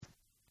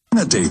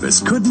Geena Davis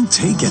couldn't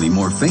take any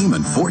more fame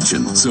and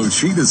fortune, so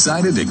she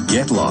decided to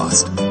get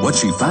lost. What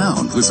she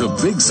found was a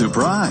big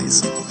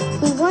surprise.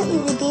 We want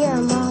you to be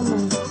our mama.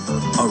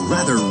 A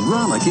rather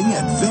rollicking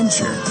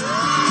adventure.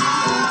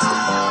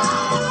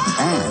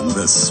 And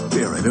the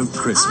spirit of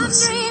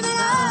Christmas. I'm dreaming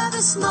of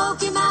a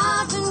Smokey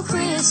Mountain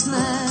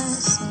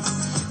Christmas,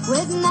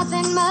 with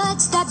nothing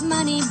much that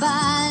money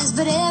buys,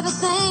 but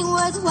everything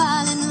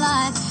worthwhile in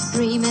life.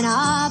 Dreaming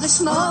of a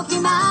Smokey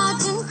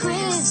Mountain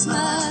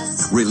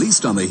Christmas.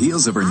 Released on the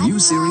heels of her new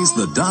series,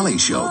 The Dolly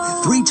Show,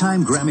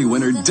 3-time Grammy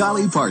winner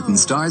Dolly Parton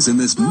stars in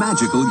this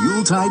magical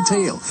Yuletide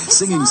tale,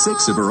 singing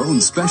 6 of her own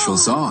special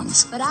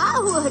songs. But I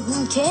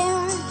wouldn't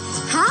care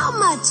how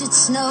much it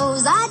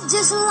snows. I'd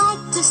just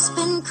like to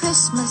spend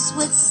Christmas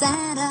with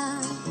Santa.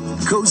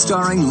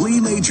 Co-starring Lee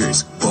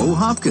Majors, Bo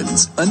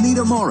Hopkins,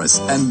 Anita Morris,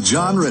 and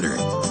John Ritter.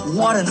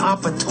 What an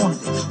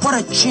opportunity. What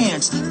a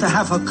chance to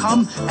have her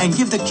come and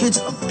give the kids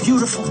a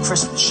beautiful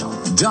Christmas show.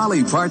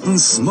 Dolly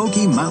Parton's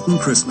Smokey Mountain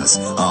Christmas,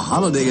 a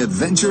holiday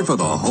adventure for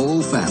the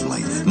whole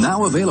family.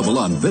 Now available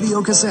on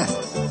video cassette.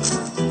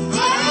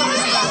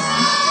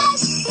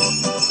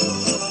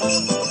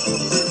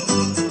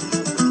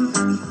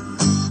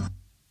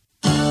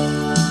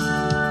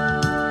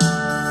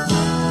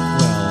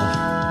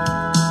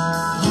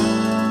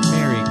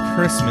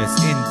 Christmas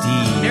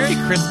indeed. Merry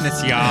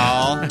Christmas,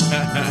 y'all.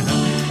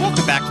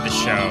 Welcome back to the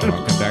show.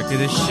 Welcome back to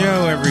the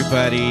show,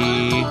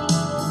 everybody.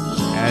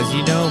 As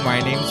you know, my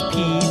name's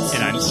Pete.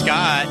 And I'm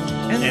Scott.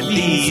 And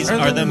these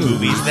are the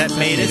movies that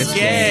made us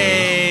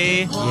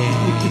gay.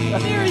 Yay.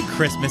 Merry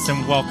Christmas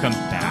and welcome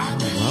back.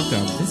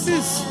 Welcome.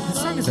 This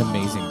song is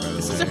amazing, by the way.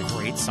 This is a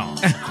great song.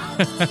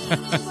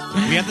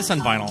 We have this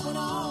on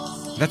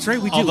vinyl. That's right,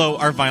 we do. Although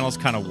our vinyl's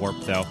kind of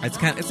warped, though.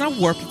 It's not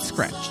warped, it's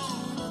scratched.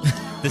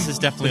 This is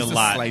definitely a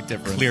lot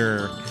difference.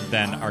 Clearer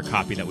than our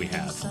copy that we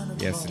have.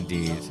 Yes,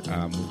 indeed.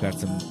 We've got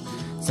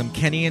some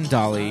Kenny and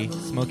Dolly,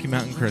 Smokey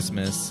Mountain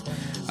Christmas.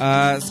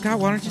 Scott,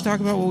 why don't you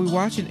talk about what we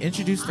watch and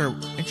introduce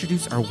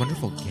our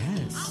wonderful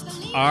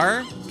guest?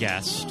 Our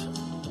guest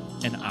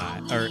and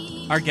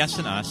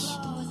us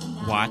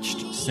watched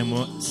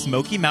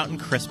Smokey Mountain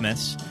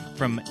Christmas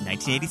from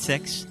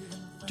 1986,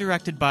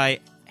 directed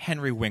by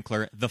Henry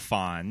Winkler, The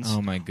Fonz.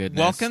 Oh my goodness!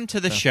 Welcome to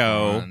the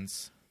show,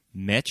 Fonz.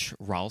 Mitch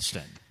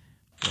Ralston.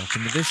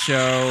 Welcome to the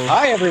show.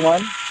 Hi,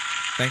 everyone.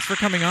 Thanks for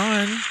coming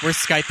on. We're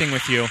Skyping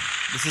with you.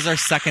 This is our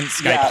second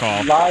Skype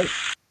call.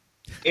 Live.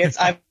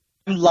 I'm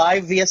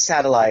live via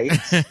satellite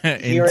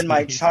here in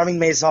my charming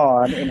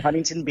maison in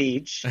Huntington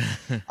Beach.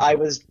 I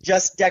was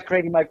just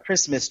decorating my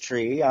Christmas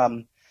tree.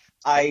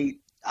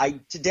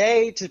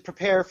 Today, to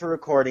prepare for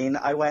recording,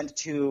 I went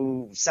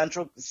to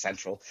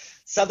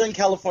Southern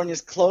California's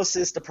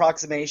closest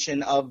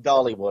approximation of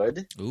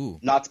Dollywood,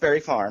 Knott's Berry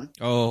Farm.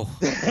 Oh,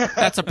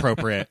 that's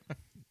appropriate.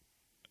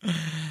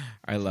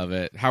 I love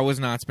it. How was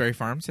Knott's Berry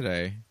Farm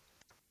today?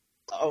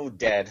 Oh,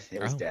 dead.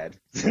 It was dead.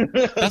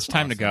 That's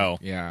time to go.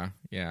 Yeah.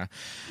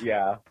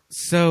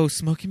 So,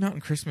 Smoky Mountain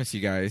Christmas,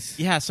 you guys.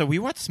 Yeah, so we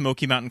watched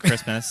Smoky Mountain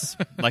Christmas,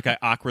 like I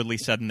awkwardly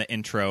said in the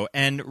intro,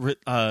 and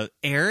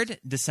aired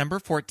December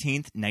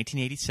 14th,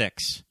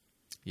 1986.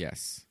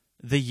 Yes.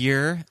 The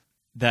year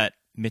that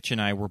Mitch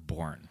and I were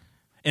born.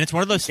 And it's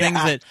one of those things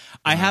that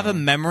I have a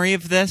memory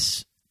of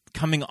this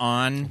coming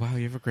on. Wow,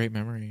 you have a great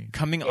memory.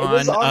 Coming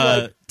on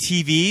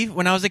TV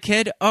when I was a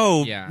kid.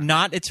 Oh,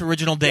 not its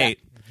original date.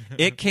 Yeah.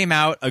 It came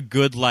out a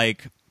good,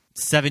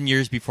 7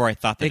 years before I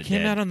thought that it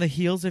came did. out on the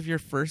heels of your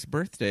first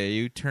birthday.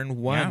 You turned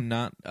one,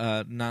 not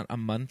a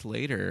month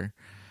later.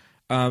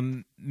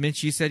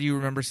 Mitch, you said you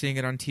remember seeing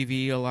it on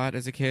TV a lot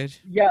as a kid?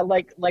 Yeah,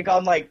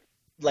 on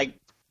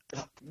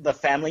the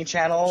Family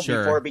Channel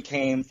before it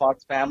became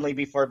Fox Family,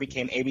 before it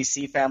became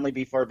ABC Family,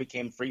 before it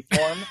became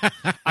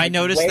Freeform. I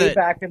noticed way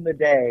back in the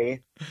day,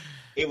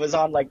 it was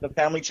on the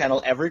Family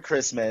Channel every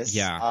Christmas.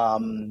 Yeah.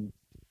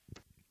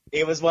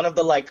 It was one of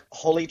the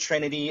holy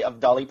trinity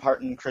of Dolly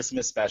Parton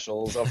Christmas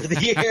specials over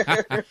the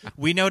year.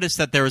 We noticed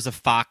that there was a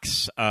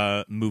Fox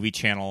movie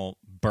channel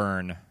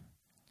burn.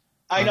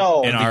 I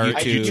know. In our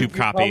YouTube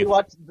copy.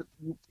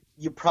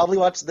 You probably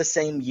watched the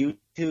same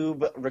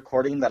YouTube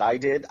recording that I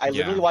did. I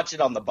literally watched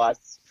it on the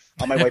bus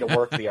on my way to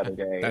work the other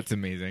day. That's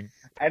amazing.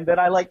 And then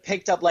I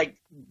picked up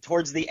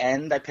towards the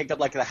end. I picked up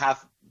the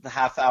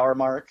half hour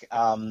mark.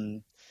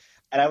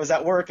 And I was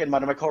at work, and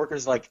one of my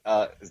coworkers was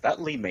is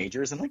that Lee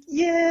Majors? I'm like,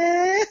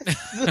 yes.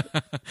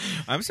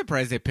 I'm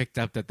surprised they picked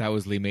up that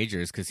was Lee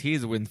Majors because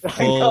he's in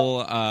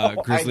full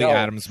Grizzly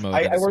Adams mode.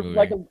 I worked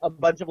with a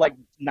bunch of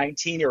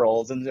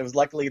 19-year-olds, and it was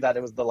luckily that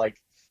it was the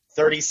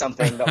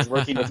 30-something that was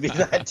working with me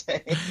that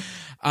day.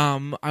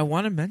 I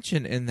want to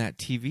mention in that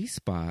TV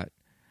spot,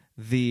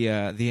 the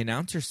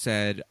announcer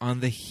said, on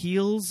the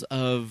heels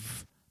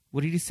of,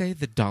 what did he say,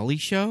 The Dolly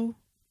Show?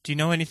 Do you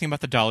know anything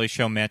about The Dolly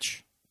Show,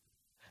 Mitch?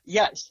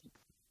 Yeah,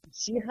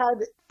 she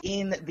had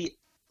in the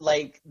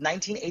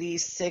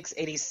 1986,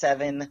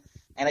 87,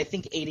 and I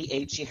think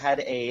 88, she had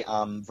a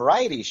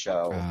variety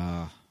show.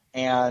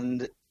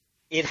 And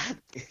it had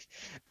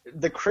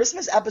the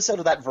Christmas episode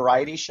of that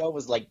variety show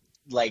was like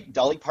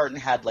Dolly Parton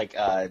had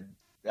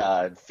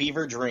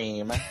fever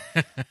dream.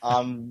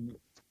 Her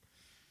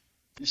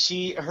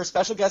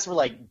special guests were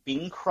like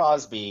Bing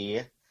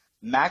Crosby,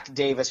 Mac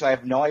Davis, who I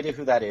have no idea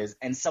who that is,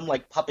 and some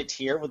like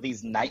puppeteer with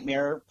these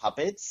nightmare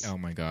puppets. Oh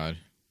my god.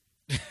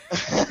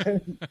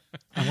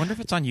 I wonder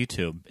if it's on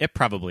YouTube. It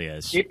probably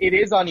is. It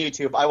is on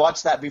YouTube. I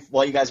watched that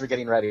while you guys were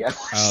getting ready.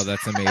 Oh,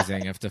 that's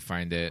amazing. I have to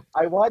find it.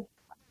 I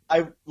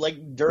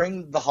like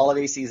during the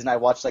holiday season, I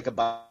watched like a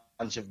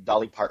bunch of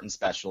Dolly Parton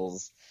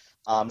specials.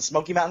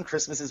 Smokey Mountain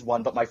Christmas is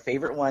one, but my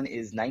favorite one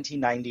is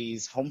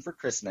 1990's Home for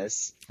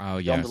Christmas. Oh,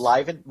 yes. Filmed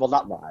live well,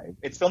 not live.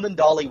 It's filmed in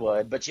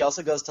Dollywood, but she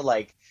also goes to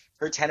like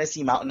her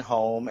Tennessee mountain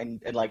home, and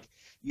like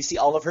you see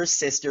all of her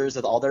sisters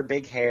with all their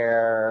big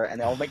hair,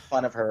 and they all make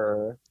fun of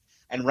her.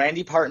 And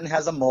Randy Parton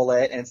has a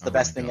mullet, and it's the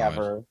best thing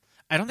ever.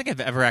 I don't think I've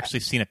ever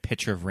actually seen a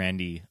picture of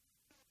Randy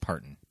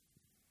Parton.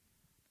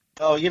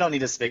 Oh, you don't need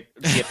to see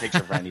a picture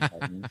of Randy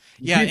Parton.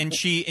 Yeah, and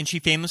she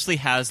famously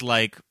has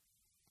like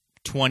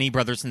 20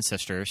 brothers and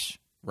sisters,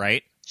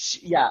 right?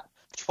 Yeah,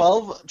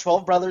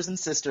 12 brothers and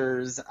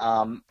sisters.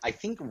 I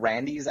think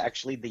Randy's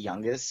actually the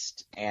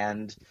youngest,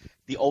 and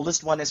the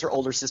oldest one is her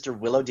older sister,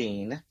 Willow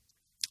Dean.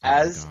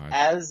 As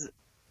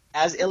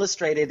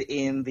illustrated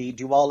in the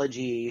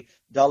duology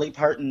Dolly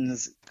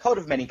Parton's Coat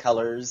of Many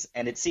Colors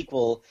and its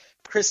sequel,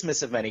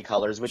 Christmas of Many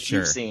Colors, which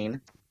you've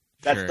seen.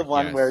 That's the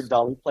one where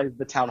Dolly plays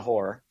the town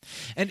whore.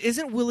 And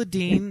isn't Willa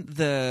Dean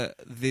the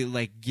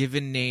like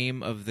given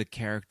name of the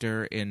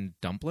character in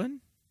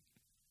Dumplin'?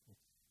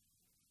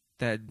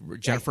 That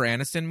Jennifer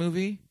Aniston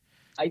movie?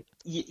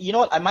 You know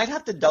what? I might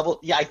have to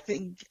double. Yeah, I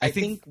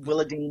think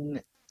Willa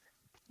Dean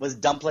was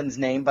Dumplin's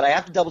name, but I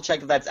have to double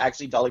check if that's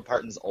actually Dolly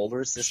Parton's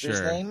older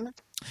sister's name.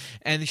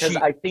 And because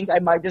I think I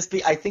might just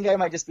be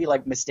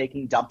like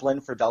mistaking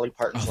Dumplin for Dolly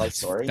Parton's life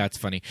story. That's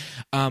funny.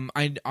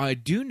 I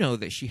do know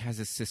that she has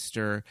a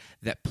sister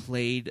that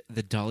played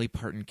the Dolly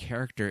Parton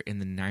character in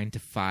the 9 to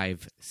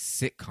 5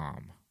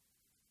 sitcom.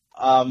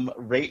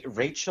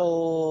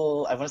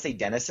 Rachel, I want to say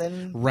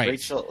Dennison. Right.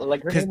 Rachel,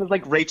 like her name was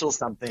like Rachel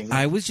something.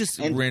 I was just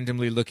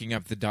randomly looking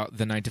up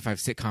the 9 to 5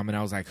 sitcom, and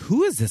I was like,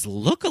 who is this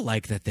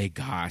lookalike that they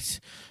got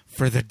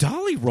for the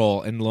Dolly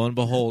role? And lo and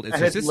behold, it's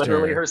her sister. It's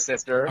literally her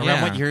sister.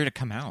 Around what year did it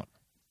come out?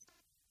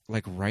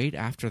 Like right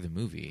after the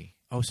movie.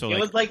 Oh, so it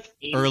was like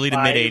early to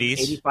mid 80s,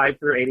 85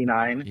 through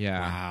 89. Yeah,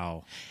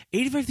 wow,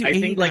 85 through 89.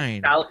 I think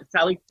like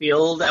Sally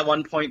Field at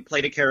one point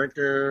played a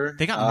character.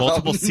 They got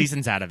multiple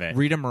seasons out of it.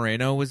 Rita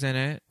Moreno was in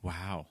it.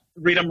 Wow,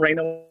 Rita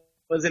Moreno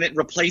was in it.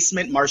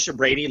 Replacement Marsha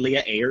Brady,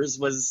 Leah Ayres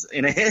was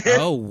in it.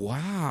 Oh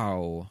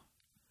wow,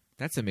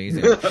 that's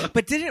amazing.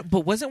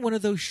 But wasn't one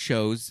of those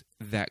shows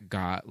that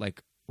got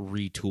like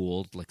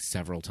retooled like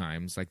several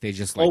times? Like they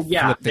just flipped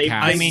the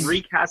cast. I mean,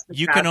 recast the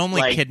cast, can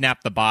only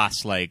kidnap the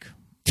boss like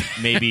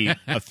maybe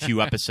a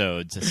few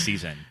episodes a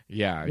season.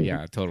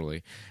 Yeah,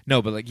 totally.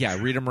 No, but like,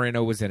 Rita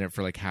Moreno was in it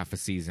for like half a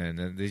season,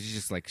 and they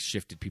just like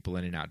shifted people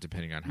in and out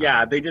depending on how.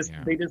 Yeah, they just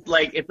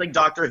like it's like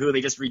Doctor Who. They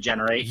just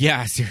regenerate.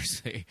 Yeah,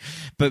 seriously.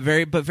 But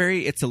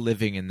very, it's a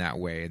living in that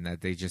way, in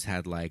that they just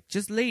had like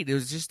just late. It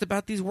was just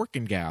about these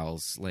working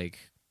gals. Like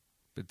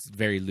it's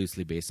very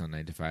loosely based on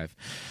 9 to 5.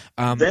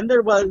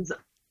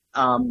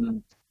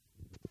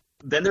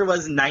 Then there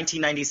was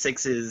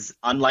 1996's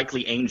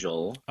Unlikely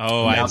Angel.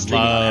 Oh, I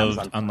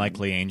love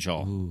Unlikely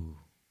Angel. Ooh.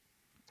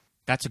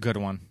 That's a good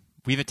one.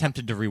 We've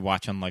attempted to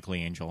rewatch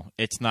Unlikely Angel.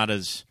 It's not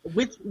as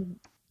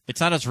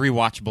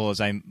rewatchable as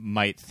I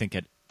might think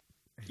it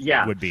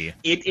would be.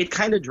 It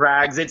kind of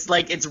drags. It's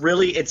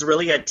really a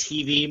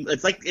TV.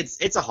 It's like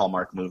it's a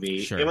Hallmark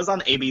movie. Sure. It was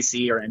on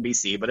ABC or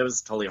NBC, but it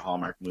was totally a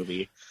Hallmark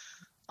movie.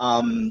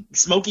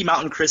 Smokey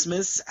Mountain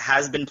Christmas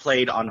has been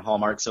played on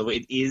Hallmark, so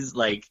it is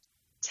like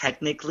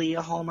technically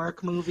a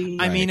Hallmark movie.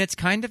 I mean, it's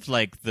kind of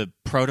like the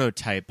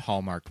prototype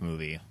Hallmark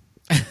movie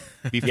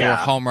before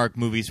Hallmark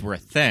movies were a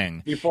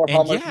thing. Before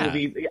Hallmark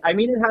movies, I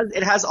mean,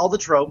 it has all the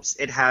tropes.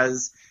 It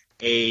has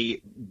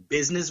a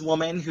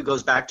businesswoman who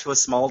goes back to a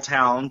small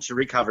town to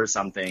recover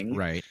something.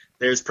 Right.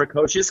 There's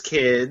precocious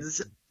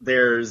kids.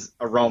 There's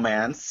a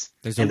romance.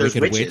 There's a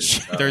wicked witch.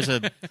 So. There's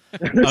a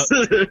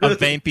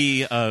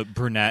vampy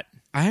brunette.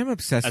 I am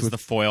obsessed with the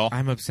foil.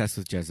 I'm obsessed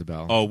with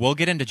Jezebel. Oh, we'll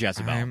get into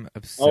Jezebel. I'm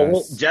obsessed. Oh,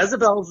 well,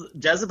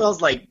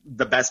 Jezebel's like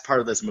the best part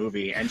of this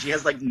movie, and she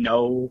has like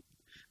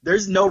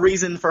there's no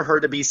reason for her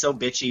to be so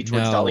bitchy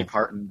towards Dolly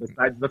Parton,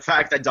 besides the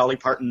fact that Dolly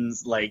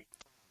Parton's like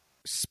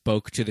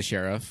spoke to the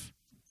sheriff,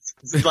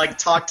 like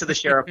talked to the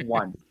sheriff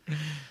once.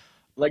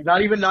 Like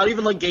not even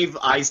like gave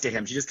eyes to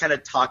him. She just kind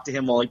of talked to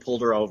him while he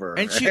pulled her over.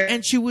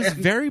 And she was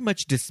very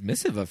much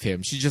dismissive of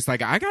him. She's just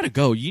like, I gotta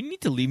go. You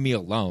need to leave me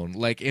alone.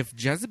 Like if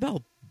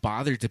Jezebel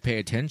bothered to pay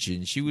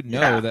attention, she would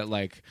know that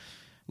like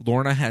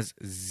Lorna has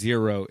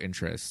zero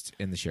interest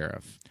in the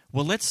sheriff.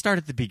 Well, let's start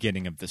at the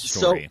beginning of the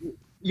story. So,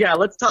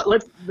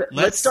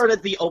 let's start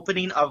at the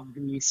opening of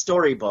the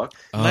storybook.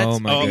 Oh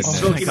my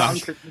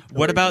goodness!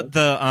 What about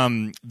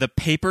the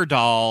paper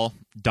doll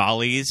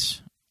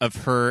dollies of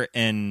her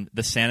in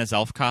the Santa's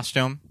elf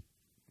costume?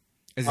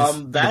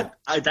 That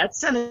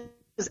Santa's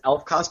this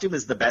elf costume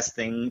is the best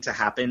thing to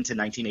happen to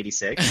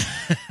 1986.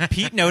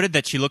 Pete noted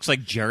that she looks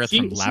like Jareth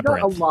from Labyrinth. She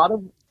got a lot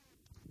of...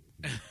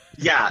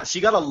 Yeah,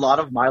 she got a lot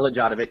of mileage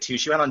out of it, too.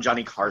 She went on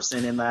Johnny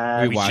Carson in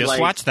that. We just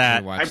watched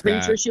that. I'm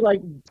pretty sure she,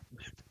 like...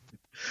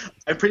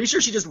 I'm pretty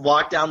sure she just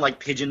walked down, like,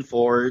 Pigeon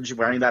Forge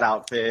wearing that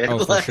outfit.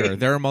 Oh, for sure.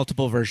 There are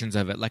multiple versions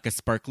of it, like a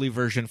sparkly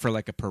version for,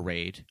 like, a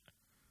parade.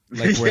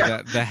 Like,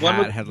 where the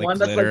hat had, like, one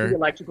glitter. That's, like, the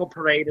electrical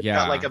parade. It's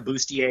got, like, a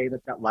bustier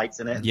that's got lights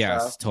in it and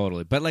yes, stuff.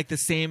 Totally. But, like, the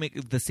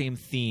same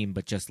theme,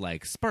 but just,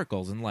 like,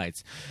 sparkles and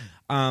lights.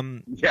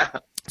 Yeah.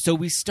 So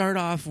we start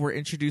off, we're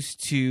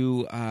introduced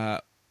to...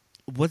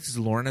 what's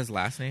Lorna's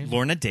last name?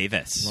 Lorna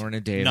Davis.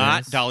 Lorna Davis.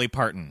 Not Dolly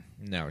Parton.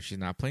 No, she's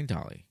not playing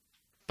Dolly.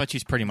 But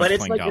she's pretty much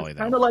playing Dolly, it's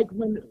though. kind of like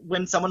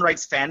when someone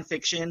writes fan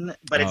fiction,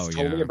 but it's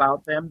totally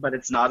about them, but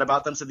it's not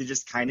about them, so they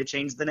just kind of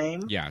change the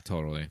name. Yeah,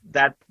 totally.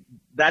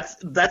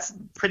 That's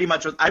pretty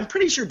much what... I'm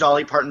pretty sure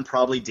Dolly Parton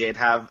probably did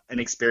have an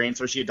experience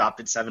where she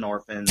adopted 7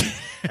 orphans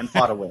and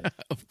fought a witch.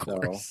 Of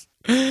course.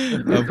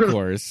 So. Of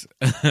course.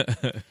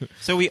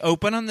 So we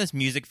open on this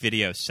music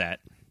video set.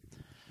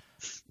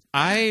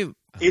 Oh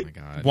my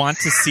God. Want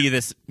to see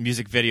this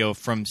music video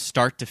from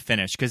start to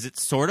finish because it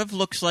sort of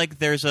looks like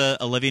there's a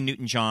Olivia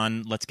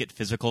Newton-John let's get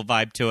physical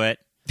vibe to it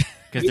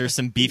because there's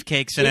some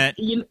beefcakes in it.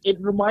 It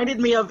reminded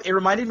me of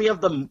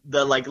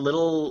the like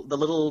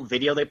little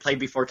video they played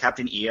before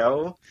Captain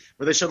EO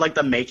where they showed like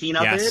the making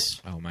of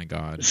it. Oh my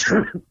God.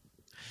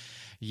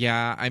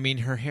 Yeah, I mean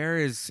her hair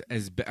is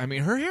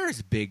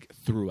big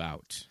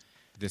throughout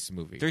this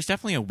movie. There's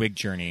definitely a wig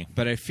journey,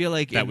 but I feel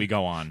like that we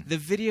go on. The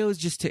video is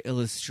just to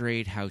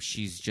illustrate how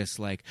she's just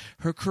like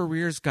her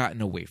career's gotten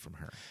away from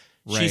her.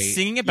 Right? She's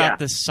singing about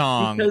the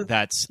song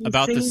that's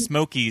about the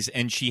Smokies,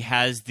 and she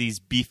has these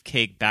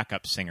beefcake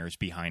backup singers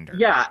behind her.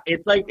 Yeah,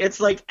 it's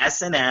like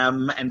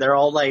S&M, and they're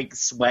all like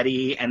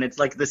sweaty, and it's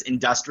like this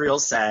industrial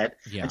set.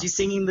 Yeah. And she's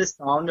singing this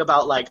song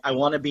about like I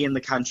want to be in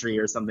the country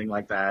or something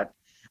like that.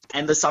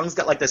 And the song's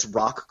got like this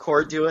rock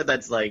chord to it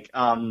that's like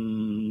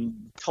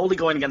totally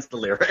going against the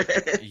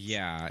lyrics.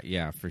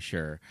 Yeah, for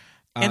sure.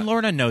 And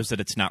Lorna knows that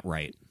it's not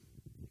right.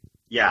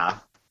 Yeah.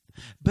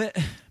 But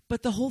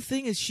the whole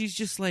thing is she's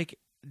just like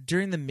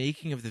during the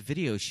making of the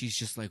video, she's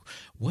just like,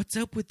 what's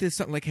up with this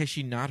song? Like, has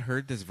she not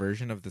heard this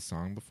version of the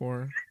song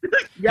before?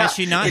 Yeah, has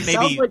she not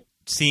maybe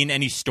seen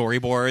any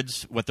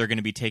storyboards, what they're going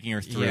to be taking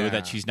her through,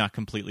 that she's not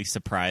completely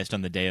surprised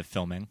on the day of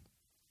filming?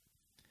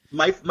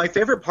 My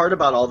favorite part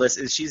about all this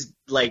is she's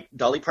like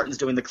Dolly Parton's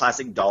doing the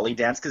classic Dolly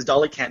dance because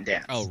Dolly can't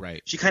dance. Oh,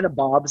 right. She kind of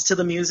bobs to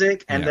the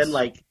music and then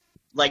like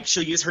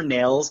she'll use her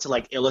nails to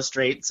like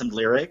illustrate some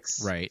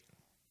lyrics. Right.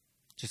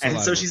 And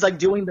so she's like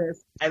doing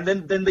this, and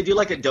then they do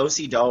like a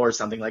do-si-do or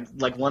something.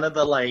 Like one of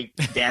the like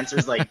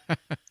dancers like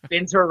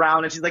spins her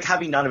around, and she's like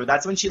having none of it.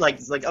 That's when she like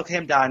is like, okay,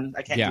 I'm done.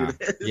 I can't do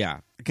this.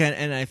 Yeah. Again,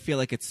 and I feel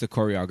like it's the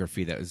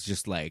choreography that was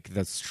just like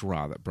the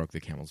straw that broke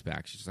the camel's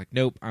back. She's just like,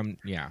 nope,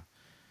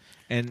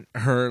 And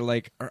her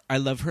like, I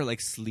love her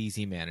like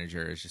sleazy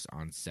manager is just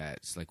on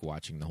set, just like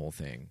watching the whole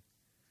thing,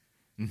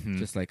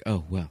 just like,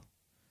 oh well,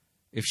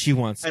 if she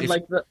wants, and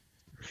like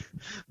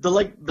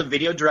the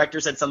video director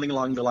said something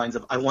along the lines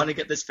of, "I want to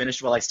get this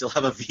finished while I still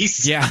have a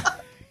visa."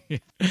 Yeah,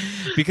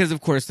 because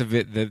of course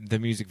the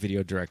music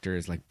video director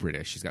is like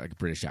British. He's got like a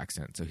British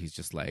accent, so he's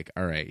just like,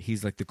 all right,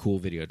 he's like the cool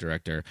video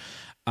director.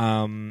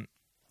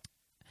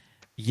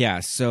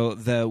 Yeah. So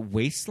the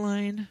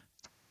waistline,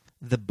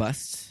 the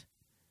bust,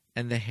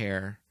 and the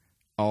hair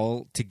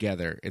all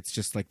together, it's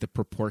just like the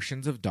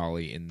proportions of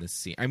Dolly in this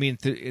scene. I mean,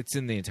 it's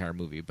in the entire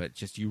movie, but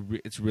just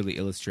it's really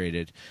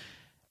illustrated.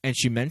 And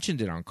she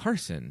mentioned it on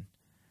Carson,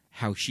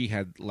 how she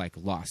had like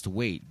lost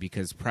weight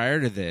because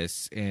prior to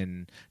this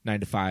in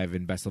 9 to 5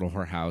 and Best Little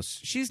Whorehouse,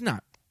 she's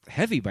not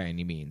heavy by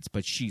any means,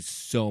 but she's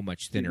so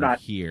much thinner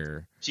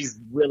here. She's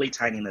really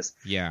tiny in this.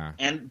 Yeah.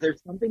 And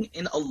there's something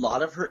in a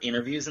lot of her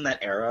interviews in that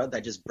era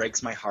that just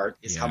breaks my heart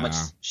is how much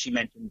she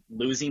mentioned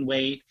losing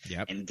weight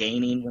and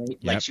gaining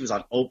weight. Like she was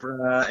on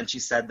Oprah and she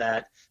said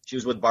that. She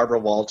was with Barbara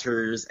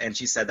Walters and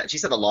she said that. She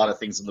said a lot of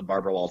things in the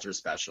Barbara Walters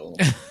special.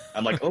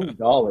 I'm like, oh,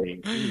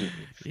 Dolly. Ooh.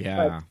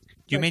 Yeah. But,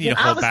 you may need to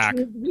hold back.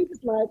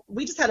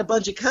 We just had a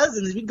bunch of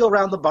cousins. We'd go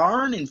around the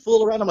barn and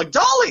fool around. I'm like,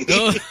 Dolly!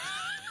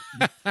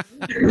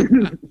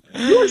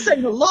 You were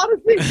saying a lot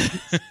of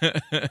things.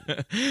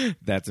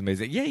 That's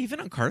amazing. Yeah, even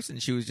on Carson,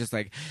 she was just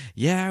like,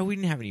 yeah, we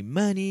didn't have any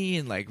money,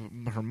 and like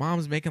her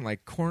mom's making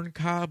like corn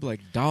cob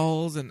like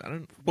dolls, and I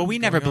don't. Well, we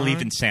never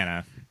believed in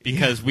Santa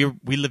because we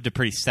lived a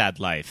pretty sad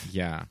life.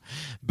 Yeah,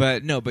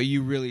 but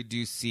you really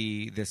do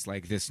see this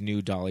like this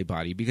new Dolly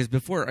body because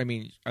before, I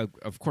mean,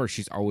 of course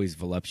she's always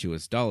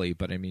voluptuous Dolly,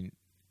 but I mean,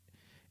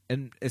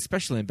 and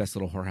especially in Best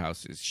Little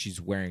Whorehouse,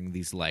 she's wearing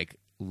these like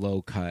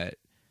low cut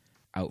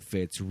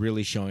outfits,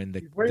 really showing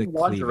the She's wearing the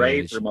lingerie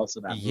cleavage. for most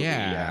of that movie.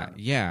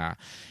 Yeah.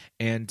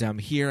 And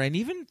here, and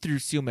even through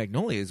Steel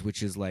Magnolias,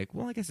 which is like,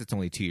 well, I guess it's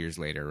only 2 years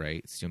later,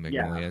 right? Steel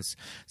Magnolias.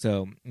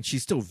 So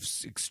she's still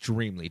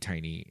extremely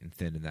tiny and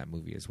thin in that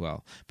movie as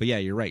well. But yeah,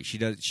 you're right. She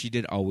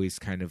did always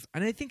kind of,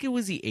 and I think it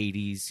was the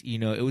 80s. You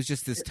know, it was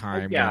just this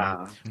time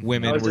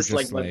when women was were just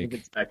like what was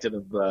expected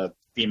of the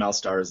female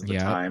stars at the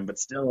time. But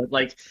still,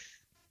 like,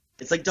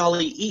 it's like,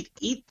 Dolly,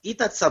 eat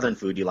that Southern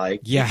food you like.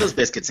 Yeah. Eat those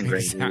biscuits and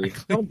gravy. Exactly.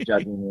 No one's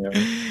judging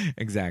you.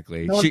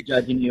 Exactly. No one's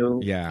judging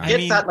you. Yeah.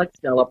 Get fat like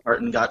Stella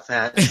Parton got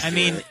fat. I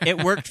mean,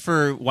 it worked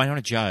for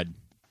Winona Judd.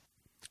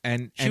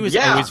 And she was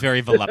always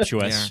very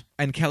voluptuous.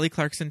 Yeah. And Kelly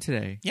Clarkson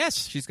today.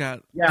 Yes. She's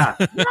got... Yeah,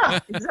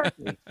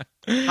 exactly.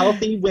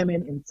 Healthy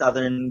women in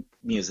Southern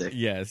music.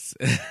 Yes.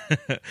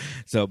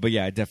 So, but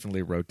yeah, I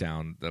definitely wrote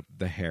down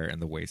the hair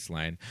and the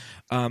waistline.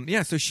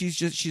 So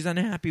she's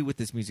unhappy with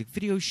this music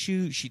video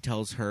shoot. She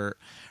tells her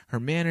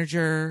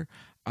manager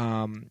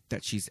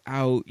that she's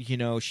out. You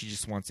know, she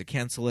just wants to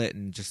cancel it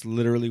and just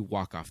literally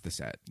walk off the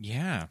set.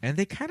 Yeah. And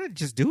they kind of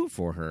just do it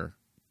for her.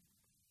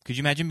 Could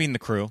you imagine being the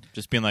crew?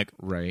 Just being like,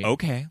 right.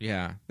 Okay.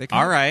 Yeah.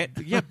 All right.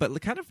 Yeah, but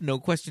kind of no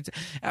questions.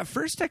 At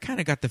first, I kind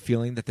of got the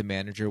feeling that the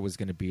manager was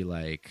going to be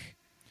like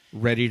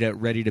ready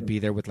to be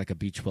there with like a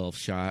B12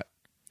 shot.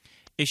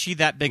 Is she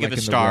that big of a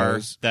star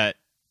that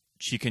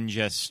she can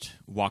just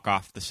walk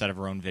off the set of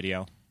her own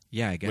video?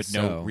 Yeah, I guess with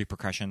no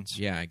repercussions.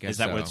 Yeah, I guess Is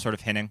that what it's sort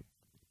of hinting?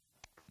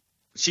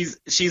 She's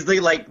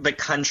the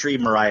country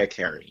Mariah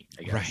Carey,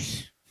 I guess.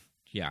 Right.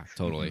 Yeah,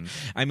 totally.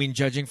 Mm-hmm. I mean,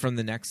 judging from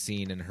the next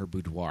scene in her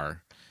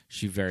boudoir,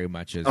 she very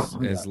much is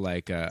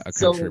like a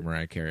country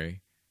Mariah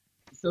Carey.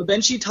 So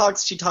then she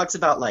talks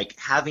about like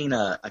having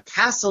a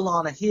castle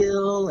on a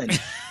hill and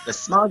the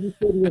smoggy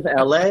city of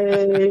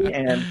LA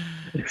and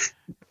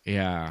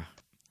yeah.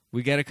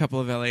 We get a couple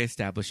of LA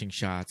establishing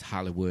shots,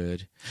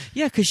 Hollywood.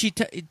 Yeah, because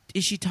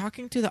is she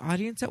talking to the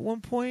audience at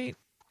one point?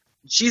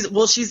 She's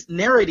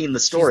narrating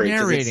the story. She's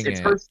narrating it's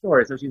her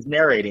story, so she's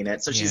narrating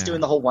it. So she's doing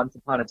the whole Once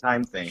Upon a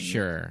Time thing.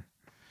 Sure.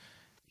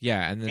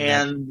 Yeah,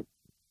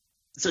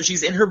 so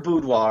she's in her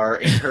boudoir,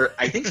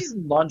 I think she's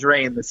in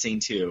lingerie in the scene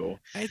too.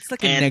 It's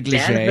like a negligee.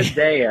 Dan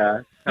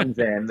Hedaya comes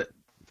in.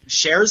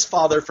 Cher's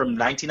father from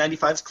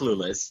 1995's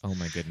Clueless. Oh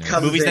my goodness!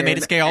 Movies that made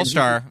us gay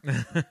all-star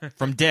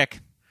from Dick.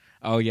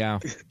 Oh yeah,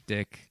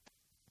 Dick.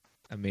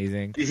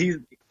 Amazing.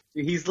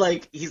 He's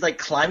like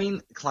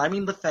climbing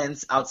the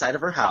fence outside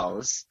of her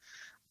house,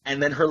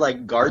 and then her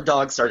like guard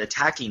dogs start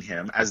attacking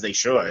him as they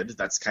should.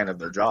 That's kind of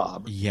their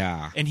job.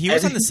 Yeah, and he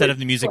was on the set of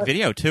the music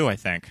video too, I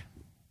think.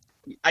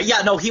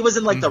 He was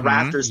in like the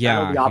rafters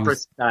style, the opera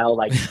style,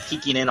 like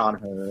peeking in on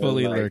her,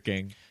 fully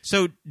lurking.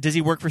 So does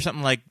he work for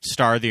something like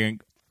Star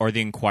or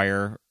the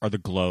Inquirer or the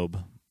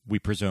Globe? We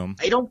presume.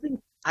 I don't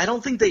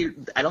think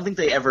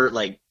they ever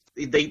like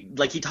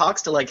he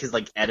talks to like his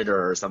like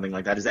editor or something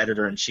like that, his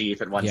editor in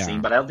chief at one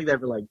scene, but I don't think they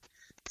ever like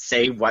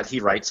say what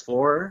he writes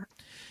for.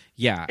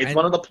 Yeah, it's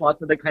one of the plots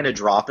that they kind of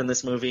drop in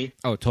this movie.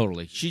 Oh,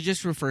 totally. She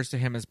just refers to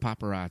him as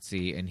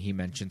paparazzi, and he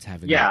mentions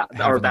having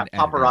or that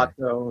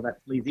paparazzo, that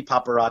sleazy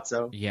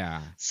paparazzo.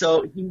 Yeah.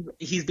 So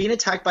he's being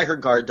attacked by her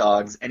guard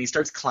dogs, and he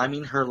starts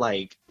climbing her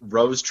like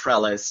rose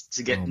trellis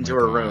to get into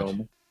her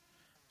room,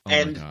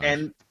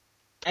 and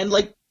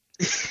like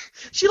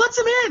she lets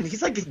him in.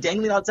 He's like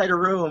dangling outside her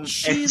room.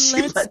 She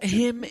lets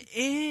him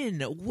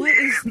in. What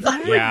is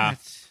that? Yeah.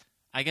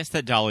 I guess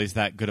that Dolly's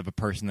that good of a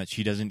person that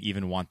she doesn't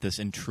even want this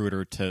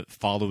intruder to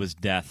follow his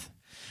death.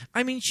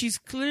 I mean, she's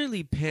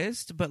clearly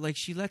pissed, but like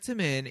she lets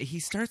him in. He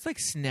starts like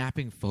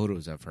snapping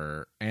photos of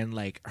her and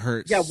like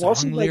her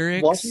song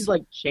lyrics. While she's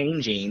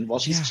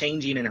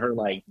changing in her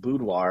like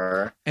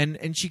boudoir,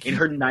 and she in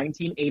her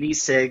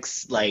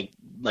 1986 like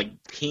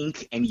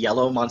pink and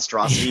yellow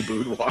monstrosity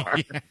boudoir.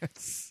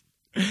 Yes.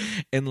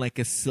 In like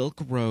a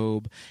silk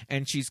robe,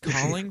 and she's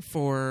calling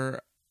for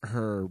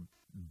her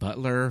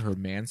butler, her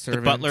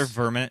manservant. The butler,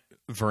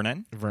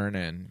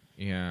 Vernon,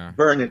 yeah.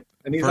 Vernon.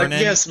 And he's like,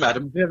 yes,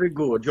 madam, very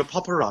good. You're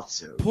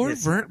paparazzo. Poor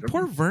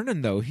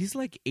Vernon, though. He's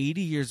like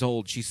 80 years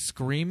old. She's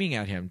screaming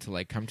at him to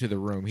like come to the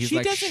room. He's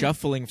like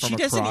shuffling from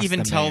across the She doesn't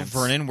even tell manse.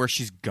 Vernon where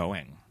she's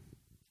going.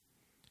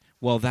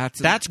 Well,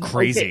 that's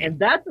crazy. Okay, and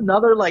that's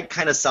another like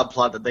kind of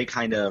subplot that they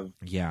kind of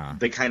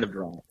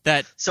draw.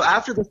 So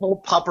after this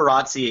whole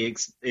paparazzi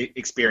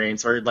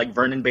experience, where like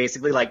Vernon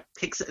basically like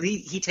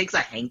he takes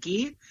a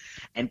hanky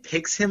and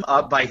picks him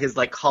up by his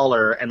like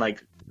collar and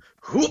like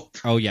whoop.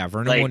 Oh yeah,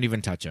 Vernon won't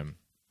even touch him.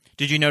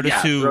 Did you notice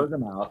who? Throws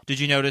him out. Did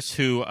you notice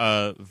who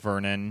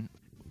Vernon?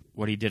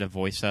 What he did a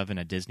voice of in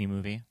a Disney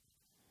movie?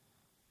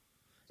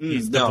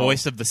 He's the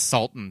voice of the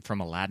Sultan from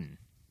Aladdin.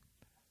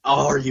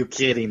 Oh, are you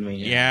kidding me?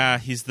 Yeah,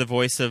 he's the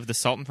voice of the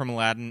Sultan from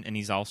Aladdin, and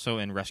he's also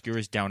in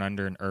Rescuers Down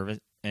Under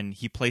and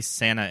he plays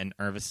Santa in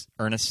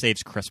Ernest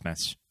Saves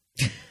Christmas.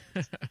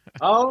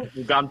 Oh,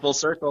 we've gone full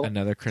circle.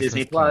 Another Christmas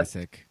Disney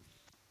classic.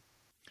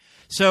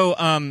 So,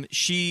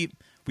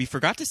 we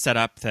forgot to set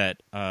up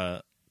that,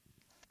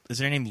 is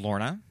her name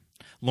Lorna?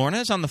 Lorna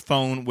is on the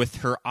phone with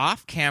her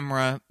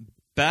off-camera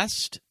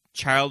best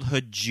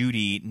childhood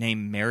Judy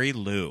named Mary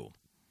Lou.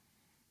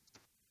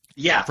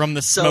 Yeah. From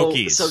the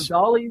Smokies. So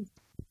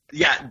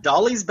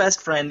Dolly's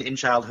best friend in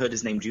childhood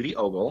is named Judy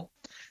Ogle,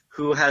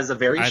 who has a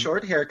very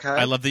short haircut.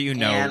 I love that you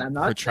know and I'm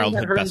not her childhood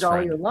saying that her best and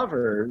Dolly friend. are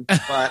lovers,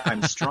 but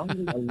I'm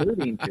strongly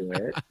alluding to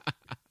it.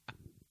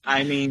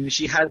 I mean,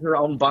 she has her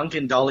own bunk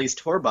in Dolly's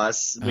tour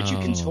bus, which you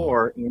can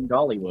tour in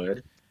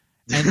Dollywood.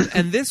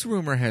 And this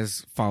rumor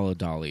has followed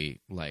Dolly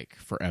like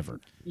forever.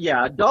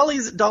 Yeah,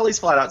 Dolly's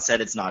flat out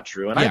said it's not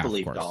true, and I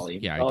believe Dolly.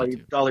 Yeah,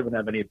 Dolly wouldn't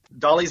have any.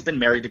 Dolly's been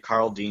married to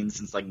Carl Dean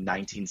since like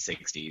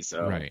 1960,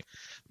 so right.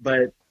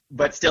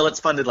 But still, it's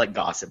fun to like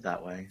gossip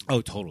that way. Oh,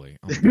 totally.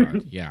 Oh my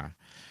God, yeah.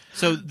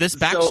 So this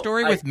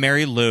backstory with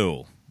Mary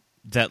Lou,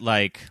 that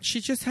like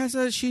she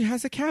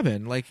has a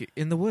cabin like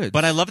in the woods.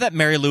 But I love that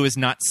Mary Lou is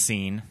not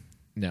seen.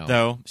 No,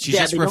 though she's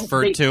just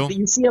referred to.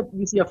 You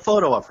see a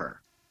photo of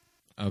her.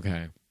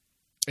 Okay.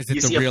 Is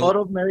it a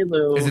photo of Mary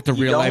Lou? Is it the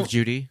real life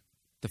Judy?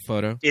 The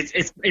photo?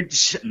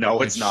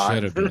 No, it's not.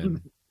 Should have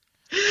been.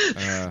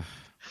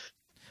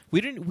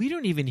 We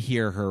don't even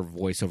hear her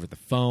voice over the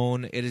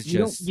phone. It is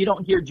just you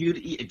don't hear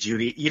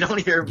Judy. You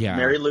don't hear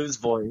Mary Lou's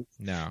voice.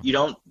 No. You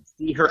don't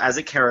see her as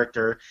a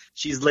character.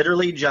 She's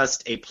literally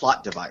just a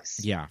plot device.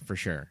 Yeah, for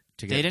sure.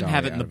 They didn't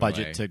have it in the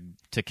budget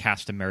to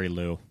cast a Mary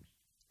Lou.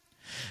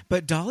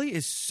 But Dolly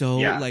is so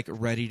like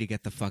ready to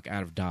get the fuck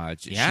out of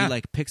Dodge. Yeah. She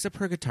like picks up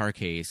her guitar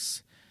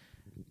case,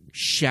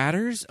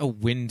 shatters a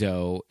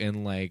window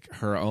in like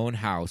her own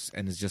house,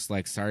 and is just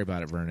like, "Sorry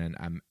about it, Vernon.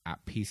 I'm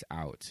at peace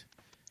out."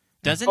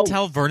 Doesn't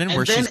tell Vernon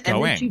where she's going.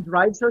 And then she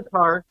drives her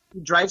car. She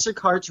drives her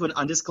car to an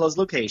undisclosed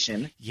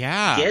location.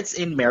 Yeah. Gets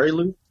in Mary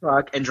Lou's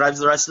truck and drives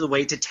the rest of the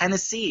way to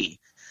Tennessee.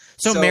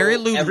 So Mary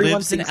Lou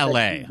lives in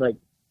L.A.,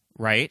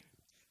 right?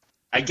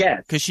 I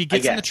guess. Because she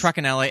gets in the truck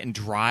in L.A. and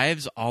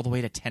drives all the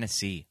way to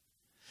Tennessee.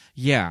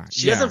 Yeah.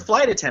 She doesn't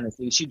fly to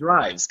Tennessee. She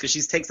drives because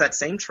she takes that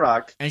same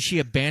truck. And she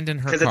abandoned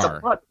her car. Because it's a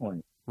plot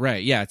point.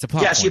 Right, yeah, it's a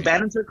plot point. Yeah, she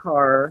abandons her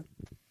car.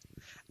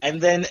 And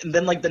then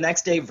like the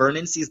next day,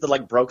 Vernon sees the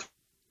like broken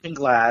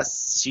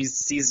glass. She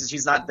sees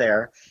she's not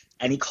there.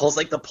 And he calls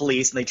like the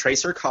police and they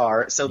trace her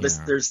car. So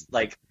there's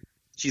like,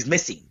 she's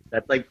missing.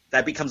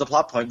 That becomes a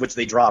plot point, which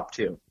they drop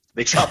too.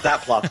 They drop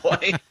that plot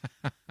point.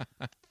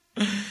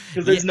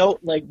 Because there's no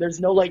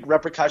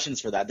repercussions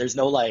for that. There's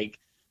no like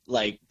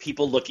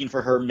people looking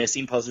for her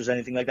missing posters or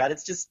anything like that.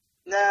 It's just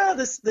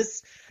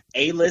this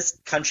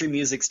A-list country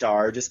music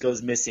star just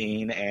goes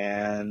missing,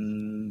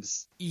 and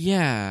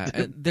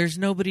there's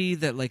nobody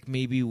that like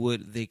maybe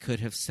they could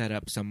have set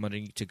up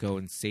somebody to go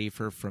and save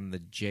her from the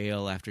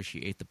jail after she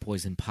ate the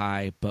poison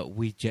pie, but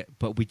we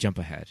jump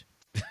ahead.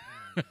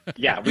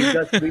 Yeah, we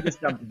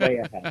just jumped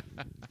way ahead.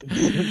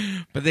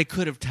 But they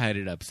could have tied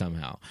it up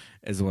somehow,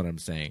 is what I'm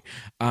saying.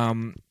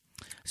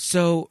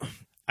 So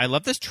I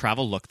love this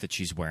travel look that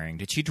she's wearing.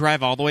 Did she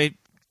drive all the way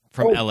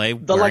from LA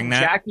wearing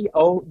that? Jackie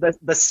O,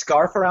 the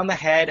scarf around the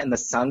head and the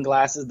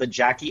sunglasses, the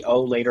Jackie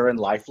O later in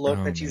life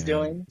look that she's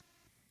doing.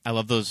 I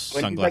love those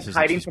sunglasses. She's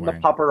like hiding from the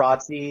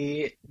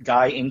paparazzi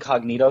guy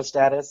incognito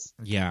status.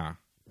 Yeah.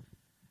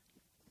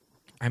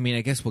 I mean,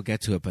 I guess we'll get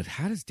to it, but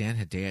how does Dan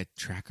Hedaya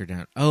track her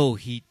down? Oh,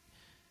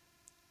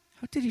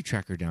 how did he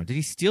track her down? Did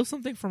he steal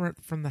something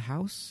from the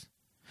house?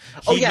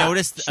 He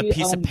noticed a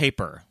piece of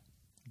paper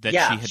that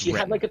she had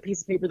had like a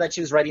piece of paper that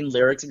she was writing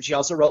lyrics, and she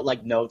also wrote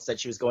like notes that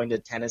she was going to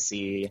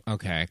Tennessee.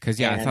 Okay,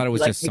 because I thought it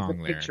was just song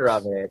lyrics. Picture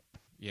of it.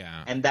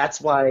 Yeah, and that's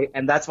why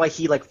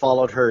he like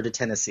followed her to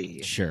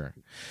Tennessee. Sure.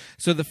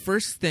 So the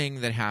first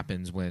thing that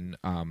happens when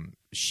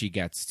she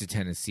gets to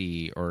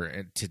Tennessee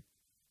or to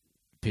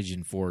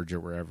Pigeon Forge or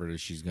wherever it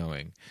is she's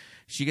going,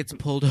 she gets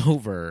pulled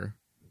over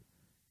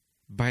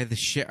by the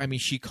sheriff. I mean,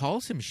 she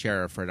calls him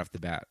sheriff right off the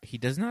bat. He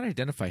does not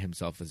identify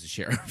himself as a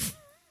sheriff.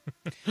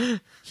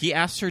 He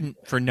asks her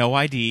for no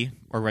ID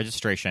or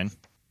registration.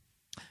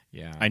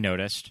 Yeah, I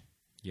noticed.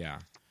 Yeah,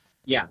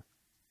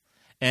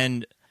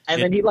 and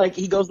then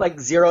he goes like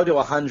 0 to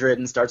 100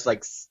 and starts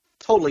like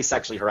totally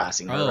sexually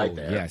harassing her right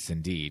there. Yes,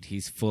 indeed,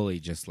 he's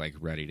fully just like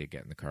ready to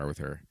get in the car with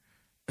her.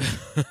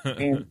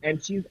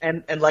 and she's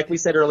and like we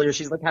said earlier,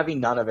 she's like having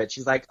none of it.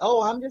 She's like,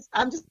 "Oh, I'm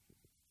just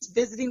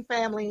visiting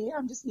family.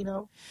 I'm just,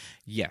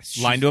 Yes.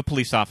 Lying to a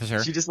police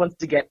officer. She just wants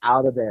to get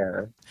out of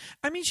there.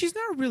 I mean, she's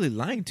not really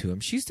lying to him.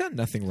 She's done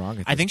nothing wrong at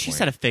this I think she point.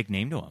 said a fake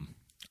name to him.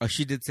 Oh,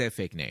 she did say a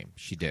fake name.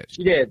 She did.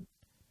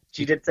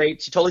 She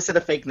totally said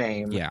a fake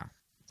name. Yeah.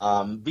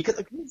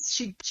 Because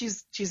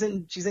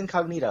she's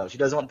incognito. She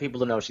doesn't want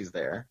people to know she's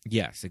there.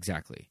 Yes,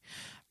 exactly.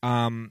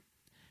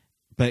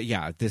 But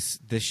yeah, this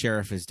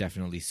sheriff is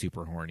definitely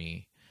super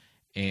horny,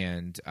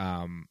 and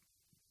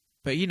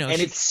but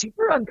it's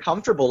super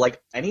uncomfortable.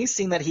 Like any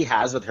scene that he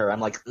has with her,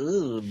 I'm like,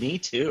 ooh, me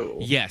too.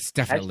 Yes,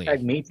 definitely.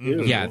 Me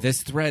too. Yeah,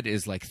 this thread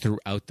is like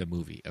throughout the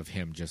movie of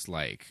him just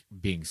like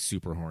being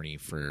super horny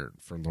for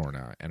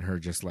Lorna, and her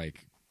just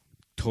like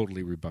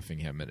totally rebuffing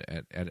him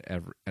at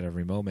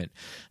every moment.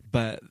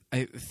 But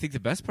I think the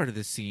best part of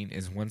this scene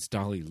is once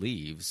Dolly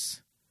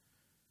leaves,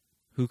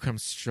 who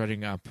comes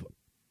strutting up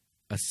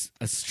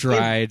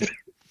astride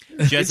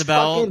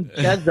Jezebel,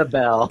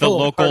 Jezebel, the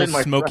local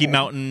Smokey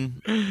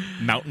Mountain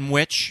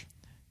witch.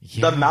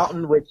 The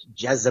mountain witch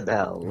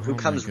Jezebel, who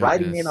comes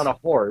riding in on a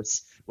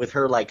horse with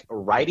her like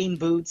riding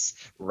boots,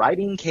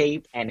 riding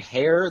cape, and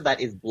hair that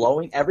is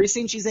blowing. Every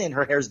scene she's in,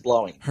 her hair's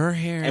blowing. Her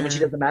hair. And when she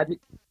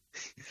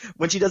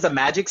does a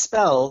magic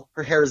spell,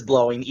 her hair is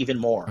blowing even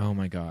more. Oh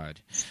my god.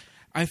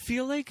 I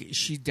feel like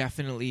she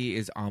definitely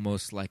is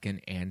almost like an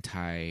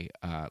anti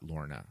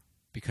Lorna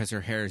because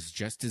her hair is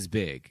just as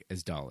big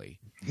as Dolly.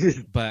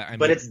 But I mean,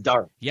 but it's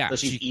dark. Yeah, so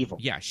she's evil.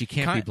 Yeah, she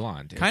can't be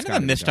blonde. Kind of a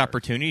missed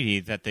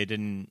opportunity that they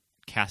didn't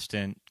cast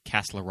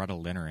Loretta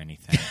Lynn or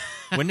anything.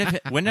 Wouldn't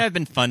it have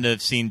been fun to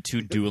have seen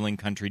two dueling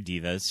country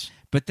divas?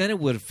 But then it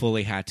would have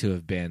fully had to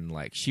have been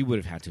like she would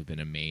have had to have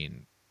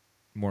been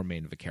more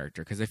main of a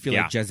character because I feel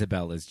like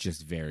Jezebel is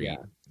just very,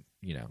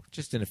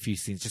 just in a few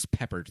scenes, just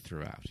peppered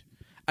throughout.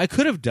 I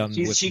could have done with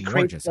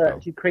more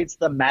Jezebel. She creates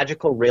the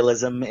magical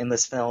realism in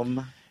this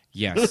film.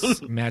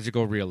 Yes,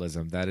 magical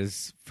realism. That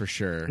is for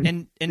sure.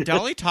 And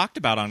Dolly talked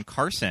about on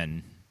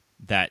Carson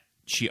that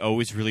she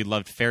always really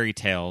loved fairy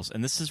tales,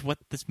 and this is what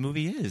this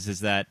movie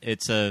is that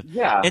it's a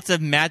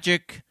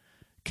magic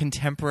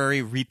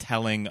contemporary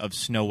retelling of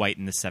Snow White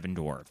and the Seven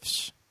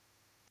Dwarfs.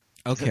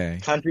 Okay.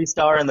 Country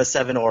Star and the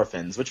Seven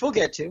Orphans, which we'll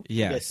get to.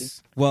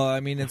 Yes. Well, I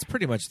mean, it's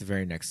pretty much the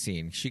very next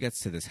scene. She gets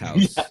to this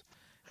house,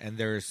 and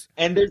there's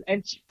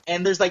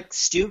like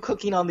stew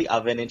cooking on the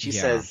oven, and she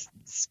says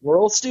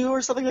squirrel stew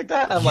or something like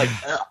that. I'm like,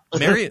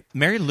 ugh.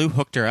 Mary Lou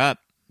hooked her up.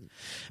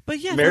 But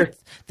yeah,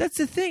 that's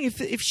the thing. If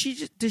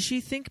does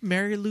she think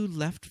Mary Lou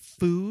left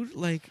food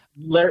like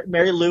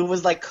Mary Lou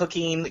was like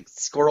cooking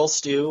squirrel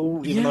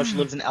stew, even though she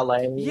lives in LA.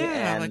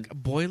 Yeah, and like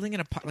boiling in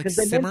a pot, like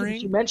simmering.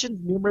 She mentions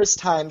numerous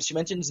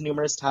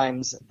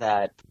times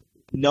that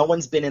no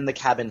one's been in the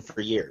cabin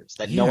for years.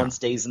 That no one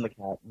stays in the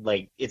cabin.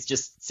 Like it's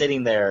just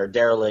sitting there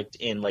derelict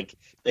in like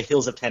the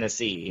hills of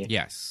Tennessee.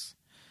 Yes.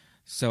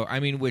 So I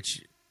mean,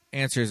 which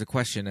answers a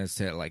question as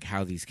to like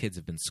how these kids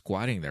have been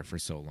squatting there for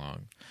so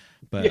long.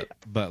 But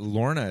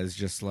Lorna is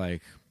just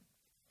like,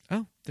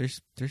 oh,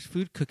 there's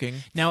food cooking.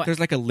 Now there's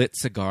like a lit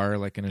cigar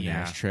like in an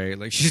ashtray.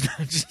 Like she's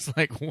not just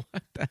like, what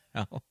the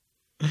hell?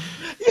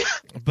 Yeah.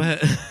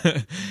 But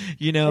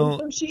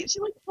so she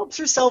like helps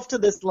herself to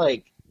this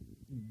like.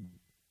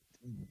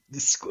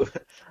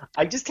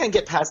 I just can't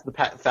get past the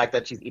fact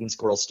that she's eating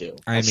squirrel stew.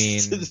 I mean,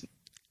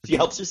 she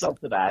helps herself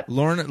to that.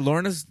 Lorna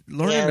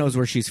knows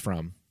where she's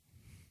from.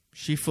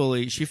 She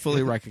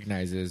fully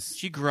recognizes.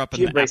 She grew up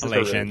in the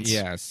Appalachians.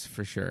 Yes,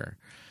 for sure.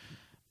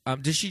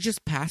 Does she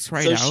just pass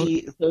out?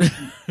 She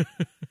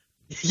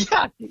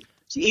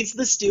eats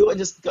the stew and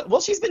just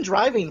she's been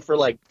driving for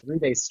like 3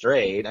 days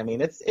straight. I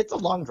mean, it's a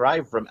long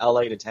drive from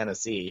LA to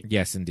Tennessee.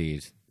 Yes,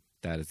 indeed.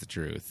 That is the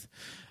truth.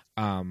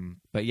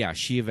 But yeah,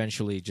 she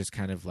eventually just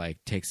kind of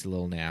like takes a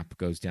little nap,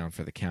 goes down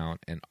for the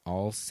count, and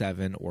all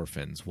 7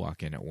 orphans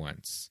walk in at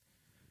once.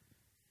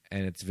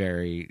 And it's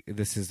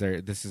this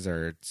is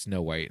our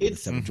Snow White and the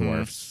Seven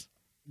Dwarfs.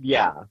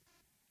 Yeah.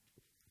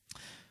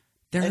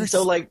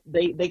 So like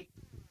they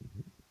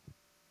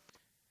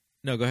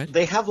No, go ahead.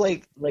 They have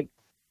the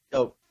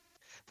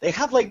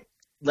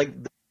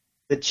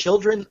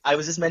children I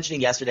was just mentioning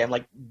yesterday. I'm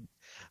like,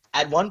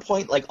 at one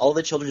point, like all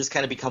the children just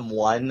kind of become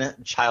one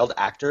child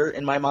actor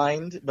in my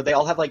mind, but they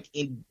all have like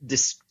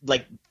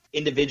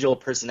individual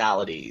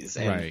personalities.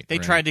 And They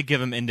tried to give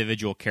them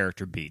individual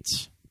character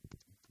beats.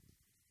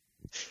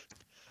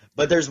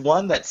 But there's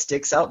one that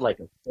sticks out like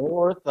a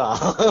sore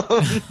thumb.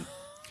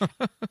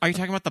 Are you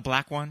talking about the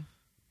black one?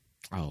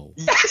 Oh,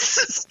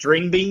 yes,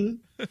 String Bean.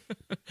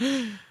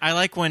 I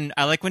like when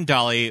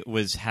Dolly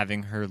was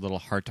having her little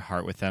heart to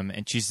heart with him,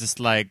 and she's just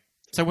like,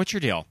 "So what's your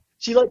deal?"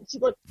 She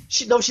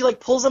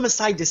pulls him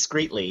aside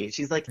discreetly.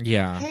 She's like,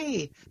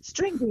 "Hey,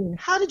 String Bean,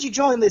 how did you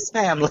join this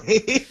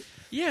family?"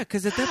 Yeah,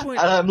 because at that point,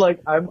 and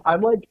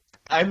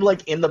I'm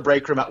like in the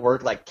break room at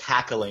work, like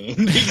cackling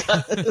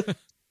because.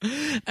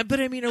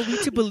 But I mean, are we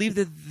to believe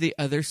that the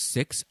other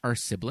 6 are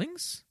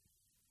siblings?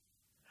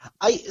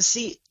 I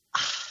see.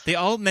 They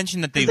all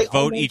mention that they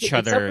vote each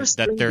other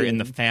that they're in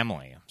the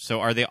family. So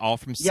are they all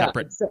from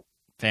separate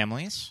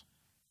families?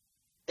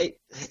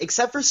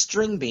 Except for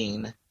String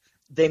Bean,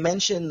 they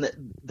mention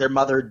their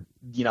mother,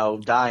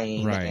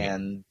 dying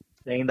and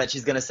saying that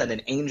she's going to send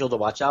an angel to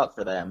watch out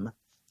for them,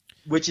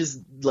 which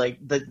is like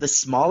the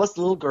smallest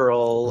little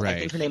girl. I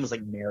think her name was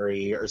like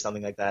Mary or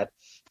something like that.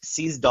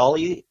 Sees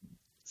Dolly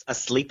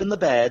asleep in the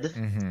bed,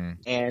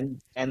 and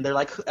they're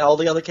like, all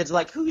the other kids are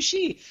like, who's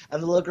she?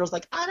 And the little girl's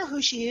like, I know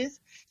who she is.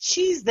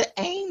 She's the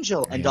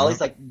angel. And Dolly's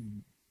like,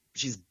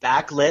 she's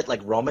backlit like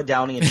Roma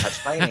Downey and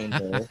touched by an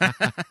angel.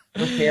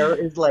 Her hair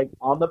is like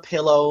on the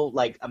pillow,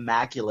 like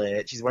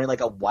immaculate. She's wearing like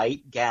a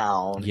white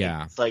gown.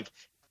 Yeah.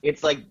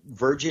 It's like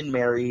Virgin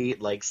Mary,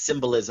 like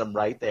symbolism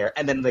right there.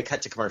 And then they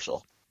cut to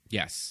commercial.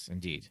 Yes,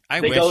 indeed.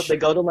 They go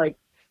to like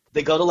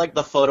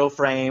the photo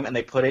frame and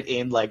they put it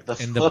in like the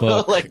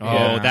book. Like,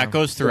 that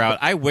goes throughout.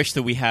 I wish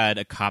that we had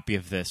a copy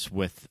of this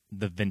with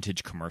the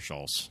vintage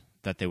commercials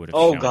that they would have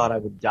shown. Oh God, I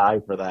would die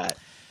for that.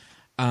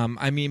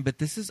 I mean, but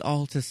this is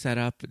all to set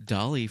up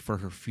Dolly for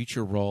her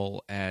future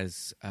role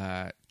as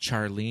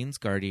Charlene's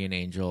guardian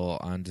angel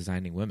on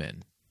Designing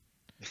Women.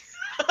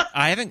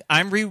 I haven't.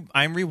 I'm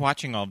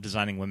rewatching all of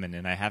Designing Women,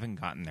 and I haven't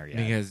gotten there yet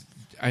because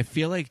I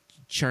feel like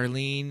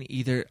Charlene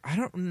either I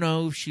don't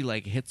know if she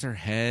like hits her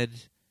head,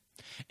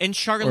 and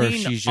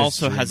Charlene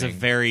also dreaming. has a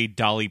very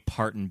Dolly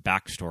Parton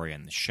backstory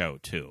in the show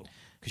too,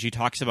 because she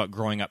talks about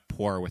growing up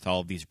poor with all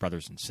of these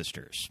brothers and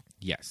sisters.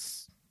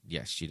 Yes,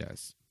 she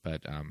does.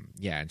 But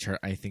yeah, and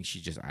I think she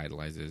just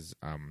idolizes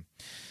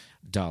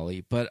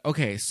Dolly. But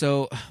okay,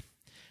 so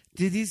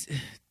is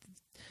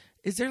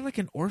there like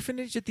an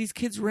orphanage that these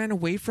kids ran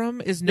away from?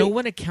 Is no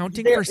one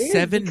accounting for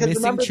 7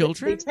 missing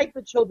children? They take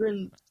the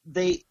children.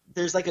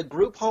 There's like a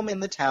group home in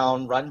the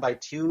town run by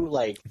 2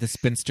 like the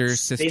spinster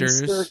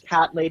sisters,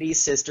 cat lady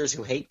sisters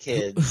who hate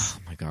kids.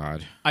 Oh my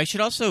god! We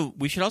should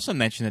also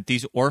mention that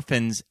these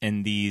orphans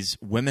and these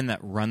women that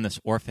run this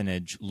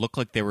orphanage look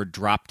like they were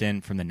dropped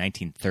in from the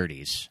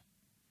 1930s.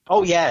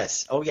 Oh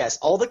yes. All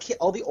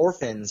the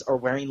orphans are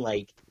wearing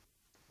like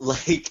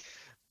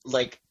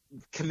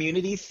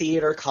community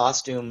theater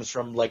costumes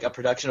from like a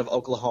production of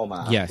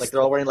Oklahoma. Yes. Like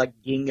they're all wearing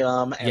like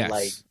gingham and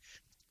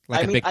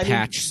a big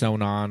patch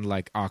sewn on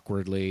like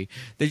awkwardly.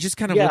 They just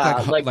kind of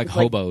look like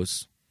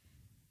hobos.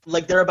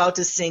 Like they're about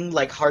to sing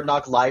like Hard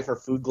Knock Life or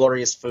Food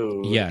Glorious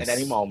Food at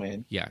any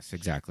moment. Yes,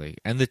 exactly.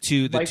 And the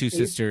two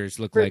sisters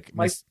look like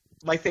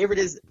my favorite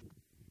is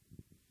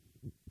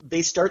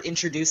they start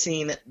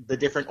introducing the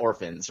different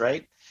orphans,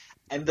 right?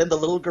 And then the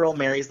little girl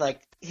Mary's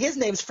like, his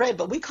name's Fred,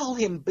 but we call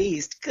him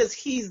Beast because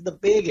he's the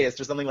biggest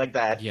or something like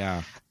that.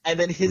 Yeah. And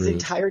then his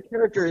entire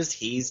character is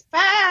he's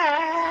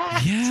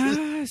fat.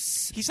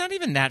 Yes. He's not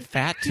even that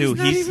fat, too.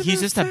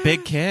 He's just a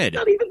big kid. He's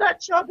not even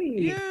that chubby.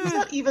 Yeah. He's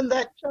not even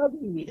that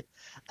chubby.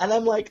 And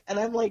I'm like,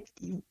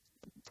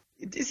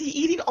 is he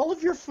eating all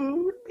of your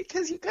food?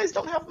 Because you guys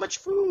don't have much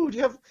food.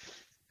 You have.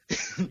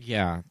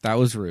 Yeah, that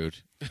was rude.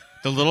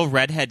 The little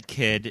redhead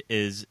kid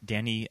is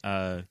Danny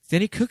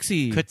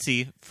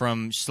Cooksey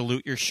from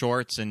Salute Your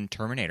Shorts and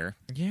Terminator.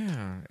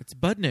 Yeah, it's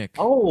Budnick.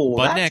 Oh,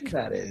 Budnick. That's who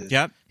that is.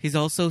 Yep. He's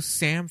also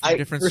Sam from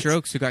Different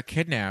Strokes who got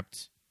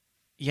kidnapped.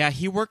 Yeah,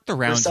 he worked the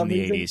rounds in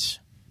the 80s.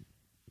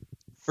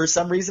 For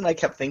some reason, I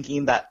kept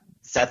thinking that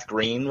Seth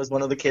Green was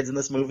one of the kids in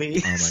this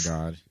movie. Oh, my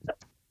God.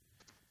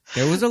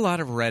 There was a lot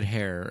of red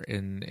hair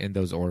in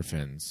those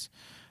orphans.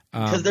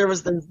 Because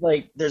there's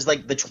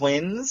the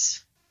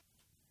twins.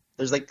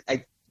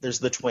 There's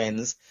the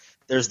twins.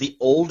 There's the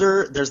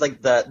older. There's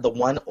like the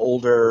one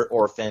older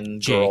orphan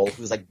girl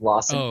who's like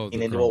blossoming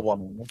into a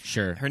woman.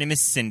 Sure. Her name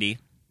is Cindy.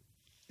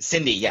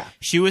 Cindy, yeah.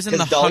 She was in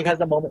the Dolly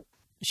has a moment.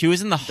 She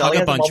was in the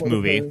Hug-a-Bunch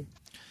movie.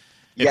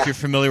 If you're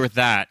familiar with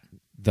that.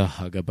 The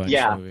Hug-a-Bunch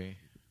movie.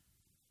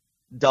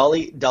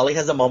 Dolly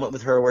has a moment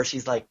with her where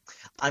she's like,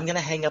 I'm going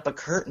to hang up a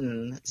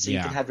curtain so you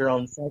can have your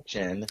own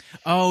section.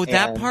 Oh,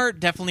 that part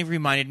definitely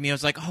reminded me. I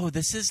was like, oh,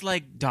 this is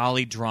like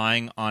Dolly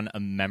drawing on a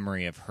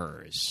memory of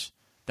hers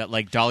that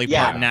like Dolly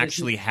Parton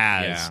actually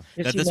has.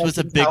 Yeah. That this was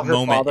a big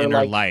moment in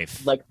her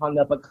life. Like hung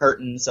up a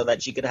curtain so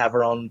that she could have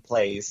her own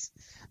place.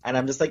 And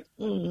I'm just like,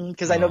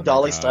 because I know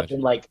Dolly slept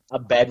in like a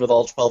bed with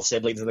all 12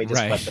 siblings and they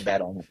just swept the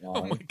bed all night long.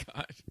 Oh my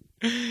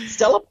God.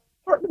 Stella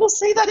will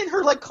say that in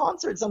her like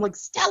concerts. I'm like,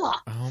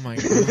 Stella. Oh my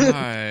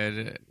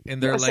God.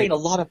 And they're like saying a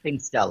lot of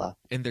things, Stella.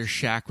 In their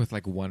shack with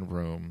like one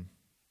room.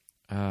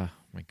 My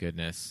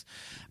goodness.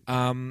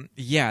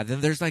 Yeah,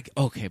 then there's like,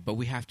 okay, but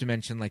we have to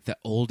mention like the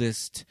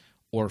oldest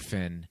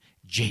orphan,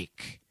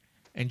 Jake.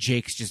 And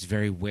Jake's just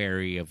very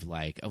wary of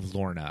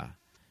Lorna.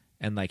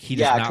 And like he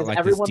does not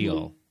like this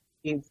deal.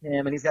 Him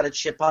and he's got a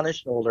chip on his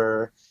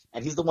shoulder,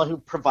 and he's the one who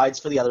provides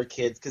for the other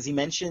kids because he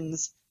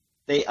mentions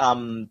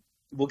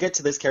we'll get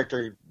to this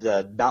character,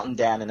 the Mountain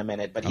Dan, in a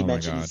minute, but he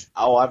mentions,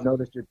 I've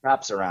noticed your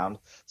traps around.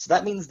 So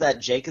that means that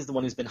Jake is the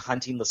one who's been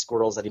hunting the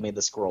squirrels that he made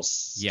the squirrel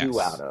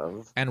stew out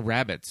of. And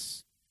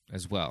rabbits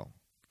as well.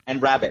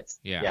 And rabbits.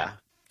 Yeah.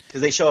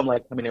 Because they show him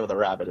like coming in with a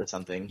rabbit or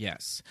something.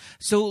 Yes.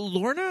 So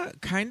Lorna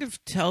kind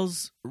of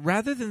tells,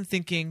 rather than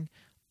thinking,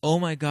 oh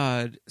my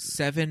God,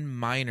 7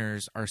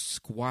 minors are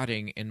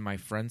squatting in my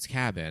friend's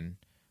cabin,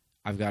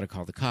 I've got to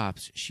call the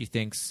cops, she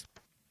thinks,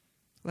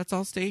 let's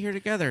all stay here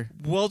together.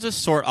 We'll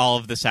just sort all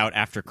of this out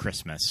after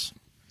Christmas.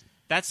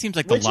 That seems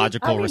like the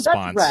logical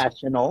response.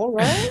 That's rational,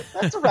 right?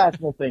 That's a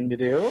rational thing to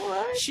do,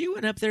 right? She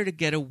went up there to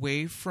get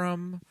away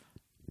from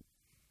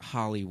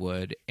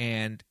Hollywood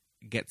and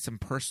get some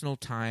personal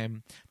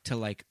time to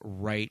like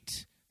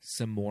write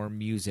some more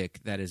music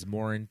that is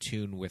more in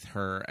tune with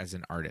her as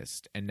an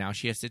artist. And now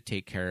she has to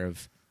take care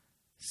of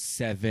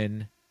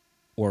 7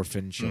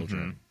 orphan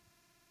children.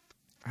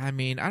 Mm-hmm. I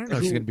mean, I don't know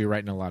if she's going to be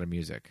writing a lot of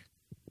music.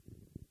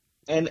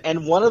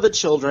 And one of the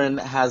children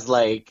has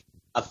like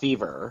a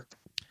fever.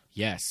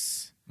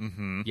 Yes.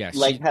 Mm-hmm. Yes.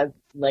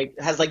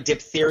 Has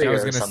diphtheria. I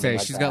was going to say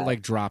she's got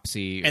like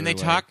dropsy. And they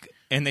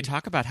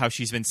talk about how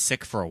she's been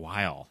sick for a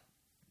while.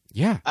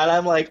 Yeah. And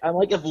I'm like,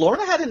 if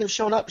Lorna hadn't have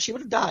shown up, she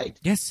would have died.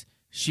 Yes.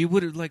 She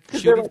would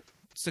have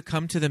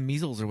succumbed to the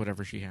measles or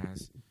whatever she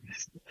has.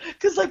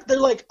 Because they're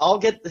like,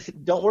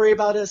 don't worry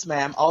about us,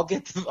 ma'am. I'll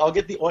get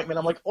the ointment.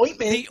 I'm like,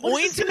 ointment? The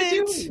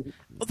ointment?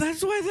 Well,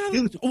 that's why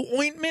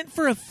ointment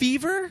for a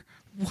fever?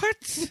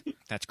 What?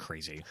 That's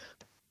crazy.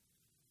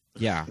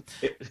 Yeah.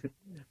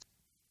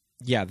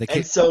 Yeah,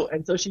 and so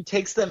she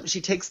takes them.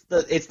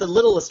 It's the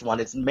littlest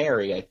one. It's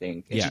Mary, I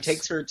think. And yes. She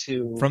takes her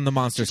from the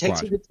Monster Squad.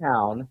 Takes her to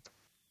town.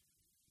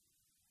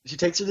 She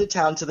takes her to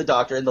town to the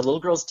doctor, and the little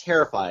girl's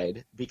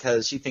terrified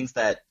because she thinks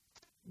that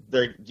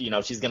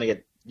she's gonna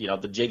get,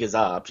 the jig is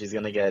up. She's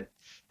gonna get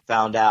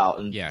found out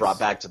and brought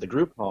back to the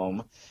group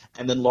home.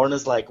 And then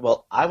Lorna's like,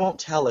 "Well, I won't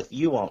tell if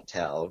you won't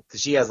tell," because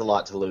she has a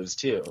lot to lose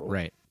too.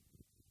 Right.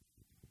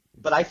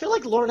 But I feel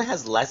like Lorna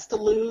has less to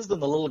lose than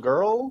the little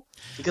girl,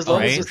 because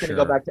Lorna's just going to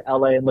go back to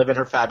LA and live in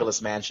her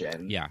fabulous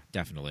mansion. Yeah,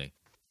 definitely.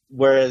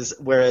 Whereas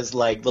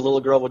like the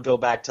little girl would go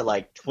back to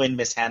like twin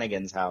Miss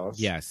Hannigan's house.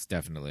 Yes,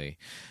 definitely.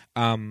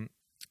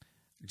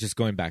 Just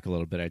going back a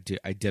little bit,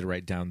 I did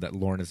write down that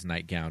Lorna's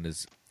nightgown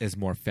is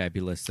more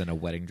fabulous than a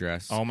wedding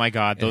dress. Oh my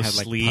God, those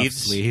had,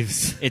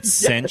 sleeves! It's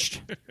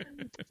cinched.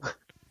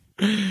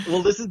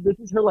 Well, this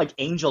is her like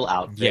angel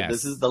outfit. Yes.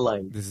 This is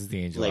the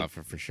angel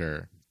outfit for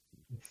sure.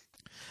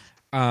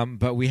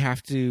 But we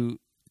have to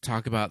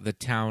talk about the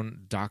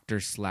town doctor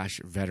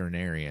 /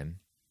 veterinarian.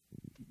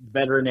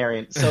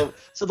 So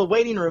the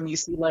waiting room, you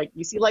see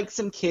like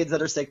some kids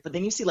that are sick, but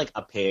then you see like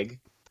a pig,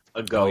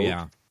 a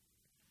goat,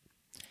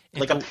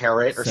 like a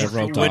parrot or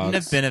something. If it wouldn't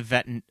have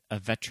been a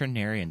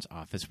veterinarian's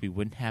office, we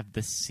wouldn't have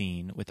this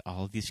scene with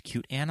all of these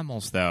cute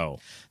animals, though.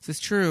 This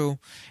is true,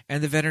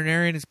 and the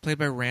veterinarian is played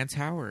by Rance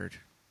Howard.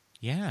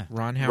 Yeah,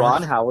 Ron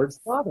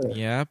Howard's father.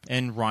 Yep,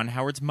 and Ron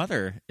Howard's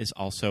mother is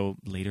also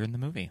later in the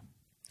movie.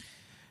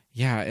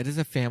 Yeah, it is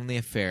a family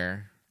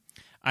affair.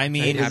 I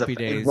mean, Happy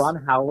Days.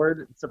 Ron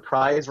Howard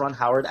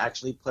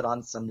actually put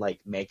on some like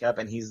makeup,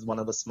 and he's one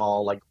of the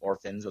small like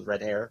orphans with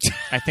red hair.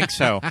 I think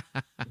so.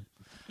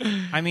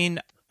 I mean,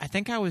 I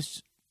think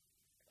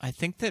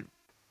that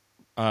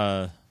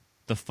the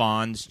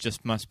Fonz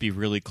just must be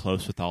really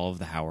close with all of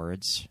the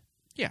Howards.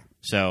 Yeah.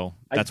 So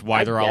that's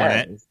why they're all in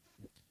it.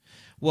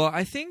 Well,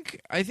 I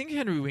think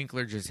Henry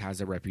Winkler just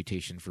has a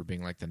reputation for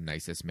being like the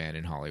nicest man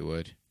in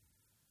Hollywood.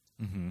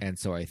 Mm-hmm. And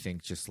so I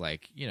think just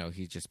like,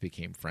 he just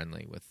became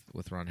friendly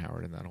with Ron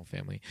Howard and that whole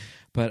family.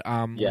 But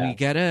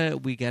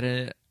we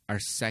get our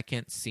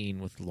second scene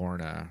with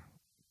Lorna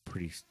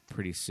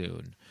pretty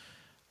soon.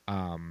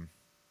 And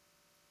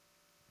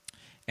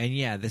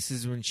yeah, this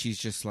is when she's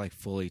just like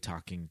fully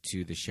talking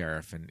to the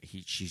sheriff, and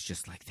she's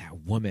just like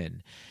that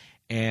woman.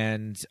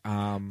 And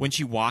when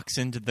she walks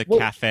into the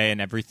cafe and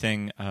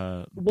everything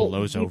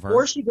blows over.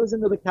 Before she goes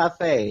into the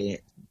cafe,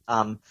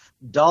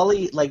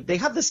 Dolly, like, they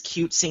have this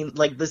cute scene,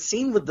 like the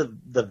scene with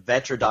the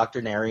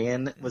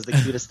veterinarian was the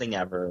cutest thing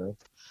ever.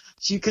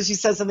 Because she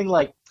says something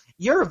like,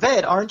 "You're a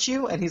vet, aren't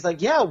you?" And he's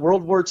like, "Yeah,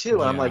 World War II."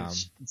 And I'm like,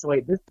 so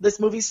wait, this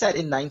movie's set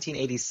in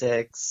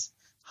 1986.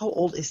 How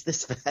old is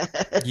this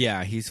vet?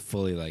 Yeah, he's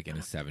fully like in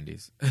his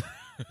 70s.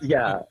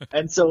 Yeah,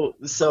 and so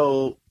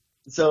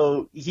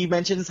he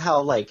mentions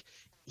how like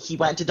he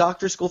went to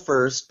doctor school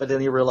first, but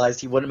then he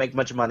realized he wouldn't make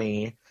much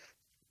money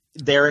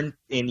there in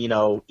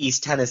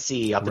East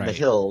Tennessee up in the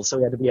hills, so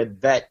he had to be a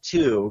vet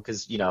too,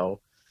 because and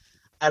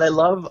I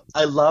love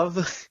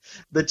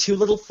the two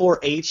little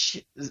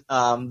 4-H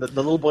the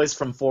little boys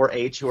from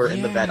 4-H who are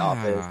in the vet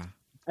office,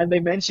 and they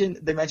mention,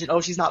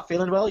 "Oh, she's not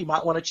feeling well, you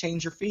might want to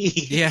change your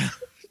feed." Yeah.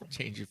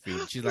 Change your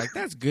feed. She's like,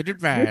 "That's good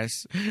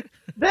advice."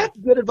 That's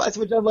good advice,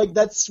 which I'm like,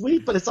 that's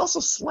sweet, but it's also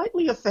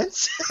slightly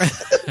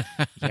offensive.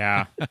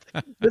 Yeah.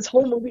 This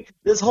whole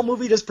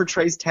movie just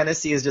portrays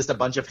Tennessee as just a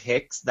bunch of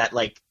hicks that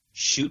like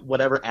shoot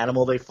whatever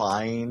animal they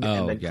find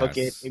and then cook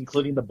it,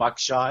 including the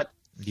buckshot.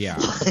 Yeah.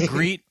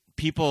 Greet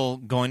people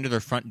going to their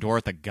front door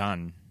with a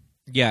gun.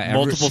 Yeah,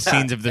 multiple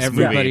scenes of this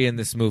everybody in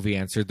this movie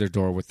answered their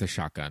door with the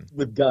shotgun.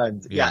 With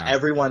guns. Yeah,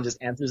 everyone just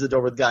answers the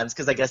door with guns,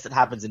 because I guess it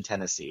happens in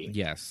Tennessee.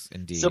 Yes,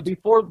 indeed. So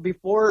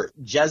before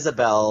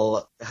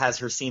Jezebel has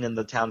her scene in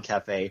the town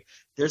cafe,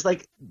 there's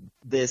like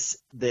this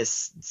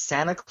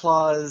Santa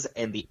Claus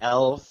and the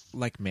elf,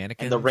 like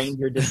mannequins, and the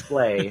reindeer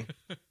display.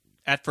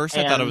 At first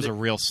I thought it was a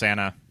real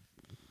Santa.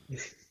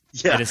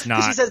 Yeah. It is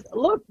not. She says,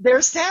 "Look,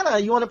 there's Santa.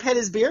 You want to pet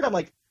his beard?" I'm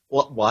like,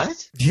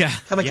 What? Yeah.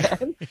 Come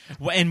again?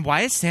 Yeah. And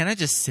why is Santa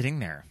just sitting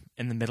there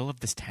in the middle of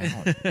this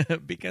town?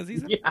 Because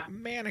he's a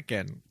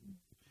mannequin.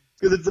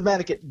 Because it's a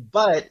mannequin.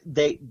 But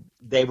they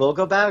will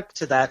go back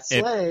to that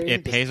sleigh.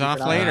 It pays off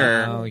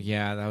later. Oh,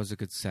 yeah. That was a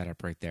good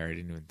setup right there. I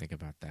didn't even think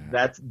about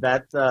that.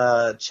 That's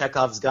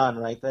Chekhov's gun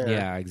right there.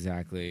 Yeah,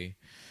 exactly.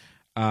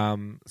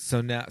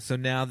 So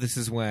now this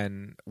is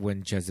when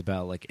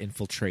Jezebel like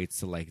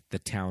infiltrates the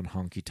town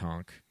honky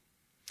tonk.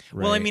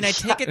 Right? Well, I mean, I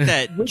take it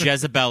that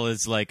Jezebel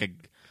is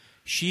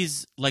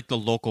she's like the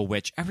local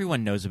witch.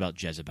 Everyone knows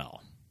about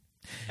Jezebel.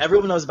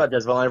 Everyone knows about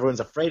Jezebel, and everyone's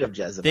afraid of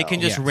Jezebel. They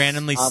can just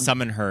randomly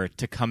summon her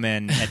to come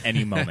in at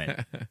any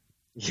moment.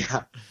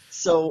 Yeah.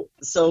 So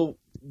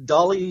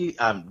Dolly,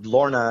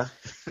 Lorna,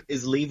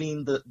 is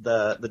leaving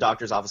the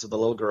doctor's office with the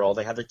little girl.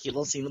 They have their cute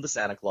little scene with the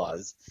Santa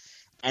Claus,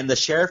 and the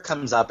sheriff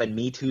comes up and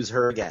Me Too's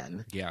her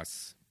again.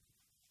 Yes.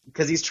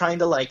 Because he's trying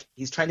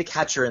to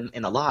catch her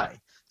in a lie.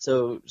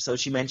 So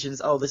she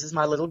mentions, "Oh, this is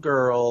my little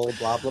girl,"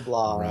 blah blah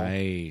blah.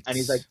 Right. And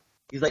he's like,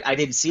 He's like, I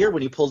didn't see her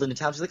when you pulled into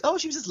town. She's like, oh,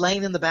 she was just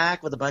laying in the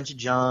back with a bunch of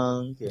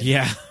junk.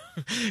 Yeah.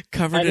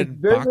 Covered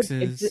in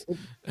boxes.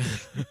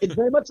 It's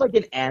very much like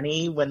in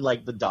Annie when,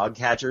 like, the dog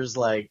catcher's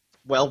like,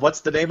 well,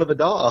 what's the name of the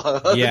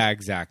dog? Yeah,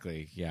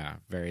 exactly. Yeah,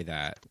 very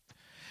that.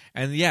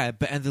 And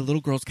and the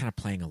little girl's kind of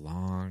playing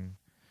along.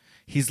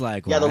 He's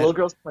like, yeah, the little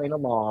girl's playing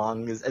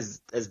along as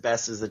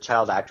best as a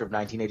child actor of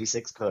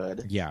 1986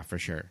 could. Yeah, for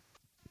sure.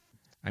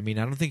 I mean,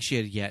 I don't think she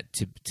had yet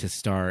to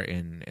star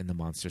in the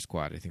Monster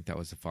Squad. I think that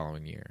was the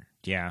following year.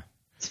 Yeah.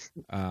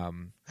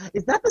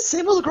 Is that the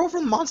same little girl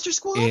from Monster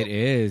Squad? It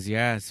is,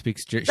 yeah.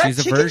 She's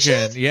a virgin.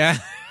 Shit? Yeah.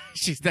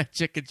 She's that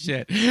chicken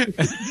shit.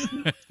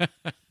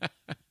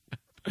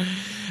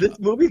 This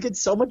movie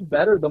gets so much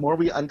better the more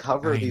we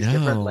uncover these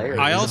different layers.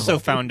 I also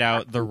found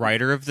out the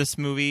writer of this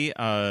movie,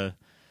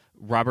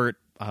 Robert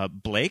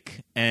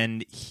Blake,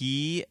 and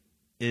he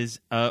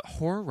is a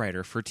horror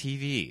writer for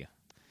TV.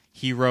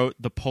 He wrote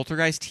the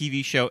Poltergeist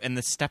TV show and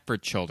the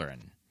Stepford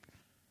Children.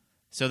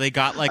 So they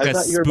got like a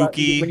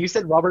spooky... when you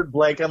said Robert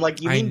Blake, I'm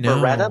like, you mean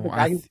Beretta, the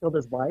guy who killed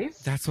his wife?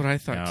 That's what I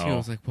thought too. I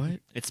was like, what?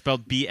 It's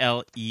spelled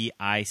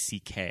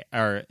B-L-E-I-C-K,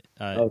 or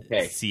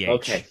C-H.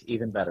 Okay,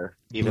 even better.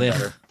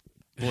 Better.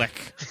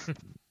 Blick.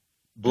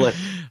 Blick.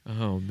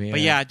 Oh, man.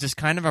 But yeah, just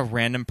kind of a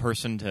random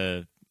person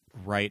to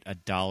write a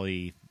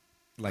Dolly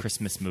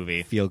Christmas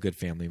movie. Feel-good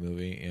family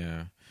movie,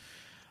 yeah.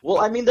 Well,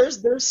 I mean,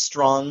 there's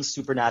strong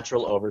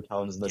supernatural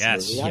overtones in this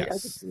movie. I can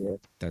see it.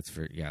 That's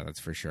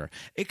for sure.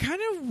 It kind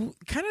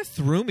of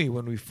threw me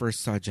when we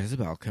first saw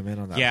Jezebel come in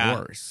on that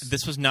horse.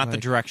 This was not the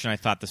direction I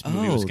thought this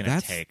movie was going to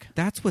take.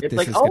 That's what it's this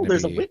like. is going to be.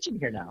 There's a witch in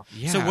here now.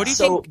 Yeah. So what do you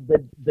think? So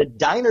the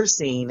diner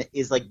scene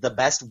is like the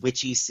best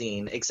witchy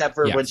scene, except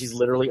for when she's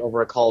literally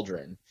over a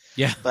cauldron.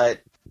 Yeah. But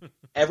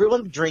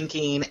everyone's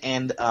drinking,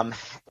 and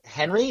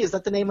Henry, is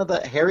that the name of the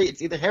Harry?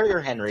 It's either Harry or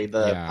Henry,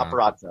 the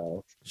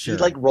paparazzo. Sure.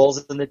 He like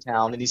rolls into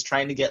town, and he's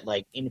trying to get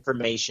like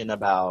information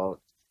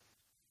about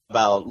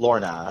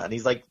Lorna, and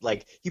he's like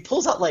he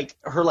pulls out like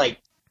her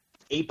like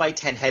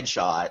 8x10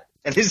 headshot,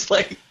 and he's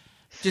like,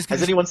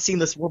 has anyone seen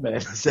this woman?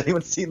 Has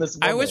anyone seen this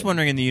woman? I was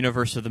wondering in the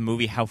universe of the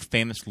movie how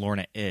famous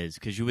Lorna is,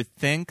 because you would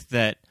think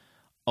that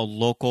a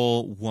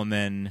local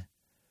woman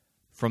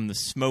from the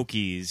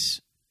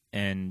Smokies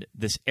and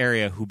this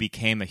area who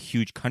became a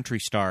huge country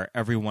star,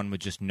 everyone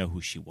would just know who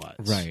she was.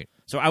 Right.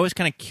 So I was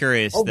kind of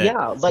curious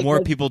that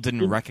more people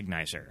didn't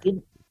recognize her.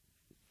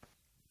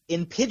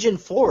 In Pigeon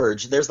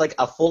Forge, there's like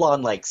a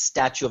full-on like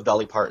statue of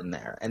Dolly Parton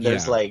there, and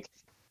there's like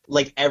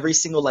every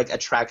single like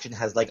attraction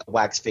has like a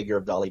wax figure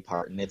of Dolly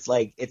Parton. It's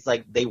like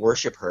they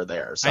worship her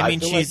there. So I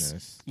mean,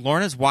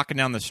 Lorna's walking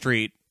down the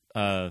street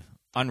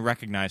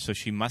unrecognized, so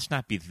she must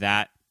not be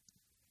that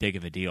big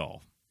of a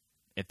deal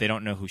if they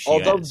don't know who she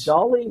is. Although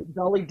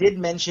Dolly did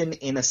mention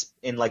in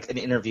like an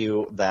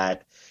interview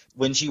that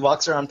when she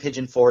walks around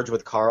Pigeon Forge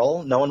with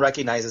Carl, no one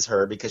recognizes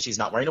her because she's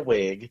not wearing a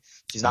wig,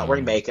 she's not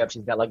wearing makeup,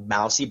 she's got like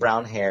mousy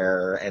brown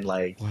hair, and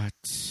like what?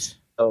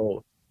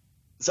 So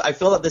I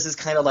feel that this is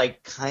kind of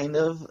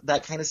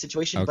that kind of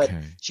situation, but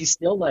she's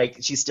still like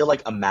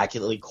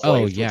immaculately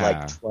coiffed with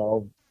like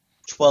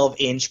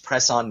 12-inch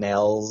press-on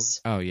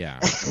nails. Oh yeah,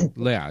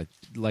 yeah.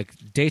 Like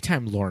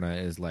daytime Lorna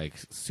is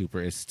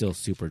still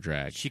super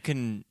drag. She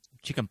can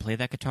play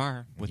that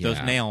guitar with those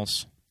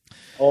nails.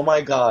 Oh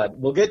my God,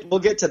 we'll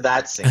get to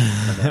that scene in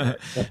a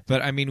minute.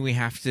 But I mean, we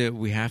have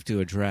to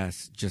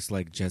address just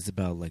like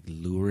Jezebel like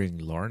luring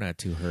Lorna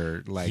to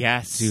her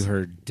to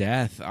her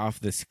death off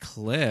this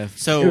cliff.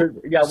 So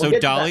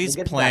Dolly's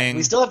playing.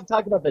 We still have to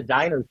talk about the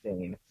diner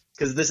scene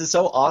because this is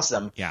so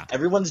awesome. Yeah,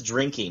 everyone's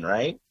drinking,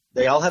 right?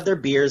 They all have their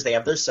beers, they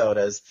have their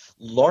sodas.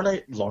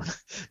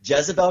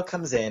 Jezebel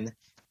comes in,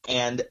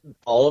 and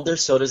all of their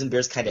sodas and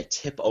beers kind of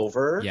tip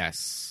over.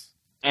 Yes.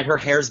 And her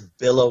hair's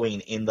billowing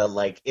in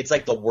the it's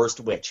like the worst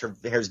witch. Her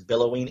hair's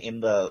billowing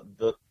in the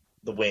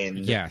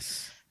wind.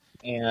 Yes.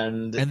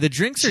 And the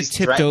drinks are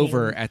tipped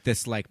over at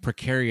this like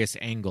precarious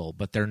angle,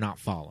 but they're not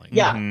falling.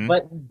 Yeah,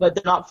 but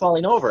they're not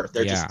falling over.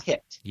 They're just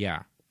tipped.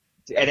 Yeah.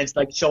 And it's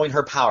like showing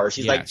her power.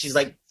 She's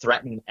like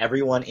threatening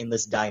everyone in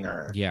this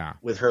diner. Yeah.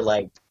 With her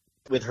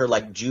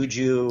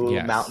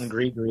juju, mountain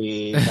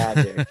gree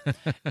magic.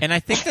 And I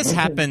think this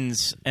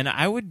happens, and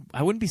I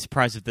wouldn't be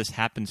surprised if this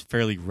happens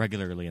fairly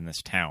regularly in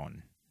this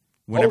town.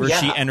 Whenever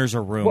she enters a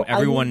room,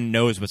 everyone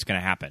knows what's going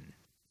to happen.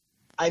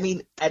 I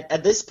mean,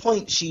 at this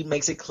point, she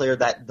makes it clear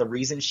that the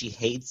reason she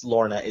hates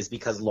Lorna is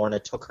because Lorna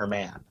took her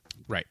man.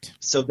 Right.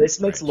 So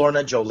this makes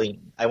Lorna Jolene.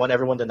 I want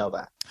everyone to know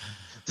that.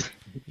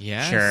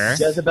 Yeah.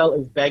 Sure.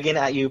 Jezebel is begging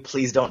at you,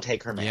 please don't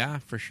take her man. Yeah,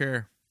 for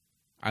sure.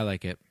 I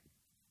like it.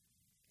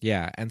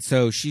 Yeah, and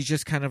so she's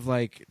just kind of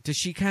like, is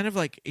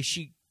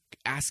she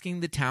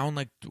asking the town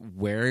like,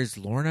 where is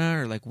Lorna,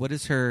 or like what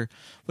is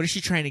she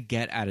trying to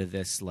get out of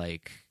this?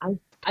 Like,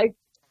 I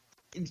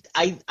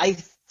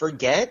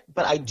forget,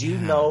 but I do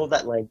know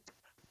that like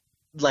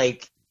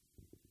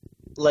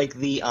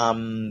the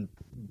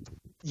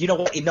you know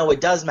what? No,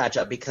 it does match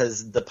up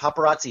because the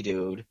paparazzi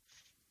dude,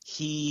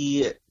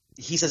 he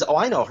says, "Oh,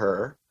 I know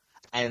her,"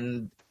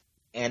 and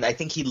and I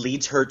think he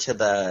leads her to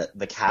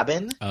the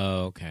cabin.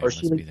 Oh, okay. Or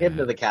she leads him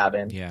to the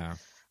cabin. Yeah.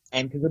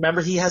 And because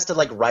remember, he has to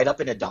like ride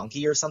up in a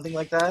donkey or something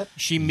like that.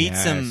 She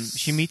meets him.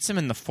 She meets him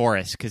in the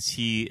forest because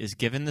he is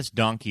given this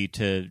donkey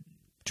to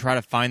try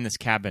to find this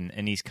cabin,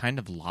 and he's kind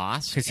of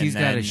lost because he's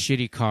got a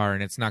shitty car,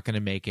 and it's not going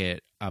to make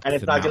it up. And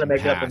it's not going to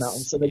make it up the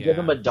mountain, so they give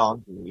him a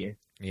donkey.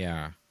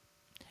 Yeah.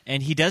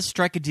 And he does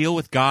strike a deal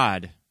with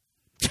God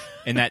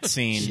in that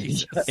scene.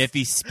 If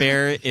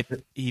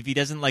he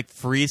doesn't like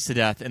freeze to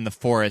death in the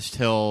forest,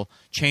 he'll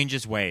change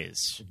his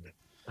ways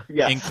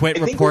and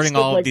quit reporting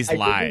all of these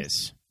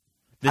lies.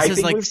 I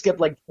think we've skipped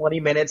like 20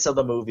 minutes of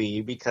the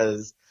movie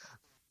because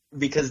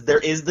there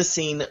is the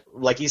scene,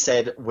 like you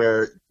said,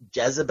 where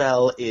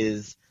Jezebel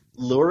is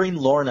luring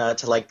Lorna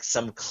to like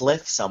some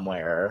cliff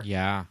somewhere.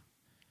 Yeah.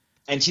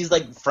 And she's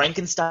like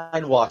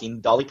Frankenstein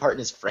walking. Dolly Parton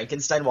is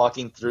Frankenstein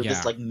walking through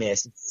this like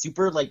mist. It's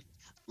super like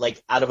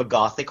out of a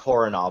gothic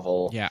horror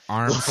novel. Yeah,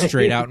 arms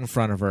straight out in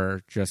front of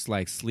her, just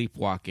like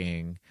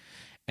sleepwalking.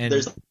 And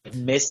there's like,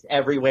 mist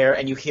everywhere,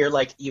 and you hear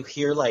like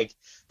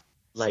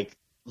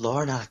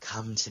Lorna,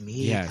 come to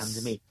me, come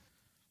to me.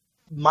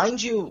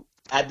 Mind you,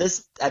 at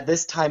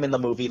this time in the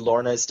movie,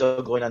 Lorna is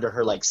still going under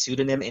her like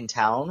pseudonym in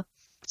town.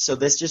 So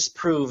this just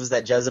proves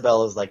that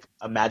Jezebel is like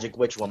a magic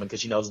witch woman because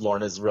she knows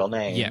Lorna's real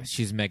name. Yeah,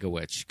 she's Mega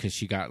Witch because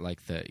she got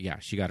like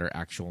she got her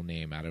actual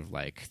name out of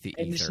like the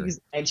ether.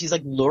 She's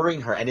like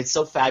luring her, and it's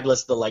so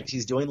fabulous.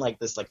 She's doing like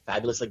this like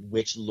fabulous like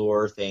witch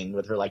lure thing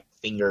with her like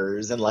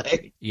fingers and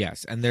like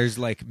and there's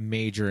like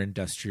major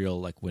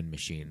industrial like wind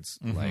machines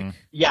like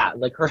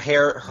her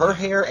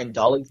hair and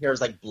Dolly's hair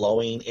is like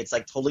blowing. It's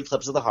like totally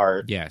Clips of the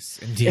Heart. Yes,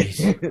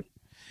 indeed.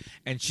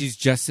 And she's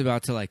just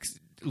about to like.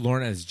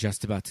 Lorna is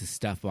just about to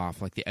step off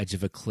like the edge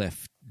of a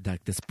cliff,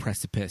 like this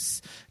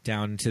precipice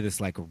down to this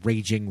like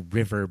raging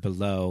river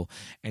below,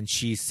 and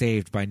she's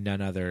saved by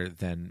none other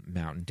than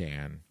Mountain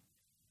Dan.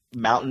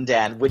 Mountain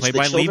Dan, which played the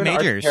by children Lee are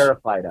Majors.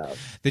 Terrified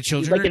of. The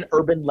children he's like an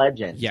urban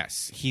legend.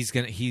 Yes, he's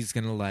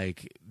gonna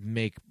like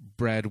make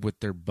bread with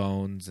their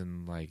bones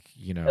and like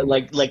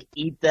like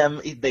eat them.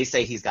 They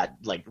say he's got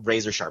like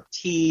razor sharp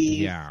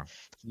teeth. Yeah.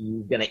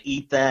 He's gonna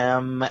eat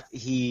them.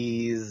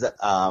 He's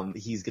gonna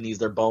use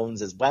their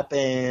bones as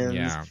weapons.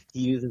 Yeah.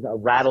 He uses a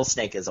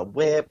rattlesnake as a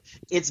whip.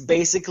 It's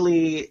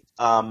basically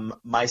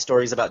my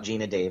stories about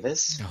Gina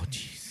Davis. Oh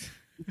jeez.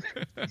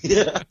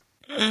 Yeah.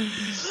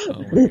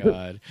 Oh my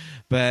god!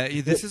 But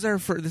this is our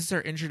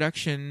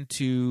introduction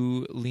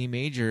to Lee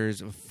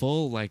Majors.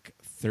 Full like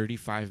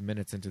 35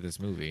 minutes into this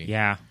movie.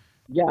 Yeah.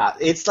 Yeah,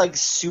 it's like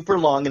super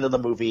long into the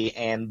movie,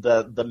 and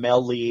the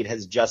male lead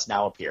has just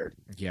now appeared.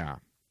 Yeah.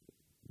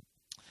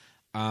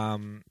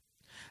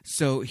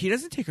 So he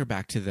doesn't take her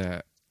back to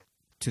the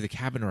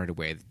cabin right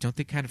away. Don't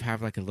they kind of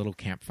have like a little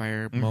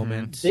campfire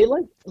moment?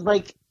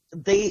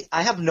 They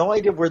I have no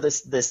idea where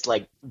this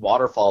like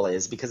waterfall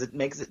is because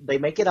they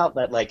make it out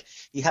that like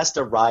he has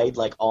to ride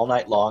like all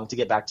night long to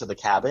get back to the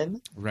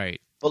cabin. Right.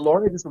 But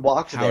Lorna just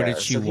walked there. How did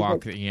she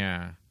walk?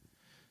 Yeah.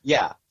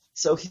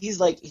 So he's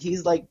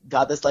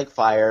got this like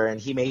fire, and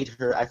he made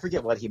her. I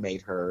forget what he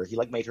made her. He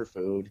like made her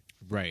food.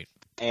 Right.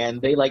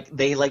 And they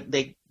kind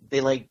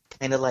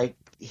of like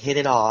hit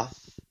it off.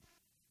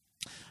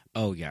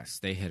 Oh yes,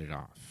 they hit it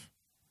off.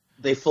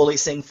 They fully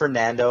sing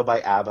Fernando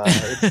by ABBA.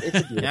 It's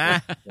a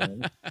beautiful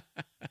thing.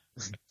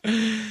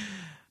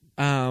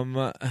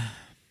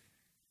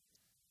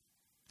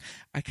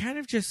 I kind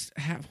of just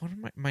have one of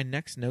my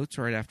next notes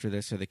right after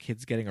this are the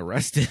kids getting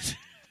arrested.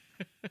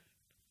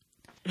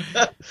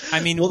 I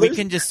mean, we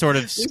can just sort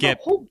of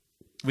skip.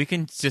 We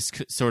can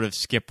just sort of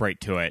skip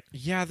right to it.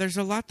 Yeah, there's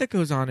a lot that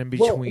goes on in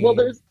between. Well,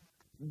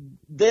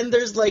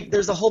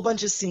 there's a whole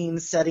bunch of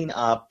scenes setting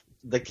up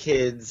the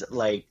kids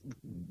like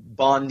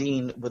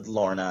bonding with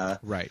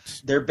Lorna. Right.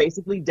 They're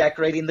basically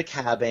decorating the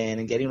cabin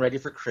and getting ready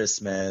for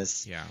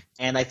Christmas. Yeah.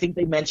 And I think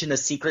they mentioned a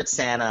secret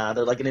Santa.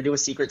 They're like going to do a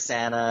secret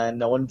Santa, and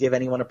no one give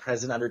anyone a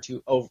present over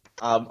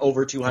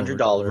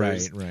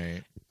 $200.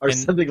 Right. Or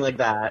something like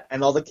that.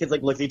 And all the kids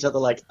like look at each other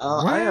like,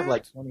 I have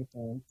like 20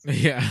 cents.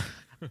 Yeah.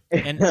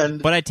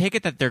 But I take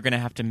it that they're going to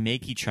have to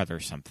make each other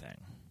something.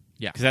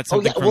 Yeah. Because that's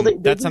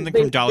something that's something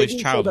from Dolly's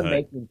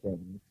childhood.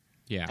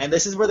 Yeah. And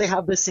this is where they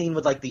have this scene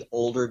with like the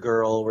older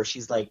girl where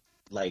she's like,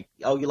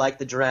 oh, you like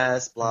the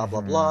dress, blah,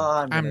 blah,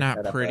 blah. I'm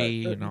not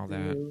pretty and all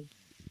that.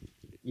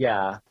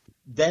 Yeah.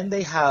 Then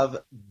they have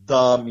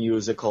the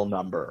musical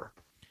number.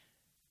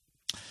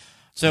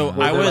 So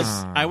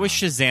I was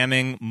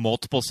Shazamming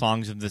multiple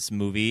songs of this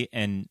movie,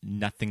 and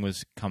nothing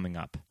was coming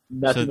up.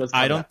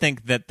 I don't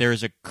think that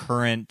there's a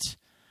current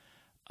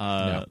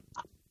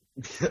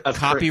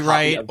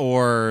copyright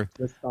or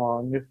the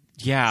song.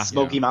 Yeah,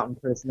 Smokey Mountain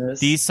Christmas.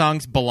 These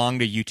songs belong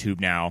to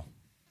YouTube now.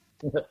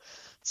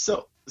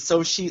 So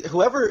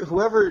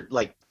whoever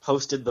like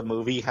posted the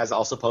movie has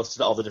also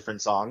posted all the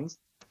different songs.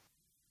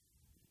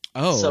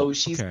 Oh, so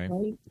she's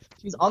on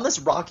this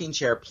rocking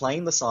chair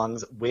playing the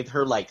songs with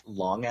her like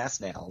long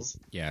ass nails.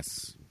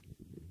 Yes.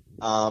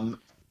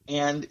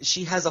 And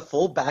she has a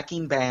full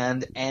backing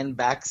band and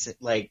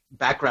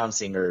background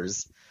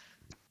singers.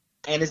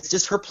 and it's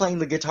just her playing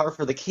the guitar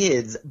for the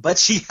kids, but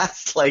she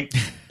has like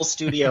full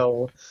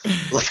studio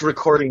like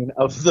recording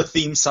of the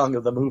theme song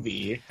of the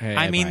movie. Hey,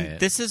 I mean,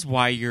 this is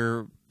why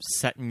you're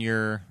setting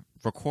your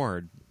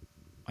record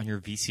on your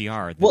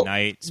VCR the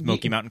night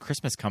Smokey Mountain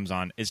Christmas comes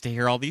on, is to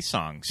hear all these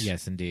songs.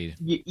 Yes, indeed.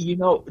 You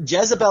know,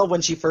 Jezebel,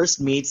 when she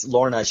first meets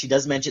Lorna, she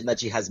does mention that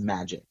she has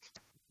magic.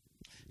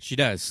 She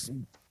does.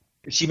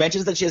 She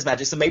mentions that she has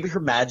magic, so maybe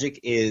her magic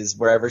is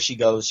wherever she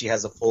goes, she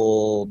has a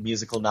full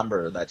musical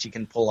number that she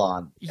can pull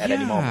on at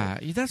any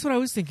moment. Yeah, that's what I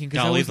was thinking.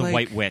 Dolly the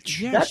White Witch.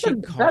 Yeah, she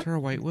called her a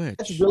White Witch.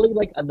 That's really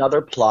like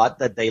another plot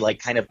that they like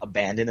kind of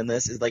abandon in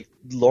this. Is like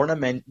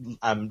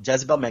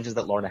Jezebel mentions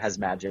that Lorna has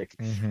magic,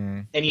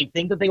 and you'd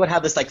think that they would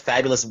have this like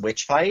fabulous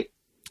witch fight.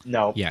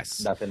 No,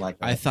 nothing like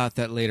that. I thought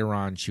that later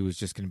on she was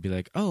just going to be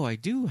like, "Oh, I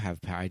do have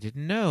power. I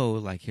didn't know.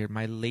 Like here,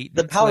 my latent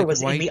the power like,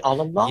 was white... in me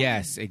all along."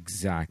 Yes,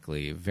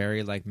 exactly.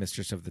 Very like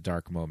Mistress of the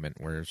Dark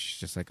moment where she's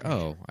just like,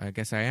 "Oh, I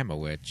guess I am a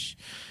witch."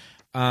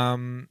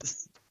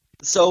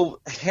 So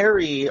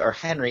Henry,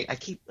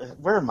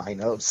 where are my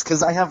notes?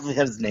 Because I have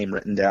his name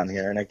written down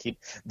here, and I keep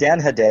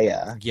Dan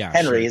Hedaya. Yeah,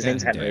 Henry. His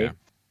name's Henry.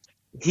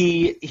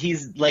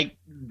 He's like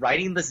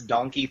riding this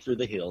donkey through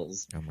the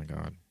hills. Oh my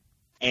god.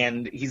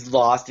 And he's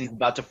lost. He's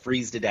about to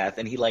freeze to death.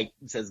 And he like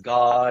says,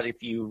 "God,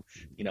 if you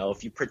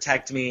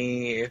protect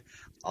me,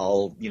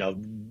 I'll,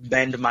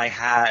 bend my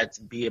hat,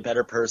 be a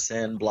better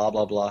person, blah,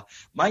 blah, blah."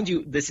 Mind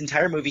you, this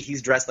entire movie,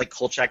 he's dressed like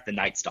Kolchak the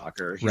Night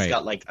Stalker. He's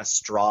got like a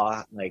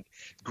straw, like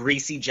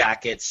greasy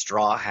jacket,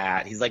 straw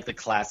hat. He's like the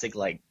classic,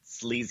 like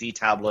sleazy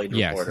tabloid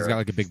reporter. Yes, he's got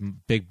like a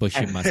big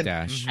bushy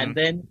mustache. And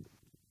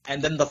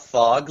then the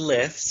fog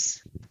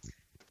lifts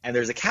and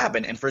there's a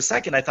cabin. And for a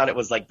second, I thought it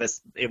was like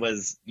this, it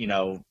was,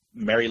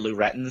 Mary Lou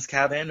Retton's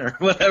cabin or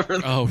whatever.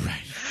 Oh,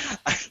 right.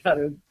 I thought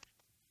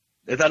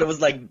it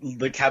was like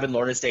the cabin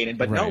Lorna stayed in,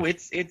 but no,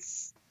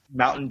 it's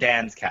Mountain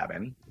Dan's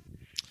cabin,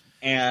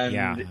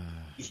 and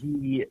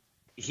he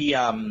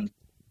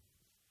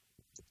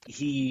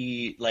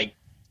like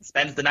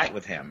spends the night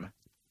with him,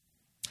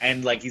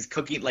 and like he's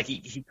cooking, like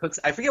he cooks.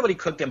 I forget what he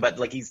cooked him, but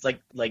like he's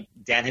like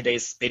Dan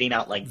Heday's spitting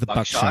out like the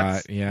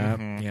buckshot.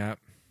 Yeah.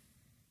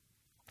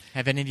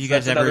 Have any of you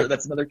guys ever?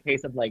 That's another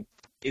case of like,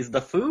 is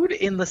the food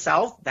in the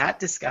South that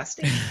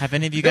disgusting? Have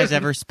any of you guys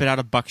ever spit out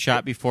a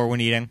buckshot before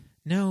when eating?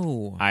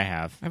 No. I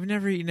have. I've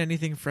never eaten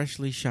anything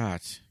freshly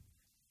shot.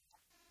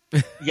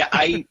 Yeah,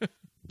 I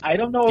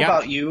don't know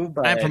about you,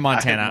 but I'm from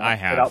Montana. I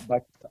have.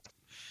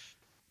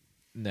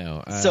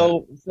 No.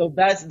 So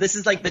this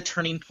is like the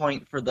turning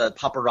point for the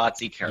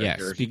paparazzi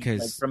character. Yes, because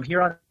like, from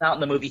here on out in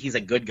the movie, he's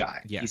a good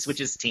guy. Yes. He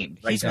switches teams.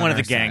 Right? He's one of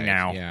the gang side.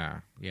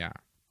 now. Yeah.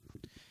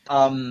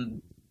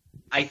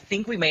 I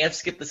think we may have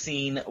skipped the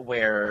scene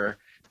where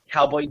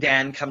Cowboy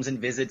Dan comes and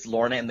visits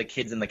Lorna and the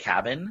kids in the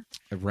cabin.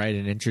 Right,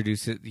 and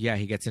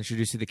he gets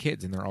introduced to the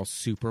kids, and they're all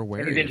super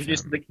wary. He's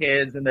introduced to the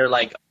kids, and they're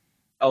like,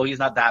 "Oh, he's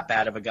not that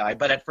bad of a guy."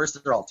 But at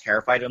first, they're all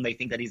terrified of him. They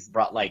think that he's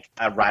brought like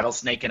a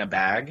rattlesnake in a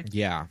bag.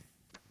 Yeah,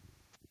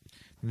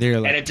 they're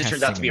like, and it just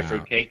turns out to be a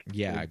fruitcake.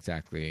 Yeah,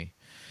 exactly.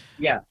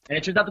 Yeah, and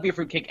it turns out to be a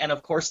fruitcake, and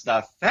of course,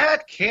 the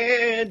fat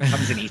kid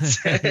comes and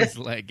eats it. He's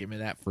like, "Give me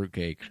that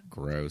fruitcake."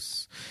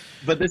 Gross.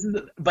 But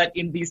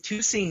in these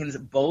two scenes,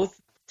 both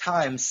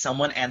times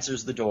someone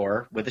answers the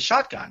door with a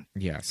shotgun.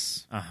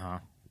 Yes. Uh-huh.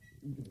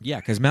 Yeah,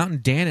 because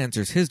Mountain Dan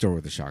answers his door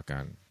with a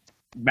shotgun.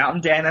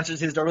 Mountain Dan answers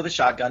his door with a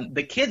shotgun.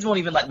 The kids won't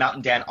even let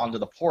Mountain Dan onto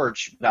the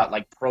porch without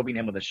like probing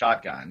him with a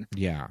shotgun.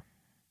 Yeah.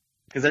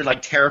 Because they're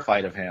like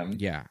terrified of him.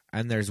 Yeah,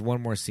 and there's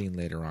one more scene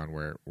later on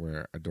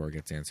where a door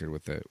gets answered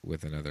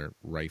with another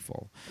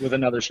rifle. With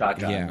another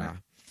shotgun. Yeah.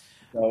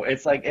 So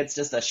it's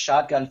just a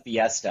shotgun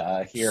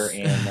fiesta here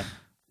in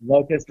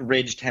Locust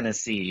Ridge,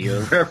 Tennessee,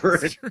 or wherever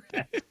it's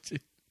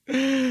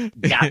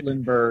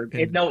Gatlinburg.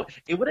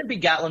 It wouldn't be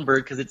Gatlinburg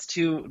because it's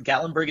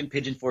Gatlinburg and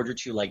Pigeon Forge are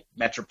too like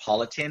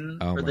metropolitan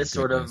for this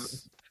sort of.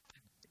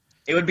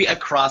 It would be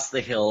across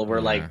the hill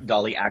where like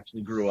Dolly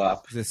actually grew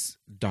up. This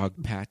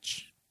dog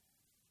patch.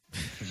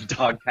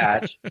 Dog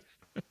patch.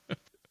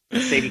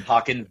 Sadie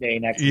Hawkins Day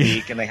next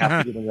week, and they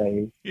have to do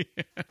the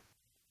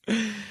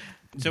race.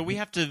 So we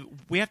have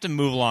to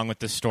move along with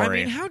this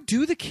story. I mean, how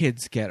do the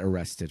kids get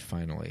arrested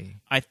finally?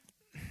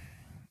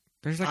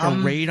 There's like a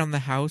raid on the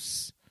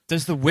house.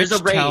 Does the witch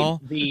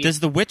Does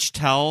the witch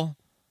tell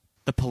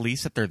the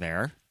police that they're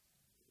there?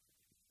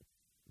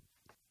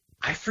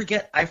 I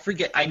forget.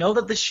 I know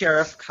that the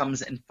sheriff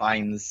comes and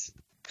finds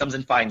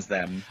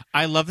them.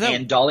 I love that.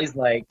 And Dolly's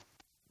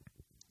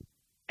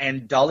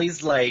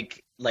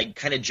like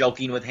kind of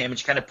joking with him, and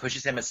she kind of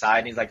pushes him aside,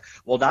 and he's like,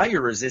 "Well, now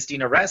you're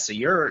resisting arrest, so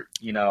you're,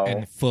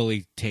 and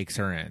fully takes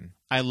her in.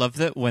 I love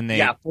that when they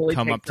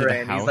come up to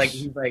the house.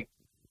 He's like,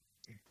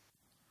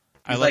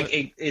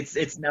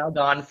 it's now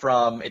gone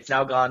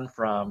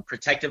from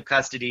protective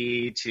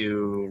custody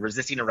to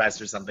resisting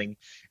arrest or something,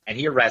 and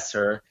he arrests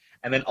her,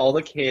 and then all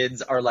the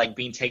kids are like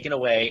being taken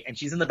away, and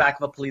she's in the back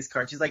of a police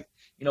car, and she's like,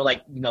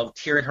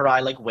 tear in her eye,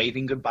 like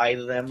waving goodbye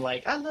to them,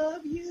 like, I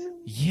love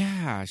you.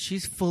 Yeah,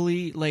 she's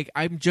fully like.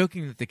 I'm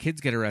joking that the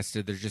kids get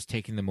arrested; they're just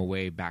taking them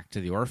away back to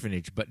the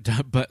orphanage.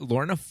 But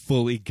Lorna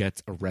fully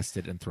gets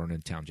arrested and thrown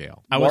in town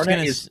jail. Lorna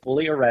is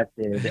fully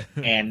arrested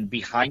and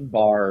behind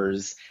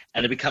bars,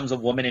 and it becomes a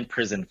woman in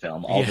prison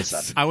film all of a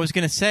sudden. I was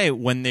gonna say,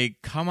 when they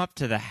come up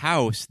to the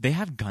house, they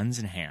have guns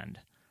in hand.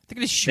 They're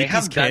gonna shoot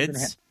these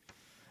kids.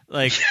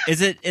 Like,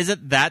 is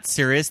it that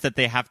serious that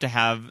they have to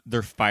have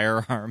their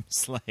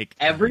firearms like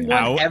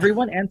out?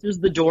 Everyone enters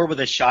the door with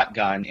a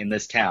shotgun in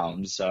this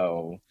town,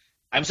 so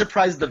I'm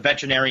surprised the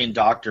veterinarian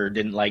doctor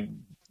didn't like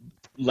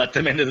let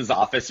them into his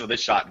office with a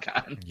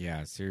shotgun.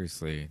 Yeah,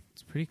 seriously,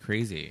 it's pretty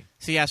crazy.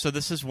 So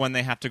this is when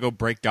they have to go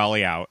break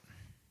Dolly out.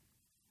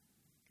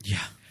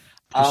 Yeah,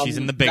 she's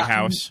in the big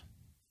house.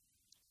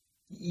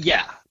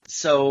 Yeah,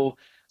 so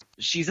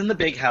she's in the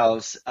big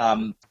house.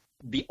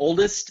 The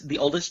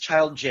oldest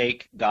child,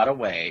 Jake, got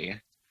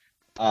away.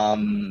 All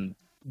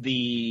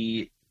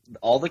the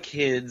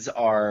kids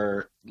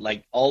are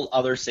like all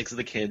other 6 of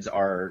the kids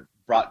are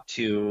brought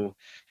to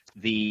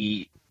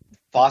the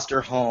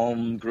foster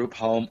home, group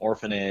home,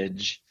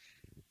 orphanage,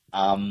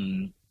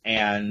 and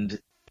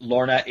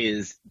Lorna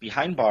is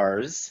behind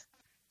bars.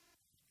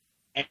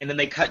 And then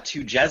they cut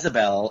to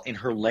Jezebel in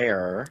her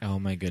lair. Oh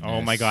my goodness!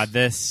 Oh my god!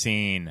 This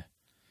scene,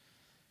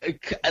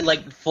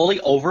 like fully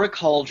over a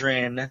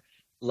cauldron.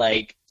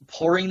 Like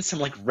pouring some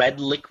like red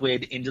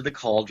liquid into the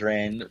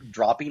cauldron,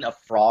 dropping a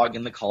frog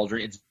in the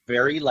cauldron. It's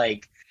very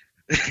like,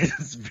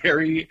 this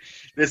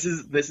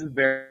is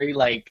very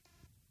like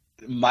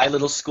My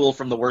Little School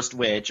from the Worst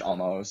Witch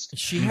almost.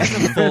 She has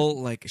a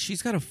full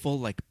she's got a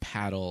full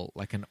paddle,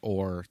 like an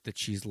oar that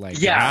she's like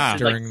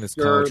stirring this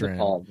cauldron. The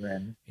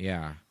cauldron.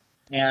 Yeah,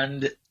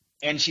 and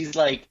she's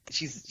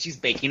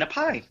baking a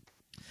pie.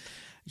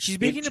 She's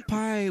baking a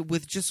pie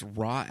with just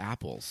raw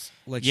apples.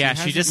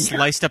 She just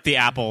sliced up the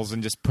apples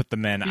and just put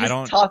them in. I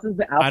don't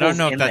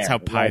know if that's how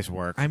pies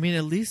work. I mean,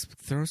 at least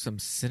throw some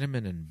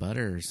cinnamon and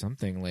butter or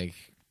something. Like,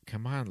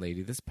 come on,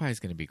 lady, this pie's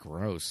going to be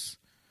gross.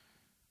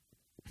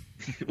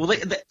 Well,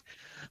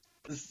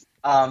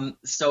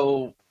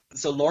 so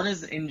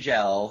Lorna's in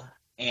jail,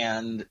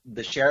 and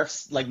the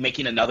sheriff's like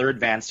making another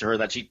advance to her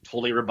that she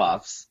totally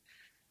rebuffs,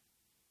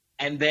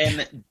 and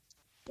then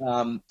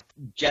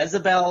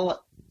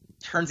Jezebel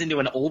turns into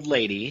an old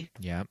lady.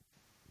 Yeah.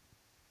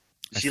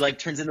 She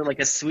turns into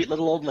a sweet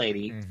little old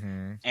lady,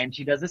 mm-hmm. and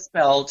she does a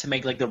spell to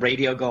make the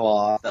radio go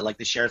off that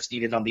the sheriff's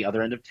needed on the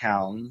other end of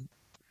town.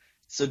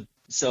 So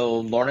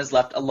Lorna's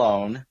left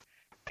alone,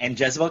 and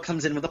Jezebel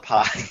comes in with a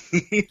pie.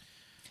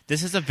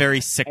 This is a very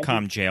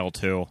sitcom jail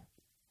too.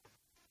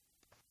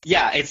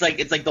 Yeah, it's like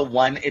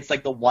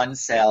the one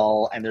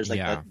cell, and there's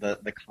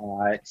the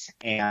cot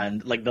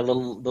and the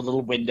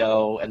little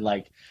window and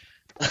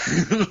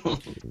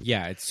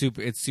yeah, it's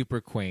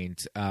super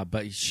quaint.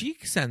 But she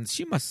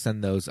must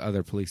send those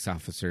other police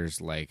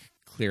officers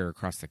clear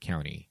across the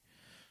county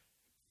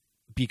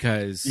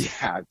because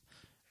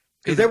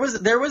there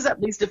was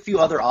at least a few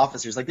other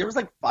officers. There was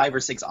 5 or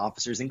 6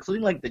 officers,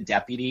 including the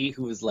deputy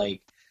who was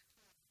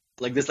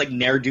this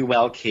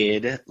ne'er-do-well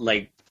kid,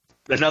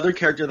 another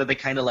character that they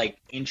kind of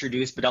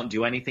introduce but don't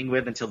do anything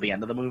with until the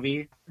end of the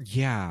movie.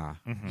 Yeah,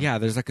 mm-hmm. Yeah.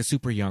 There's a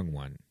super young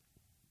one.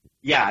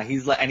 Yeah,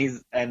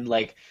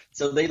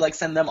 so they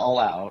send them all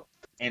out,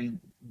 and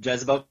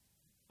Jezebel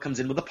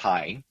comes in with a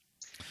pie,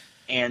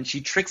 and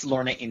she tricks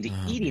Lorna into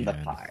eating the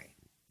pie.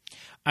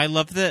 I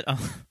love that.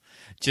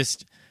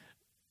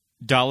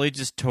 Dolly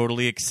just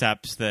totally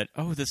accepts that.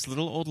 Oh, this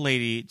little old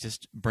lady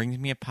just brings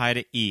me a pie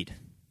to eat.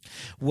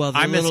 Well,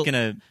 just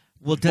gonna.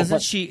 Well,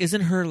 doesn't she?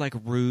 Isn't her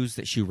ruse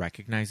that she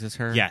recognizes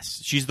her?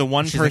 Yes, she's the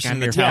one person in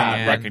the town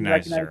that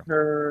recognizes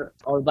her.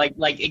 Or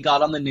it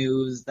got on the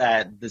news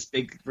that this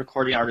big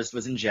recording artist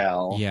was in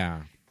jail.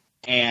 Yeah,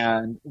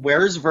 and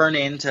where's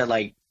Vernon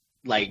to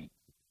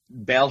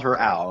bail her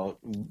out?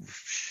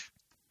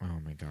 Oh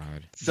my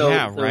god! So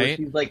right.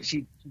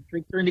 She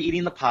tricks her into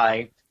eating the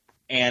pie,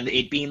 and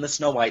it being the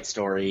Snow White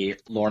story,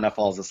 Lorna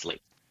falls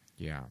asleep.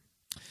 Yeah.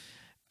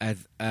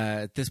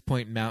 At this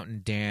point,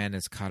 Mountain Dan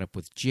is caught up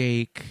with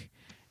Jake,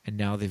 and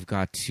now they've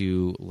got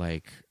to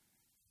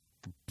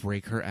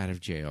break her out of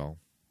jail.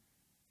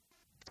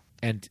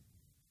 And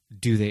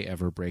do they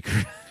ever break her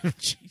out of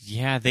jail?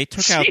 Yeah, they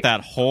took out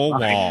that whole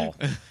wall.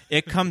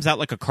 It comes out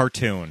like a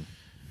cartoon.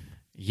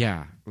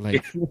 Yeah,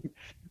 maybe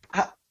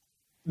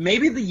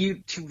the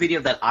YouTube video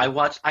that I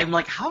watched, I'm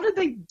how did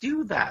they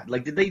do that?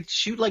 Did they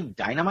shoot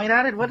dynamite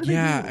at it? What did they do?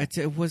 Yeah,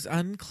 it was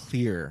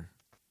unclear.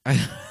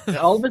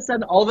 all of a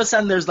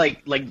sudden there's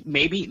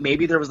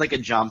maybe there was a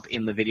jump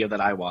in the video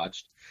that I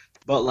watched,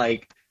 but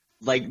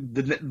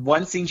the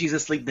one scene she's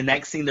asleep, the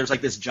next scene there's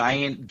this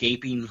giant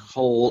gaping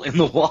hole in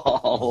the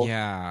wall.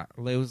 Yeah,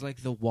 it was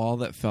the wall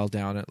that fell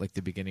down at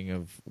the beginning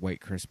of White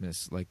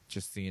Christmas,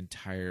 just the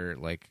entire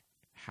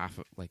half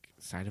of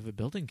side of a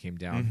building came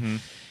down. Mm-hmm.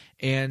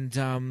 And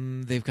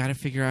they've got to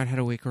figure out how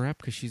to wake her up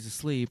because she's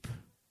asleep.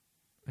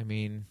 I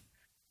mean,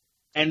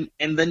 And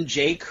then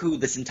Jake, who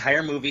this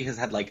entire movie has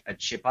had like a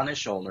chip on his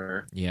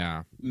shoulder,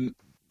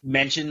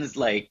 mentions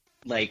like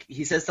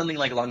he says something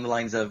like along the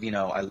lines of,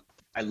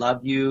 I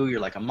love you, you're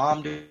like a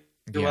mom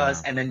to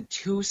us, and then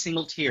 2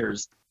 single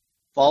tears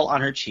fall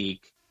on her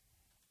cheek,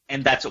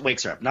 and that's what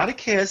wakes her up. Not a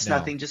kiss,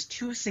 nothing, just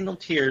 2 single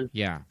tears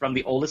from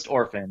the oldest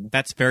orphan.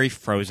 That's very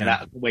Frozen.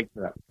 And that wakes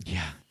her up.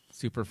 Yeah,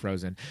 super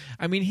Frozen.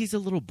 I mean, he's a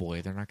little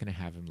boy. They're not going to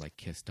have him like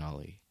kiss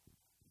Dolly,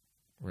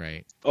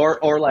 right?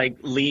 Or like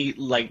Lee,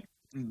 like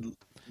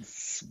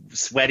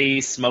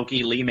sweaty,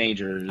 smoky Lee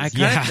Majors.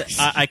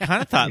 I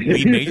kind of thought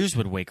Lee Majors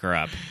would wake her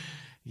up.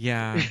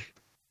 Yeah,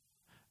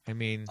 I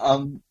mean,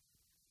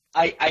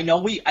 I know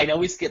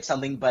we skipped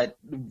something, but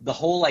the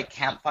whole like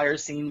campfire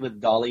scene with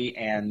Dolly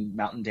and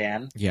Mountain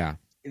Dan. Yeah,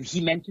 he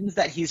mentions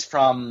that he's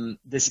from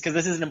this because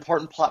this is an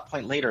important plot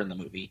point later in the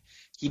movie.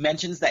 He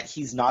mentions that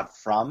he's not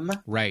from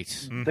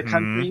the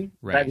country,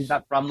 that he's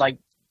not from like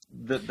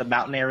the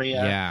mountain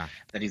area,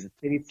 that he's a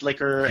city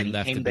slicker, and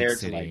he came there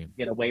to like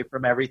get away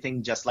from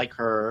everything, just like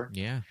her.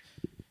 Yeah,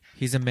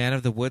 he's a man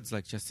of the woods,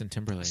 like Justin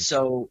Timberlake.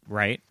 So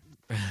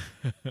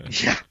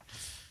yeah.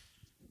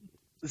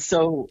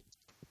 So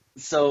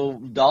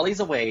Dolly's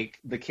awake.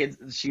 The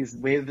kids, she's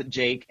with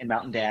Jake and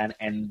Mountain Dan,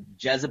 and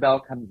Jezebel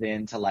comes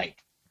in to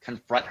like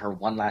confront her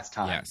one last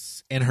time.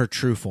 Yes, in her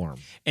true form.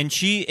 And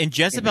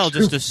Jezebel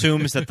just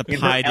assumes that the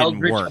pie didn't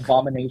work.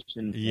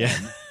 Abomination. Yeah.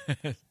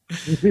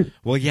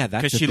 Well, yeah,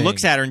 that's because she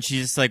looks at her and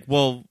she's just like,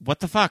 "Well,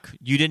 what the fuck?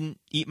 You didn't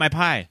eat my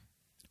pie."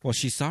 Well,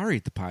 she saw her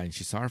eat the pie and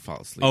she saw her fall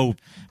asleep. Oh,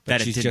 but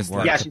that she's it didn't just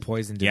work. like the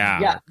poison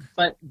didn't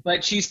work.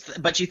 But she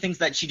thinks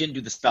that she didn't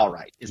do the spell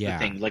right. Is the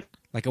thing like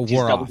a she's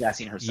war double off.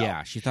 gassing herself.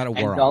 Yeah, she thought it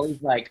and wore Dolly's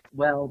off. like,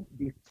 well,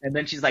 and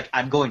then she's like,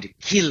 I'm going to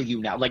kill you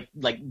now. Like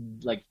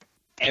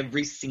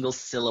every single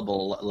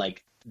syllable,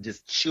 like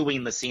just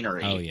chewing the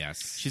scenery. Oh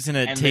yes, she's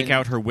gonna take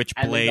out her witch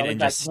blade and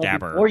just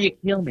stab her. Before you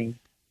kill me,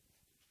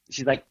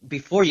 she's like,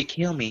 before you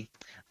kill me,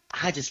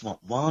 I just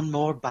want one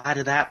more bite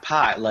of that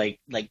pie. Like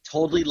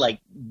totally like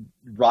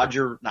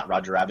not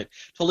Roger Rabbit,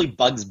 totally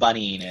Bugs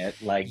Bunnying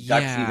it, like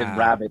duck season,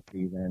 rabbit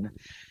season.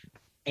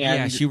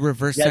 And she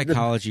reverse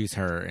psychologies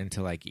her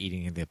into like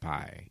eating the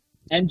pie.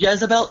 And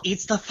Jezebel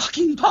eats the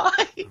fucking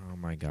pie. Oh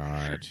my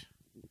god.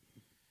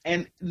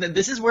 And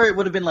this is where it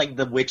would have been like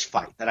the witch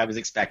fight that I was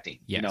expecting,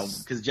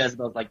 because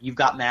Jezebel's like, you've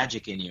got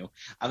magic in you.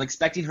 I'm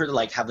expecting her to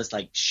like have this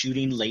like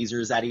shooting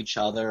lasers at each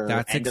other.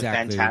 That's and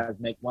exactly.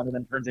 Phantasmic, one of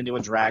them turns into a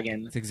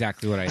dragon. That's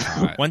exactly what I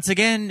thought. Once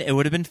again, it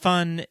would have been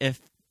fun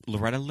if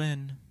Loretta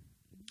Lynn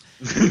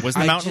was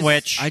the Mountain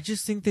Witch. I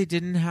just think they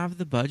didn't have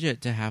the budget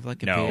to have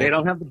like a they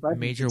don't have the budget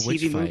major for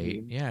witch TV fight.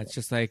 movie. Yeah, it's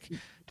just like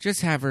just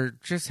have her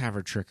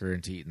trick her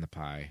into eating the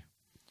pie.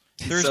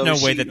 There's no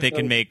way that they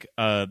can make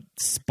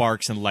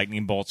sparks and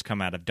lightning bolts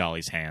come out of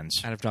Dolly's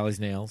hands. Out of Dolly's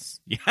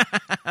nails. Yeah.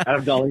 Out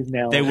of Dolly's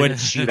nails.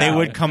 They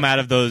would come out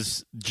of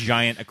those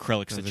giant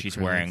acrylics that she's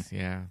wearing.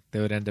 Yeah.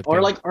 They would end up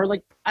or like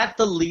at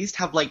the least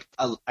have like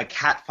a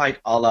cat fight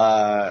a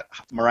la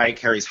Mariah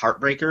Carey's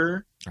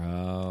Heartbreaker.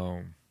 Oh.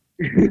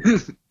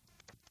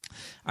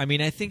 I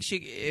mean, I think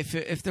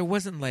if there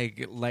wasn't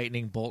like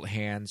lightning bolt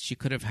hands, she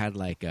could have had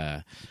like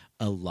a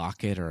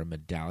locket or a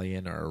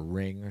medallion or a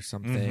ring or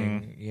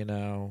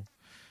something,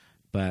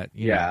 But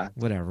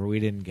whatever. We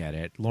didn't get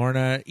it.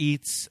 Lorna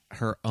eats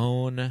her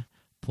own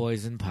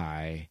poison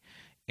pie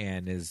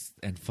and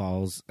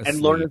falls asleep.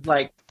 And Lorna's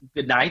like,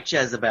 "Good night,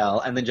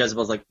 Jezebel," and then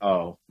Jezebel's like,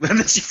 "Oh," and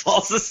then she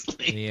falls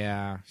asleep.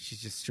 Yeah, she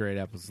just straight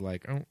up was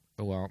like, "Oh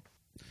well,"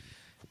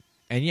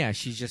 and yeah,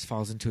 she just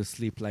falls into a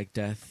sleep like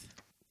death.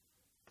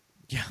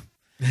 Yeah.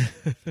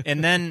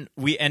 And then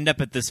we end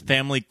up at this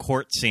family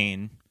court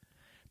scene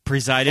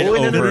presided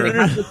over. No, they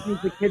have to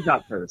sneak the kids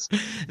out first.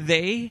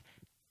 They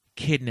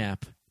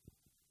kidnap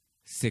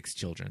 6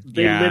 children.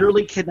 They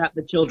literally kidnap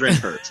the children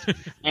first,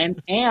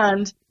 and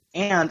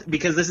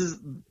because this is,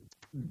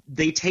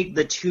 they take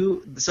the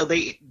 2. So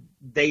they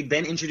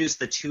then introduce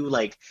the 2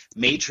 like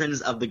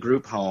matrons of the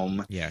group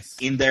home. Yes.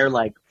 In their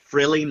like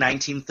frilly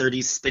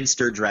 1930s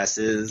spinster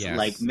dresses,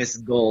 like Miss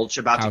Gulch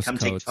about to come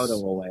take Toto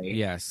away.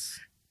 Yes.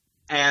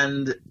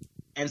 And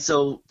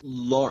so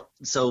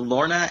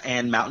Lorna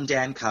and Mountain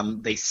Dan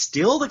come. They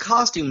steal the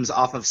costumes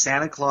off of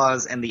Santa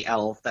Claus and the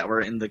elf that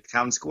were in the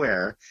town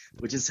square,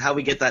 which is how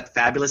we get that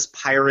fabulous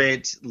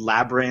pirate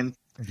labyrinth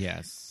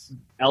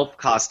elf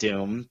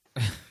costume.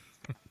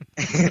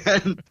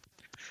 And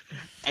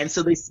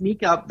so they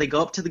sneak up. They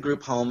go up to the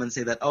group home and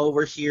say that, "Oh,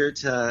 we're here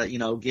to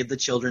give the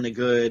children a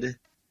good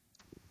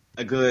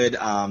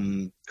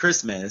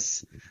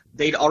Christmas."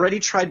 They'd already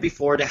tried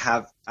before to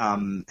have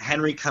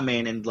Henry come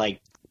in and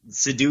like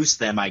seduce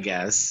them, I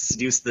guess,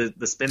 seduce the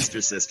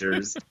spinster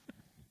sisters,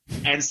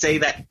 and say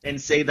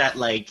that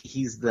like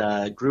he's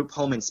the group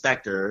home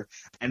inspector,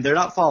 and they're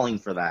not falling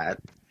for that.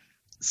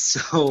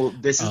 So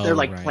this is their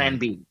like plan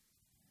B.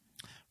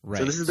 Right.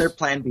 So this is their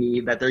plan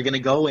B, that they're going to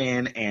go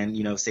in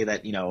and say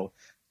that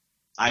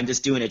I'm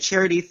just doing a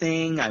charity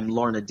thing. I'm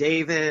Lorna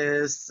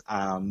Davis.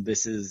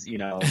 This is,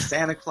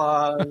 Santa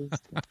Claus.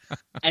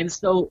 And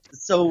so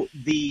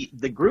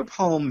the group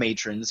home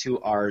matrons who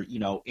are,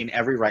 in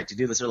every right to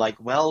do this are like,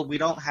 well, we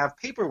don't have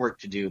paperwork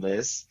to do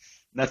this.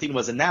 Nothing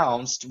was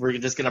announced. We're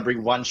just going to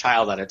bring one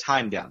child at a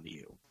time down to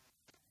you.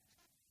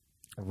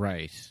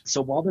 Right.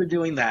 So while they're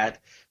doing that,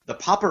 the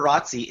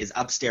paparazzi is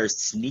upstairs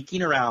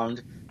sneaking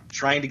around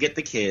trying to get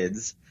the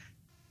kids.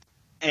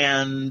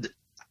 And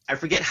I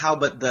forget how,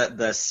 but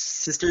the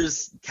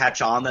sisters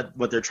catch on that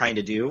what they're trying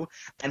to do.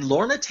 And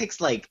Lorna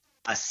takes like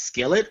a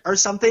skillet or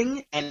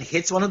something and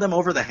hits one of them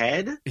over the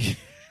head.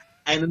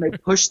 And then they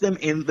push them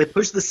in. They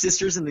push the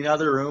sisters in the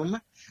other room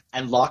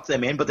and lock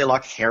them in, but they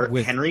lock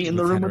Henry in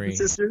the room with the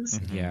sisters.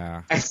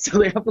 Yeah. And so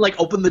they have to like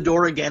open the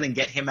door again and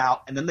get him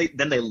out. And then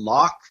they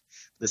lock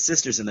the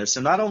sisters in there.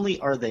 So not only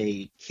are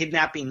they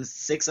kidnapping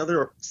six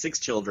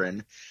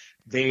children,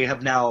 they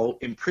have now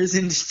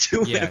imprisoned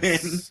two women.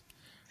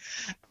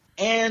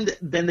 And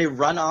then they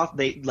run off.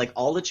 They like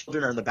all the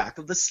children are in the back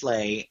of the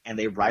sleigh, and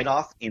they ride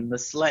off in the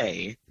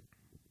sleigh.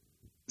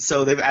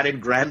 So they've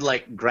added grand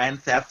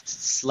theft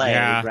sleigh.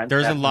 Yeah,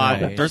 there's a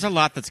lot. Right. There's a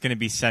lot that's going to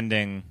be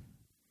sending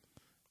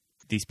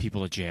these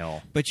people to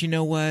jail. But you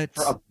know what?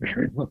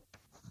 The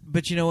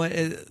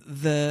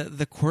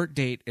court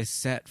date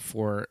is set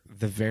for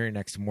the very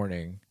next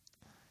morning.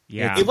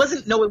 Yeah, it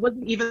wasn't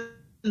even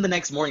the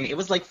next morning. It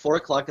was like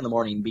 4:00 in the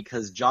morning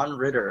because John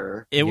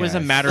Ritter. It was a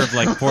matter of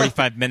like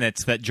 45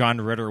 minutes that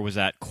John Ritter was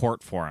at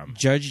court for him.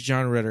 Judge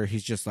John Ritter,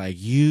 he's just like,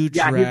 you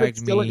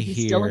dragged me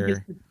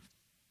here.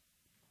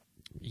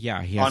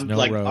 Yeah, he has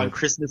robe. On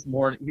Christmas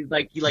morning.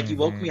 He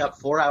woke me up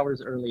 4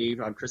 hours early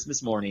on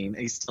Christmas morning, and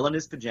he's still in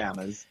his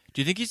pajamas.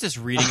 Do you think he's just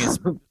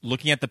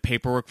looking at the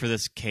paperwork for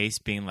this case,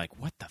 being like,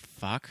 what the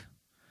fuck?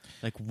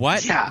 Like,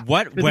 what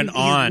went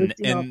on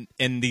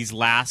in these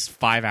last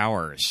 5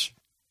 hours?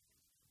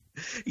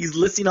 He's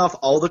listing off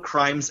all the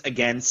crimes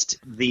against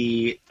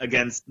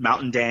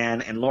Mountain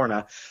Dan and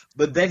Lorna,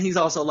 but then he's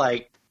also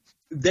like,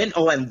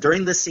 and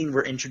during this scene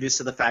we're introduced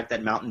to the fact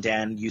that Mountain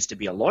Dan used to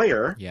be a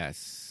lawyer.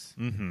 Yes.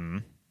 Mm-hmm.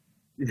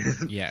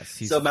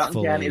 Yes. So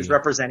Mountain Dan is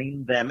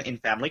representing them in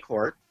family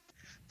court.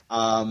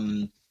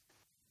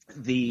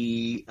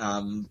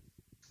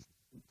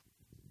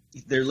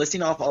 They're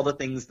listing off all the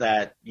things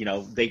that,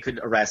 they could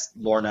arrest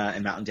Lorna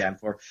and Mountain Dan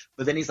for.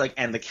 But then he's like,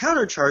 and the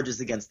counter charges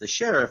against the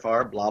sheriff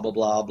are blah, blah,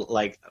 blah,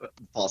 like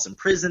false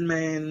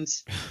imprisonment,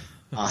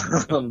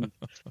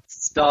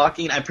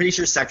 stalking. I'm pretty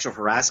sure sexual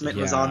harassment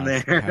was on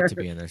there. It had to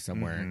be in there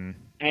somewhere. Mm-hmm.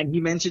 And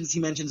he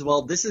mentions,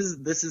 well, this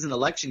is an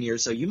election year,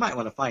 so you might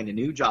want to find a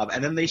new job.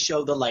 And then they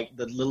show the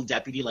little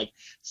deputy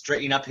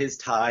straightening up his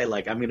tie,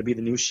 like, I'm going to be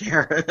the new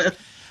sheriff.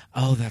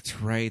 Oh, that's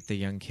right, the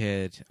young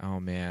kid. Oh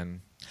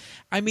man,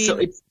 I mean, so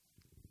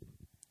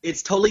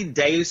it's totally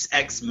Deus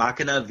ex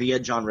machina via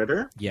John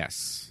Ritter.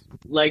 Yes.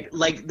 Like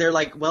they're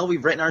like, well,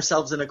 we've written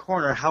ourselves in a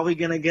corner. How are we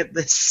going to get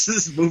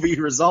this movie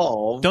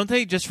resolved? Don't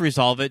they just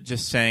resolve it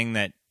just saying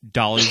that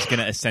Dolly's going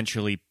to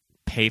essentially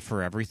pay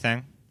for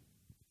everything?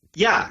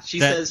 Yeah, she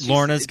says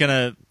Lorna's going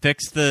to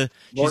fix the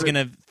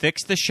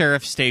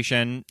sheriff's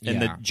station in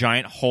the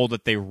giant hole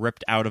that they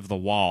ripped out of the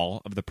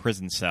wall of the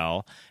prison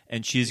cell,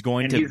 and she's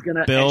going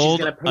to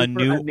build a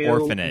new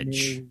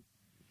orphanage.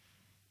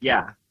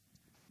 Yeah.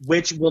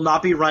 Which will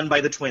not be run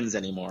by the twins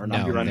anymore.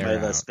 Not be run by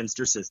the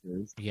spinster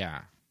sisters.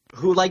 Yeah.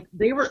 Who,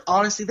 they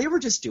were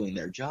just doing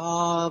their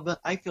job.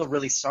 I feel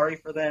really sorry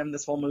for them,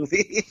 this whole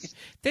movie.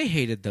 They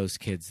hated those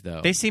kids,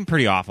 though. They seemed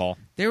pretty awful.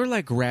 They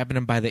were, grabbing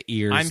them by the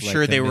ears. I'm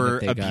sure they were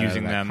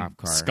abusing them,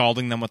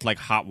 scalding them with,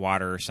 hot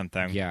water or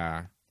something.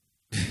 Yeah.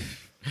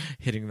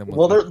 Hitting them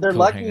with they're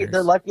lucky. Hangers.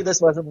 They're lucky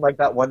this wasn't like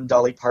that one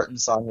Dolly Parton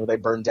song where they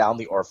burned down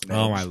the orphanage.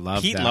 Oh, I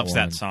love Pete that loves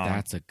one. that song.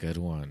 That's a good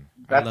one.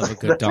 I love a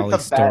good Dolly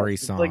Story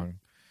song.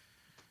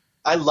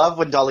 I love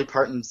when Dolly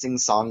Parton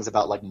sings songs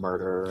about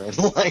murder and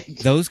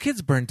Those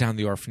kids burned down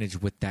the orphanage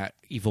with that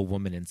evil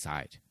woman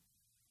inside.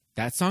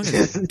 That song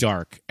is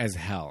dark as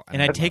hell.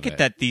 And I take it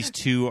that these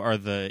two are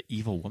the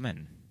evil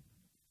woman.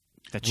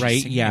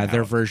 Right? Yeah,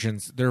 they're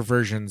versions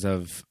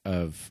of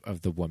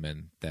the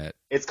woman that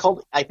it's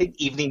called, I think,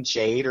 Evening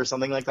Shade or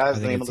something like that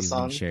is the name of the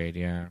song. Evening Shade,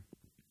 yeah.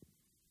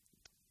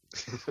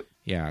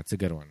 Yeah, it's a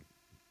good one.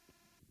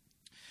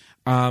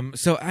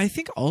 So I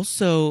think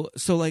also,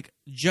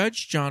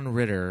 Judge John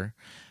Ritter,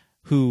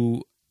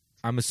 who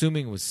I'm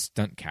assuming was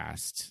stunt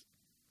cast,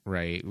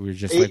 right? We were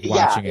just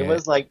watching it. It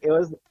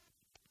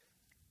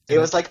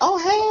was like, oh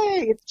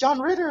hey, it's John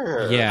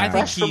Ritter. Yeah,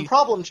 fresh from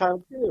Problem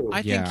Child 2.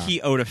 I think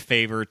he owed a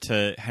favor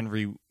to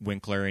Henry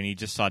Winkler, and he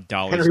just saw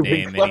Dolly's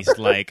name, and he's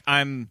like,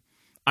 I'm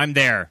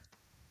there.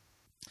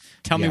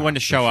 Tell me when to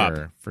show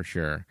up. For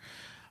sure.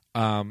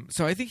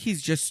 So I think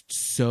he's just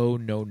so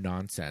no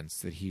nonsense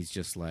that he's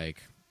just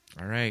like,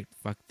 all right,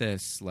 fuck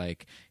this.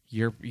 Like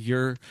your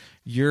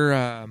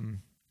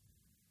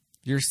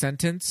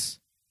sentence,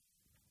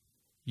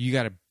 you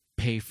got to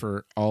pay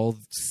for all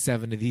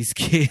 7 of these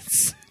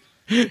kids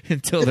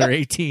until they're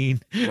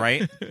 18,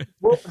 right?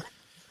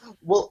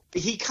 Well,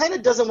 he kind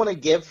of doesn't want to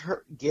give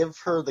her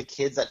the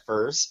kids at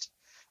first,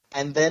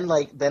 and then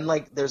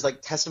there's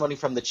testimony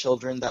from the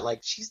children that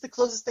she's the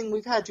closest thing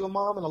we've had to a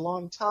mom in a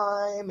long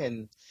time,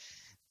 and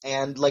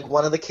And like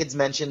one of the kids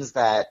mentions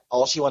that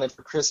all she wanted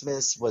for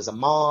Christmas was a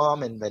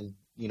mom, and then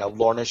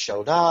Lorna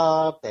showed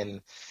up,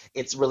 and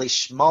it's really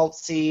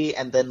schmaltzy,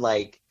 and then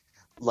like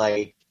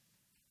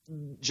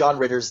John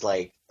Ritter's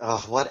like,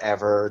 oh,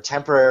 whatever,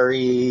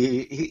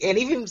 temporary, and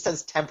he even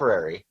says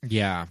temporary.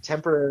 Yeah.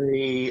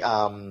 Temporary,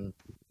 I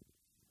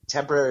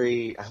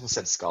almost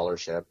said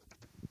scholarship.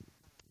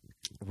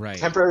 Right.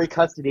 Temporary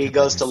custody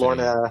goes to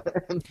Lorna.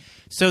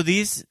 So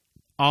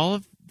all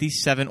of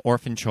these 7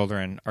 orphan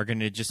children are going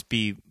to just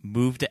be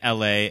moved to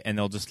L.A. and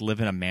they'll just live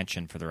in a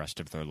mansion for the rest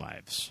of their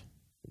lives.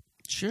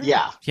 Sure.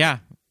 Yeah. Yeah.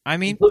 I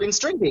mean, including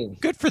String Bean.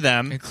 Good for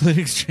them.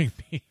 Including String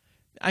Bean.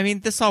 I mean,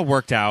 this all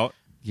worked out.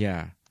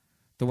 Yeah.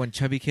 The one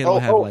chubby kid will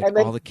have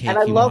all the cake. And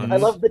I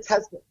love the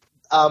test.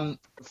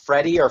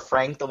 Freddie or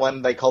Frank, the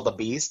one they call the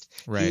Beast.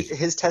 Right.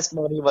 His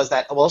testimony was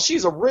that, well,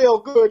 she's a real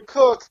good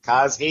cook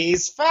because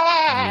he's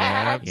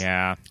fat.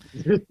 Yeah.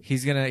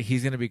 He's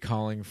gonna be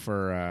calling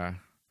for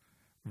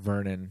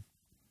Vernon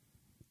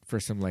for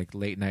some like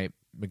late night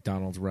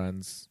McDonald's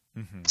runs.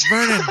 Mm-hmm.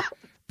 Vernon,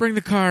 bring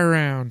the car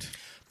around.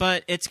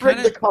 But it's kind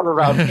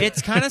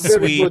of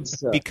sweet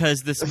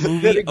because this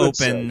movie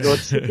opens. Your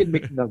chicken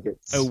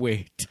McNuggets. Oh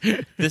wait,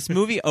 this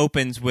movie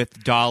opens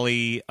with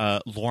Dolly,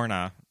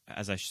 Lorna,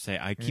 as I should say.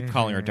 I keep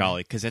calling her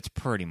Dolly because it's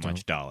pretty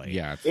much Dolly.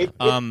 Yeah.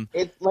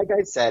 It's like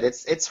I said,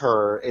 it's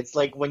her. It's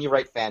like when you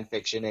write fan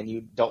fiction and you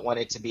don't want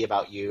it to be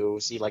about you,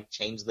 so you like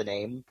change the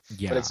name.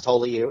 Yeah. But it's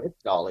totally you.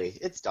 It's Dolly.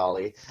 It's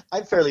Dolly.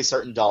 I'm fairly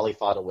certain Dolly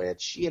fought a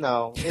witch. It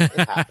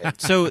happened.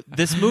 So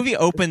this movie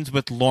opens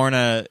with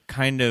Lorna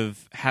kind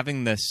of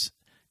having this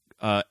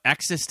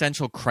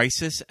existential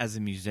crisis as a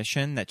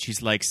musician, that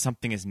she's like,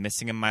 something is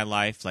missing in my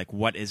life. Like,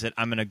 what is it?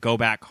 I'm going to go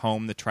back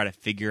home to try to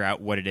figure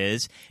out what it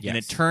is. Yes. And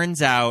it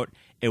turns out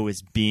it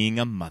was being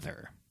a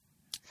mother.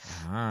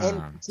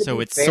 So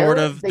it's fair, sort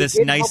of this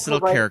nice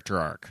little character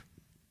arc.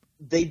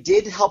 They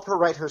did help her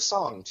write her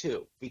song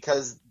too,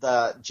 because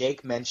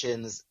Jake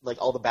mentions like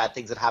all the bad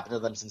things that happened to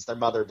them since their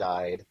mother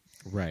died.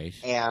 Right.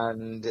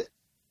 And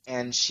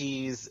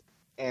she's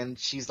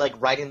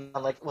like writing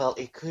on like, well,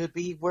 it could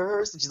be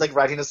worse. And she's like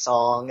writing a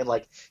song and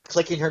like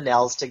clicking her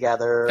nails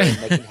together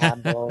and making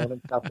hand bone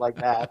and stuff like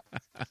that.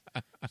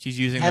 She's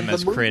using them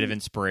as creative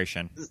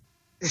inspiration.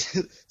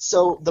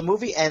 So the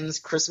movie ends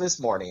Christmas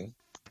morning.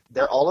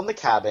 They're all in the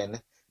cabin,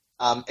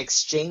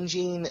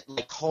 exchanging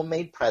like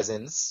homemade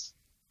presents.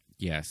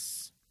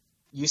 Yes.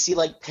 You see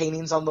like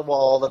paintings on the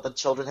wall that the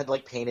children had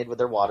like painted with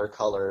their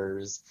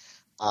watercolors.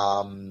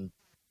 Mountain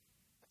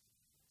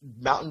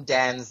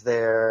Dan's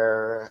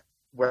there,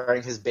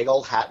 wearing his big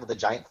old hat with a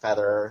giant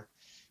feather.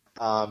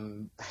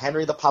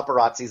 Henry the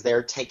paparazzi's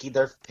there taking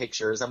their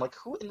pictures. I'm like,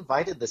 who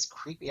invited this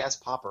creepy ass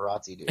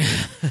paparazzi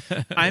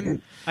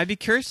dude? I'd be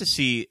curious to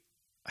see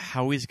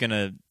how he's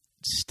gonna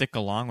stick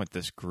along with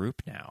this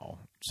group now.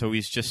 So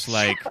he's just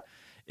like,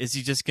 is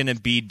he just gonna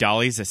be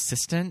Dolly's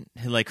assistant,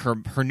 like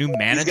her new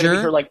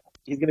manager?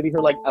 He's gonna be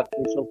her like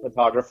official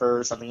photographer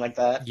or something like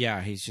that.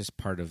 Yeah, he's just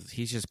part of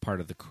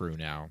the crew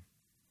now.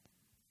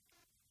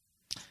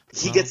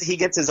 He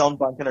gets his own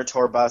bunk in her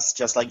tour bus,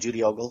 just like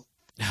Judy Ogle.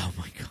 Oh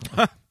my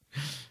god!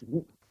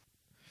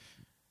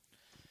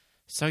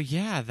 So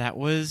yeah, that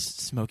was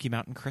Smokey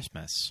Mountain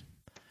Christmas,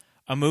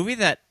 a movie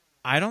that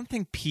I don't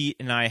think Pete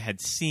and I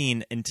had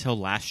seen until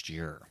last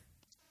year.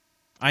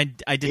 I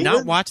did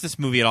not watch this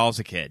movie at all as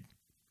a kid.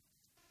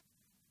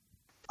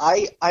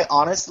 I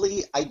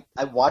honestly I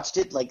watched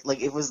it like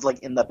it was like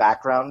in the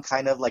background,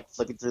 kind of like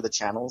flipping through the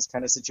channels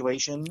kind of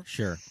situation.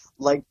 Sure.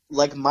 Like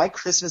my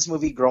Christmas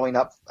movie growing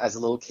up as a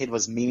little kid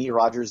was Mimi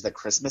Rogers' The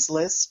Christmas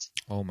List.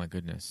 Oh my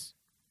goodness.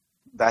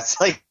 That's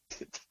like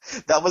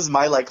that was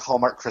my like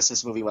Hallmark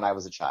Christmas movie when I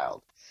was a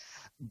child.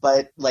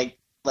 But like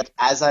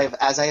as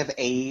I have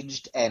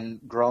aged and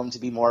grown to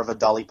be more of a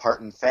Dolly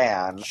Parton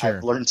fan, sure.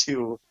 I've learned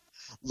to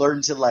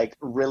like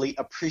really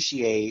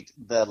appreciate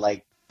the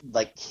like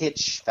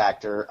kitsch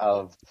factor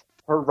of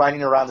her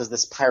riding around as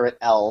this pirate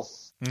elf.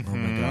 Mm-hmm. Oh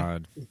my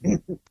god.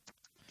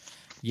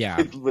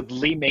 Yeah. With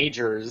Lee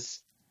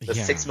Majors, the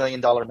 $6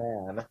 million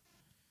man.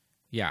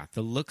 Yeah,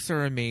 the looks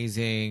are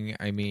amazing.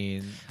 I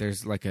mean,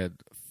 there's like a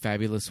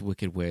fabulous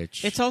Wicked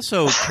Witch. It's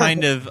also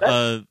kind of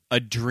a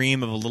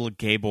dream of a little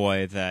gay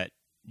boy that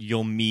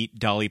you'll meet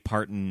Dolly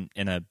Parton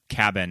in a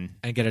cabin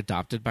and get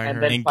adopted by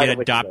her. And get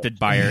adopted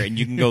by her, and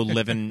you can go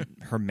live in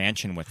her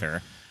mansion with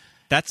her.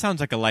 That sounds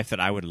like a life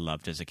that I would have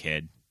loved as a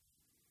kid.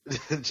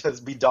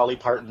 Just be Dolly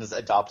Parton's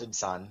adopted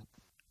son.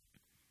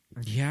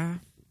 Yeah.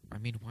 I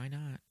mean, why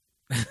not?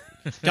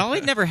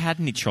 Dolly never had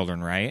any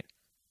children, right?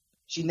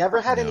 She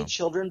never had any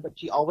children, but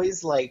she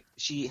always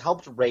she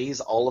helped raise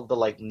all of the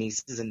like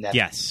nieces and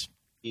nephews.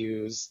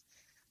 Yes.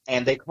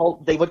 And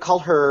they would call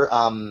her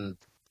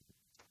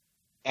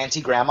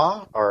Auntie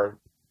Grandma or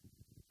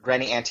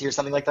Granny Auntie or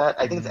something like that.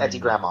 I think it's Auntie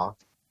Grandma.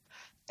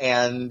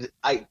 And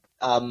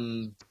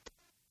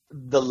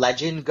the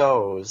legend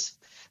goes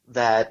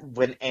that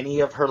when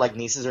any of her like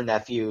nieces or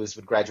nephews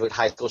would graduate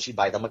high school, she'd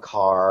buy them a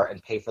car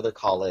and pay for their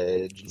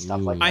college and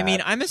stuff like that. I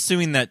mean, I'm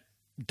assuming that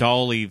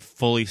Dolly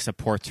fully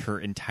supports her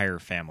entire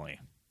family.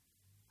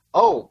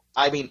 Oh,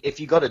 I mean, if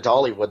you go to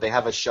Dollywood, they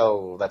have a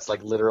show that's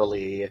like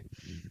literally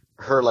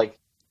her like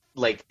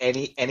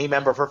any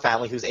member of her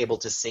family who's able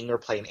to sing or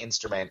play an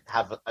instrument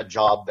have a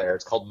job there.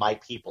 It's called My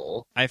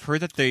People. I've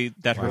heard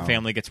that her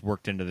family gets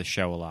worked into the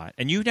show a lot.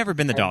 And you've never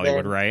been to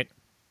Dollywood, right?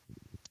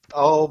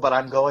 Oh, but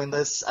I'm going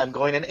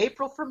in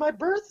April for my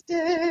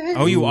birthday.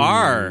 Oh, you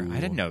are? I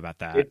didn't know about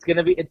that. It's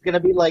gonna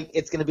be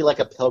like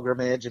a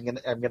pilgrimage.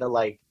 I'm gonna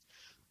like.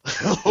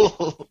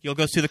 You'll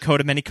go see the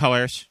Coat of Many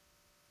Colors.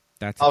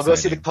 I'll go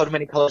see the Coat of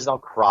Many Colors and I'll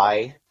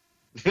cry.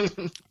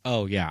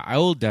 Oh yeah, I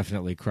will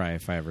definitely cry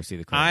if I ever see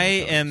the Coat of Many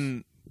Colors. I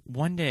am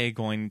one day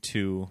going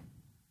to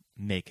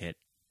make it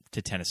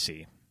to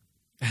Tennessee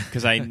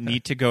because I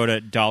need to go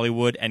to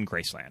Dollywood and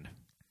Graceland.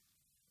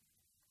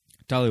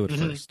 Dollywood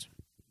first.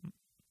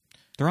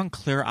 They're on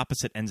clear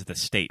opposite ends of the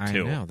state,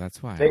 too. I know,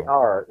 that's why. They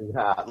are,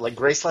 yeah. Like,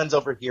 Graceland's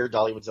over here,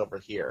 Dollywood's over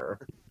here.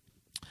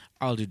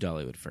 I'll do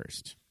Dollywood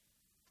first.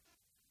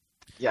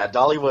 Yeah,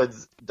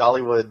 Dollywood's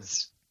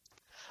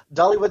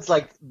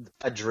like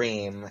a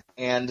dream.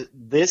 And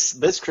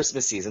this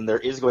Christmas season, there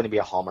is going to be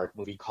a Hallmark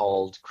movie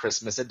called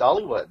Christmas at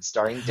Dollywood,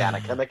 starring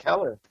Danica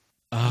McKellar.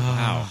 Oh.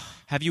 Wow.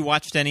 Have you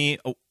watched any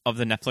of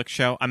the Netflix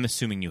show? I'm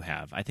assuming you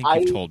have. I think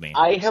you've told me.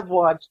 I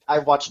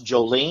watched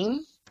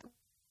Jolene,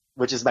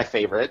 which is my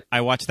favorite.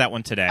 I watched that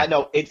one today. I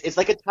know it's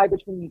like a tie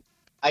between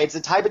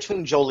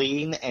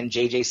Jolene and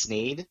J.J.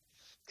 Sneed,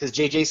 because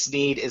J.J.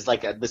 Sneed is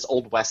like this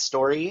Old West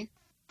story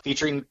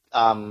featuring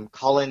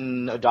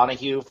Colin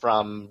O'Donoghue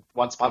from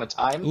Once Upon a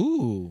Time.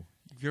 Ooh,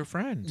 your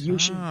friend. You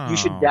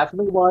should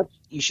definitely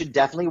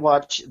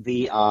watch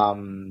the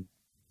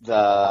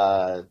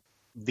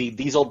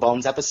These Old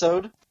Bones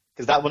episode,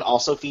 because that one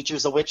also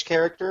features a witch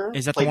character.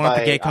 Is that the one with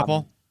the gay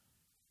couple?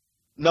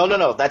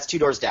 No, that's Two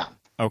Doors Down.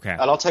 Okay.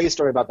 And I'll tell you a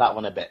story about that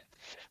one in a bit.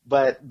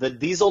 But the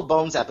These Old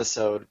Bones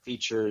episode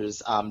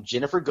features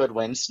Ginnifer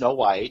Goodwin, Snow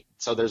White,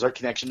 so there's our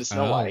connection to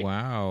Snow White. Oh,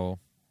 wow.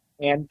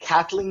 And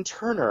Kathleen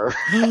Turner.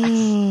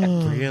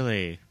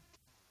 Really?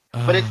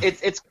 But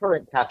it's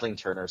current Kathleen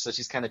Turner, so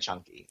she's kind of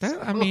chunky.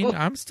 I mean,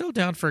 I'm still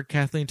down for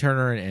Kathleen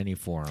Turner in any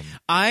form.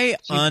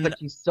 But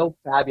she's so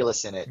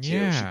fabulous in it, too.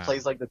 Yeah. She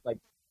plays like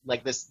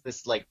this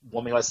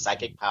woman who has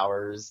psychic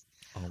powers.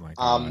 Oh, my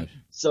God.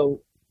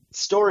 So...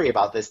 story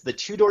about this, the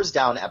Two Doors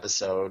Down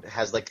episode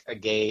has like a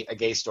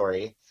gay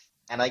story,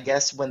 and I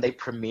guess when they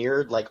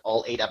premiered like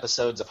all 8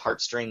 episodes of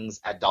Heartstrings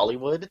at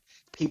Dollywood,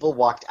 people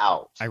walked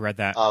out. I read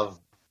that.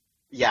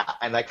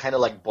 And that kind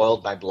of like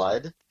boiled my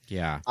blood.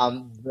 Yeah.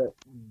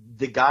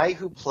 The guy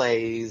who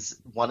plays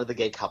one of the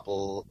gay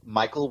couple,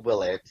 Michael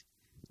Willett,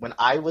 when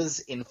I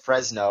was in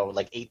Fresno,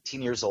 like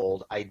 18 years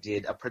old, I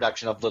did a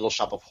production of Little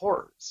Shop of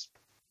Horrors.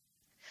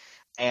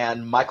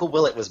 And Michael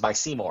Willett was my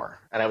Seymour,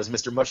 and I was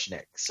Mr.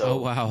 Mushnick. So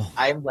wow.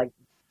 I'm like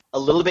a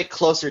little bit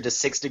closer to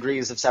 6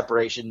 degrees of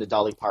separation to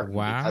Dolly Parton.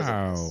 Wow. Because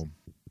of this.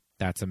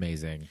 That's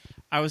amazing.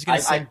 I was going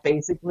to say...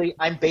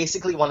 I'm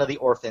basically one of the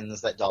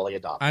orphans that Dolly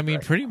adopted. I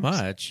mean, pretty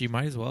much. You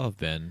might as well have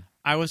been.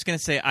 I was going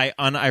to say I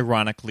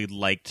unironically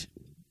liked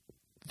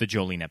the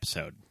Jolene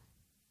episode.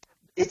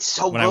 It's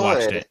so good. When I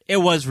watched it. It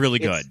was really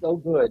good. It's so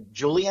good.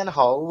 Julianne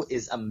Hough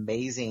is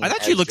amazing. I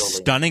thought she looked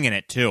stunning in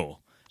it, too.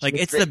 Like,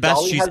 it's the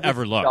best she's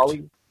ever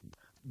looked.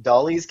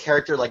 Dolly's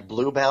character, like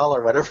Bluebell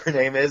or whatever her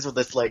name is, with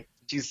this, like,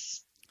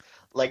 she's,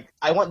 like,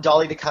 I want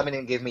Dolly to come in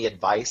and give me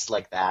advice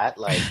like that.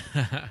 Like,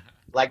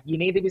 like you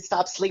need to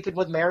stop sleeping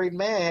with married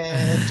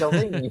men,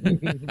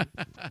 Jolene.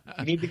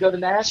 You need to go to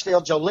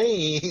Nashville,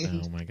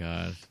 Jolene. Oh, my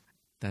God.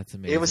 That's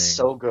amazing. It was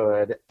so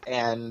good.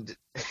 And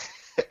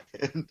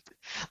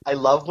I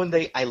love when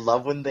they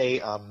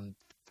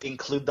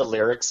include the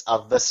lyrics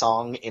of the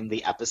song in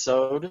the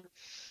episode.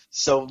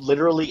 So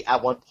literally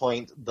at one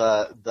point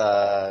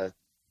the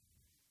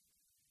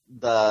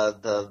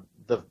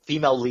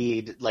female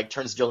lead like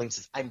turns to Jolene and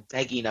says, "I'm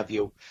begging of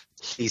you,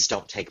 please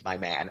don't take my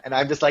man." And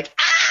I'm just like,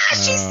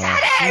 she said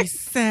it! She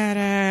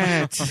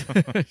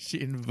said it! She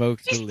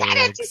invoked the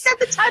lyrics. She said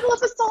the title of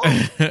the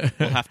song!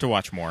 We'll have to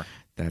watch more.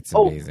 That's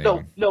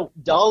amazing. No,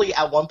 Dolly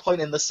at one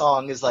point in the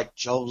song is like,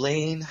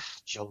 Jolene,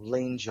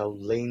 Jolene,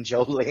 Jolene,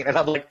 Jolene. And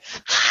I'm like,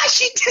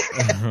 she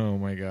did it! Oh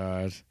my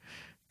God.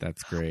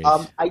 That's great.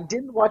 I've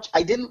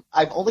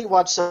only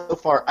watched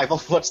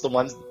the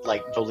ones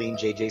like Jolene,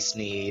 J.J.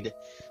 Sneed,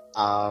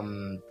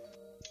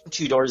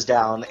 Two Doors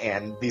Down,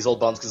 and These Old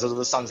Bones, because those are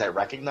the songs I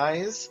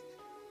recognize.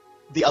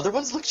 The other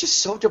ones look just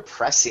so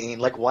depressing.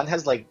 Like one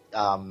has like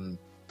a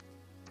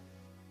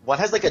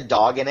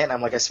dog in it, and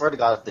I'm like, I swear to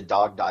God, if the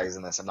dog dies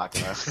in this, I'm not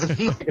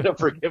gonna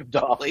forgive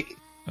Dolly.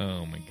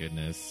 Oh my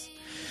goodness.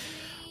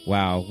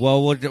 Wow.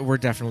 Well, we're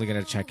definitely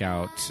gonna check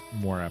out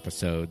more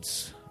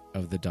episodes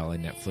of the Dolly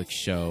Netflix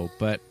show,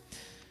 but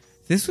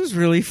this was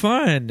really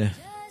fun.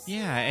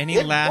 Yeah.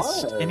 Any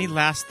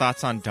last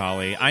thoughts on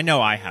Dolly? I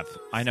know I have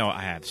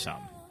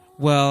some.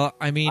 Well,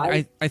 I mean,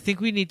 I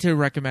think we need to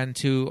recommend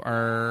to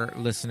our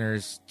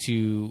listeners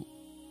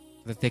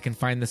that they can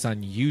find this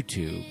on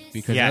YouTube,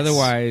 because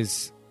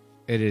otherwise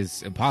it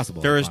is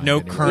impossible. There is no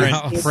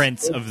current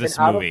prints of this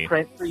movie. It's been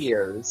out of print for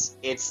years.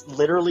 It's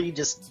literally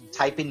just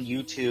type in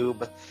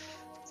YouTube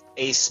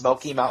a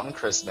Smokey Mountain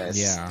Christmas.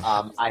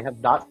 Yeah. I have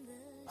not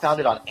found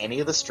it on any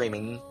of the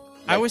streaming.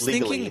 I was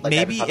legally. thinking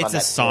maybe it's it's a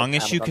Netflix, song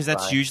issue, Amazon because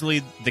that's Prime.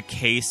 usually the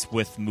case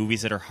with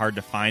movies that are hard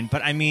to find.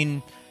 But I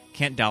mean,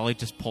 can't Dolly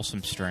just pull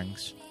some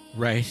strings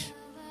Right.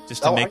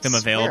 just to make them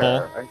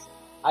available?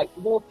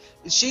 Well,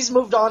 she's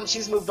moved on.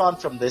 She's moved on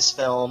from this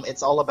film.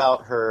 It's all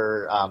about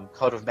her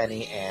Coat of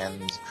Many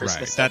and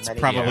Christmas. Right. That's at Many.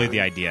 probably Yeah.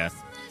 the idea.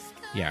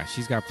 Yeah,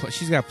 she's got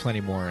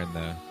plenty more in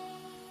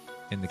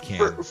the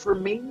can. For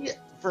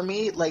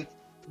me, like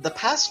the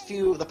past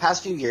few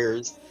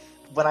years,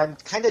 when I'm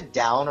kind of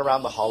down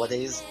around the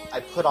holidays, I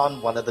put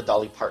on one of the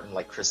Dolly Parton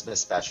like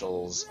Christmas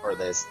specials or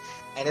this,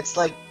 and it's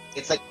like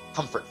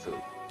comfort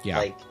food. Yeah.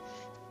 Like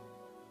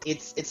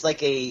it's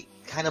like a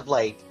kind of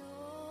like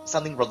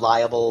something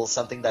reliable,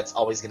 something that's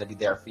always going to be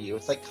there for you.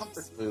 It's like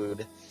comfort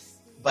food,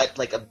 but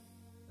like a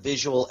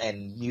visual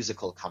and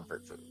musical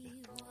comfort food.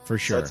 For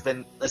sure. So it's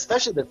been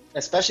especially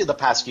the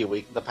past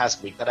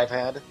week that I've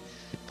had.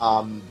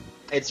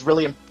 It's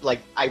really like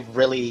I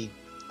really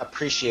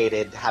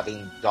appreciated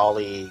having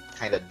Dolly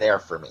kind of there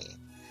for me.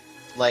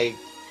 Like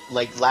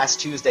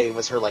last Tuesday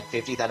was her like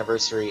 50th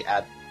anniversary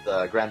at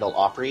the Grand Ole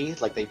Opry.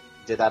 Like they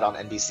did that on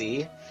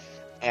NBC,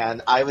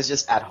 and I was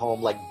just at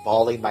home like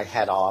bawling my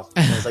head off.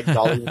 And it was like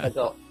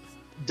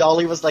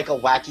Dolly was like a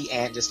wacky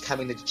aunt just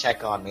coming to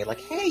check on me. Like,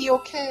 hey, you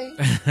okay?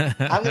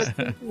 I'm going to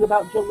speak to you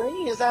about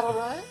Jolene. Is that all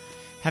right?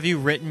 Have you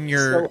written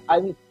your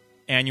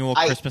annual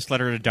Christmas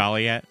letter to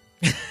Dolly yet?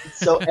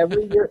 So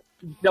every year,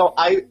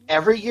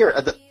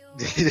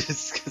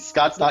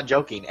 Scott's not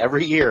joking.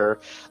 Every year,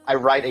 I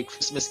write a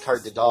Christmas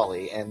card to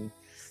Dolly, and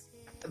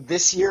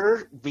this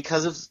year,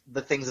 because of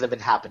the things that have been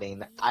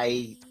happening,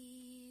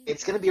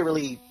 it's going to be a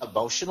really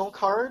emotional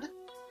card.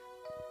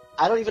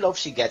 I don't even know if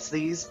she gets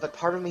these, but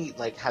part of me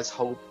like has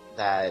hope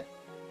that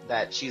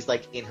she's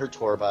like in her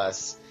tour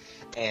bus,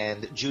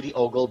 and Judy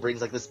Ogle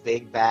brings like this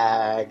big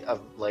bag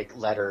of like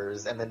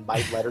letters, and then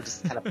my letter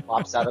just kind of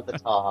pops out at the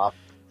top.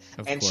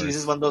 And she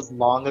uses one of those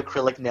long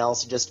acrylic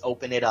nails to just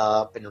open it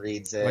up and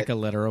reads it. Like a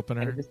letter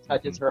opener? And it just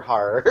touches her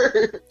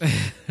heart.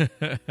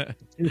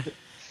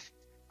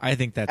 I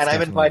think that's And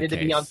I'm invited the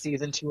to be case. on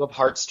season 2 of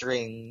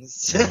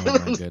Heartstrings.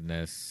 Oh my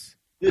goodness.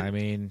 I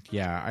mean,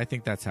 yeah, I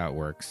think that's how it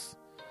works.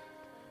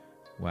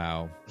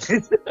 Wow.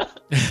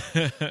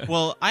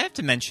 Well, I have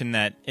to mention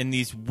that in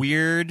these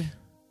weird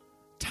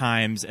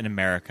times in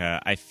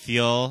America, I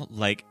feel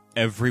like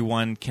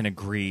everyone can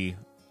agree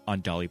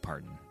on Dolly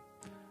Parton.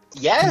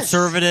 Yes.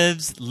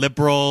 Conservatives,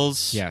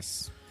 liberals,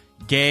 Yes.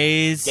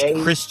 gays,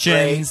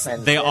 Christians,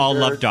 gays, they all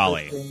love transgender,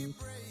 Dolly. Christians.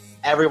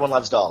 Everyone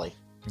loves Dolly.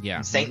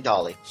 Yeah. Saint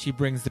Dolly. She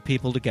brings the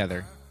people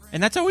together.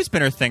 And that's always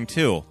been her thing,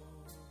 too.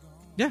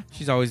 Yeah,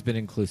 she's always been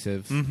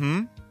inclusive.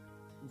 Mm-hmm.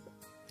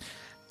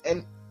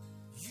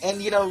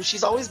 And you know,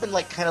 she's always been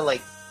like kind of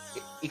like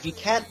if you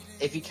can't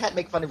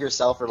make fun of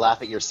yourself or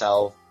laugh at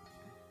yourself,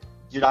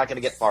 you're not going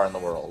to get far in the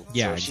world.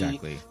 Yeah, so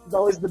exactly. She's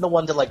always been the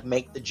one to like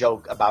make the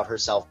joke about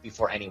herself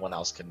before anyone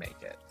else can make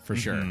it. For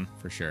sure.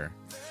 For sure.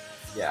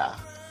 Yeah.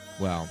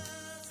 Well,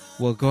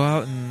 go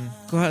out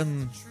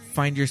and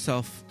find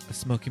yourself a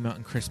Smokey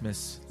Mountain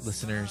Christmas,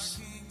 listeners.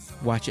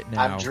 Watch it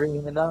now. I'm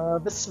dreaming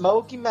of the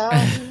Smokey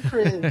Mountain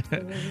Christmas.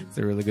 It's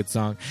a really good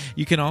song.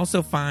 You can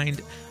also find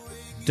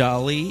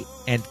Dolly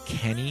and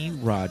Kenny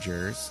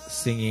Rogers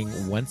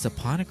singing Once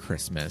Upon a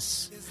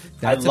Christmas.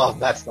 I love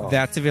that song.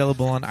 That's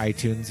available on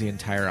iTunes, the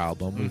entire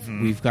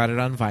album. We've got it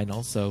on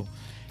vinyl, so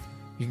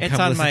you can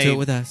come listen to it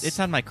with us. It's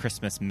on my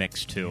Christmas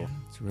mix, too.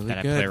 It's really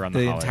that good. I play around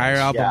the holidays. Entire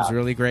album is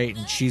really great,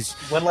 and she's...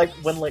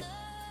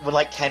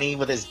 When Kenny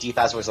with his deep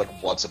ass voice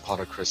like Once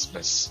Upon a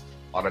Christmas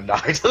on a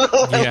night.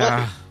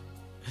 Yeah.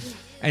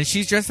 And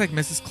she's dressed like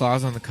Mrs.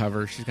 Claus on the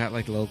cover. She's got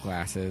like little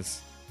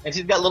glasses. And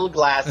she's got little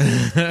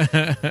glasses.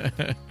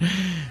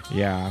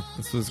 Yeah,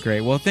 this was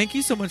great. Well, thank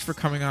you so much for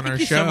coming on our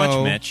show. Thank you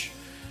so much, Mitch.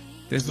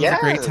 This was a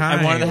great time.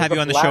 I wanted to have you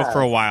on the show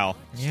for a while.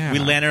 Yeah. We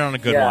landed on a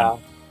good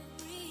one.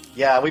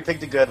 Yeah, we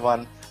picked a good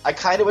one. I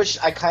kind of wish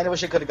I could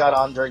have got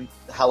on during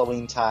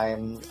Halloween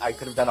time. I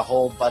could have done a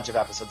whole bunch of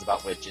episodes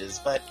about witches,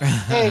 but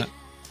hey,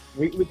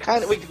 we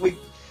kind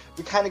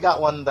of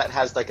got one that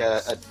has like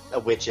a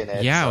witch in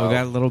it. Yeah, so. we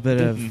got a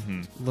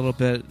little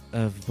bit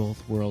of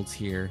both worlds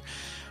here.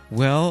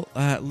 Well,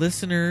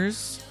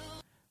 listeners,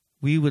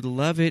 we would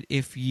love it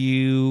if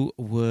you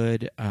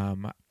would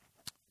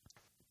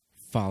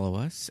follow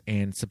us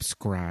and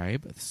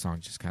subscribe. The song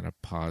just kind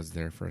of paused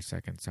there for a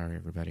second. Sorry,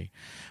 everybody.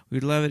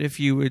 We'd love it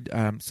if you would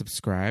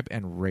subscribe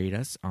and rate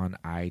us on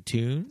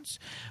iTunes.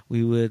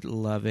 We would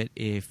love it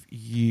if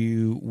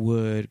you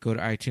would go to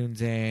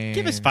iTunes and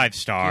give us 5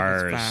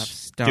 stars. Give us 5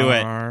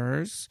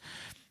 stars.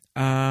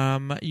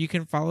 Do it. You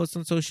can follow us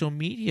on social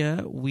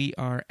media. We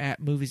are at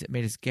Movies That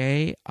Made Us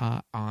Gay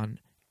on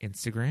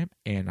Instagram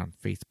and on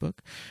Facebook.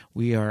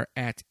 We are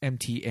at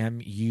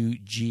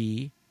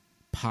MTMUG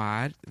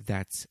Pod.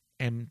 That's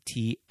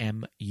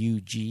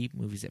MTMUG,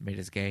 Movies That Made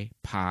Us Gay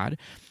Pod,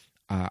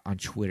 on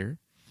Twitter.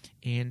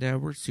 And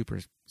we're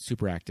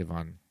super active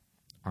on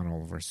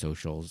all of our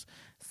socials,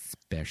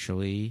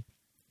 especially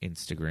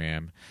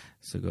Instagram.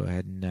 So go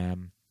ahead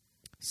and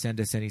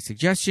Send us any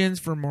suggestions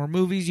for more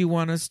movies you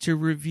want us to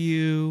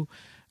review.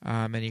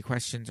 Any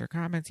questions or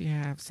comments you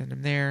have, send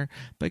them there.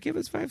 But give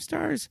us 5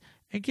 stars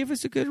and give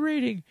us a good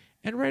rating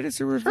and write us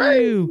a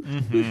review.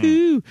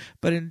 Mm-hmm.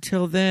 But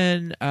until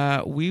then,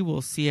 we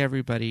will see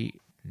everybody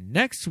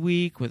next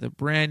week with a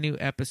brand new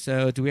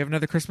episode. Do we have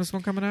another Christmas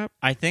one coming up?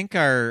 I think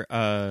our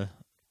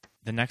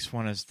the next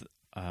one is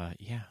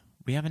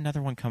we have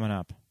another one coming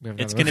up.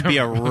 It's going to be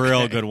a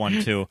real good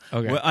one too.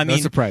 Okay. Well, I mean,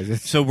 no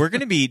surprises. So we're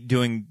going to be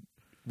doing.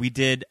 We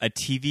did a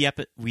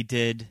we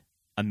did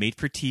a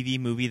made-for-TV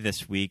movie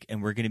this week,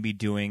 and we're going to be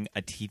doing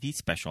a TV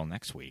special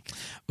next week.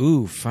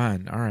 Ooh,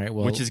 fun! All right,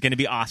 well, which is going to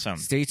be awesome.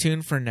 Stay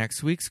tuned for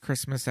next week's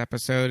Christmas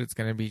episode. It's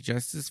going to be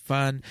just as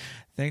fun.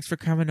 Thanks for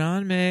coming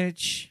on,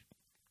 Mitch.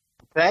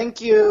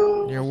 Thank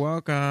you. You're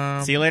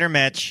welcome. See you later,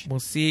 Mitch. We'll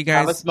see you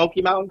guys. Have a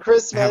Smokey Mountain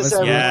Christmas. Have a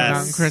Smokey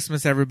Mountain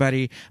Christmas,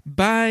 everybody.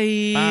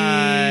 Bye.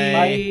 Bye.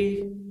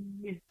 Bye.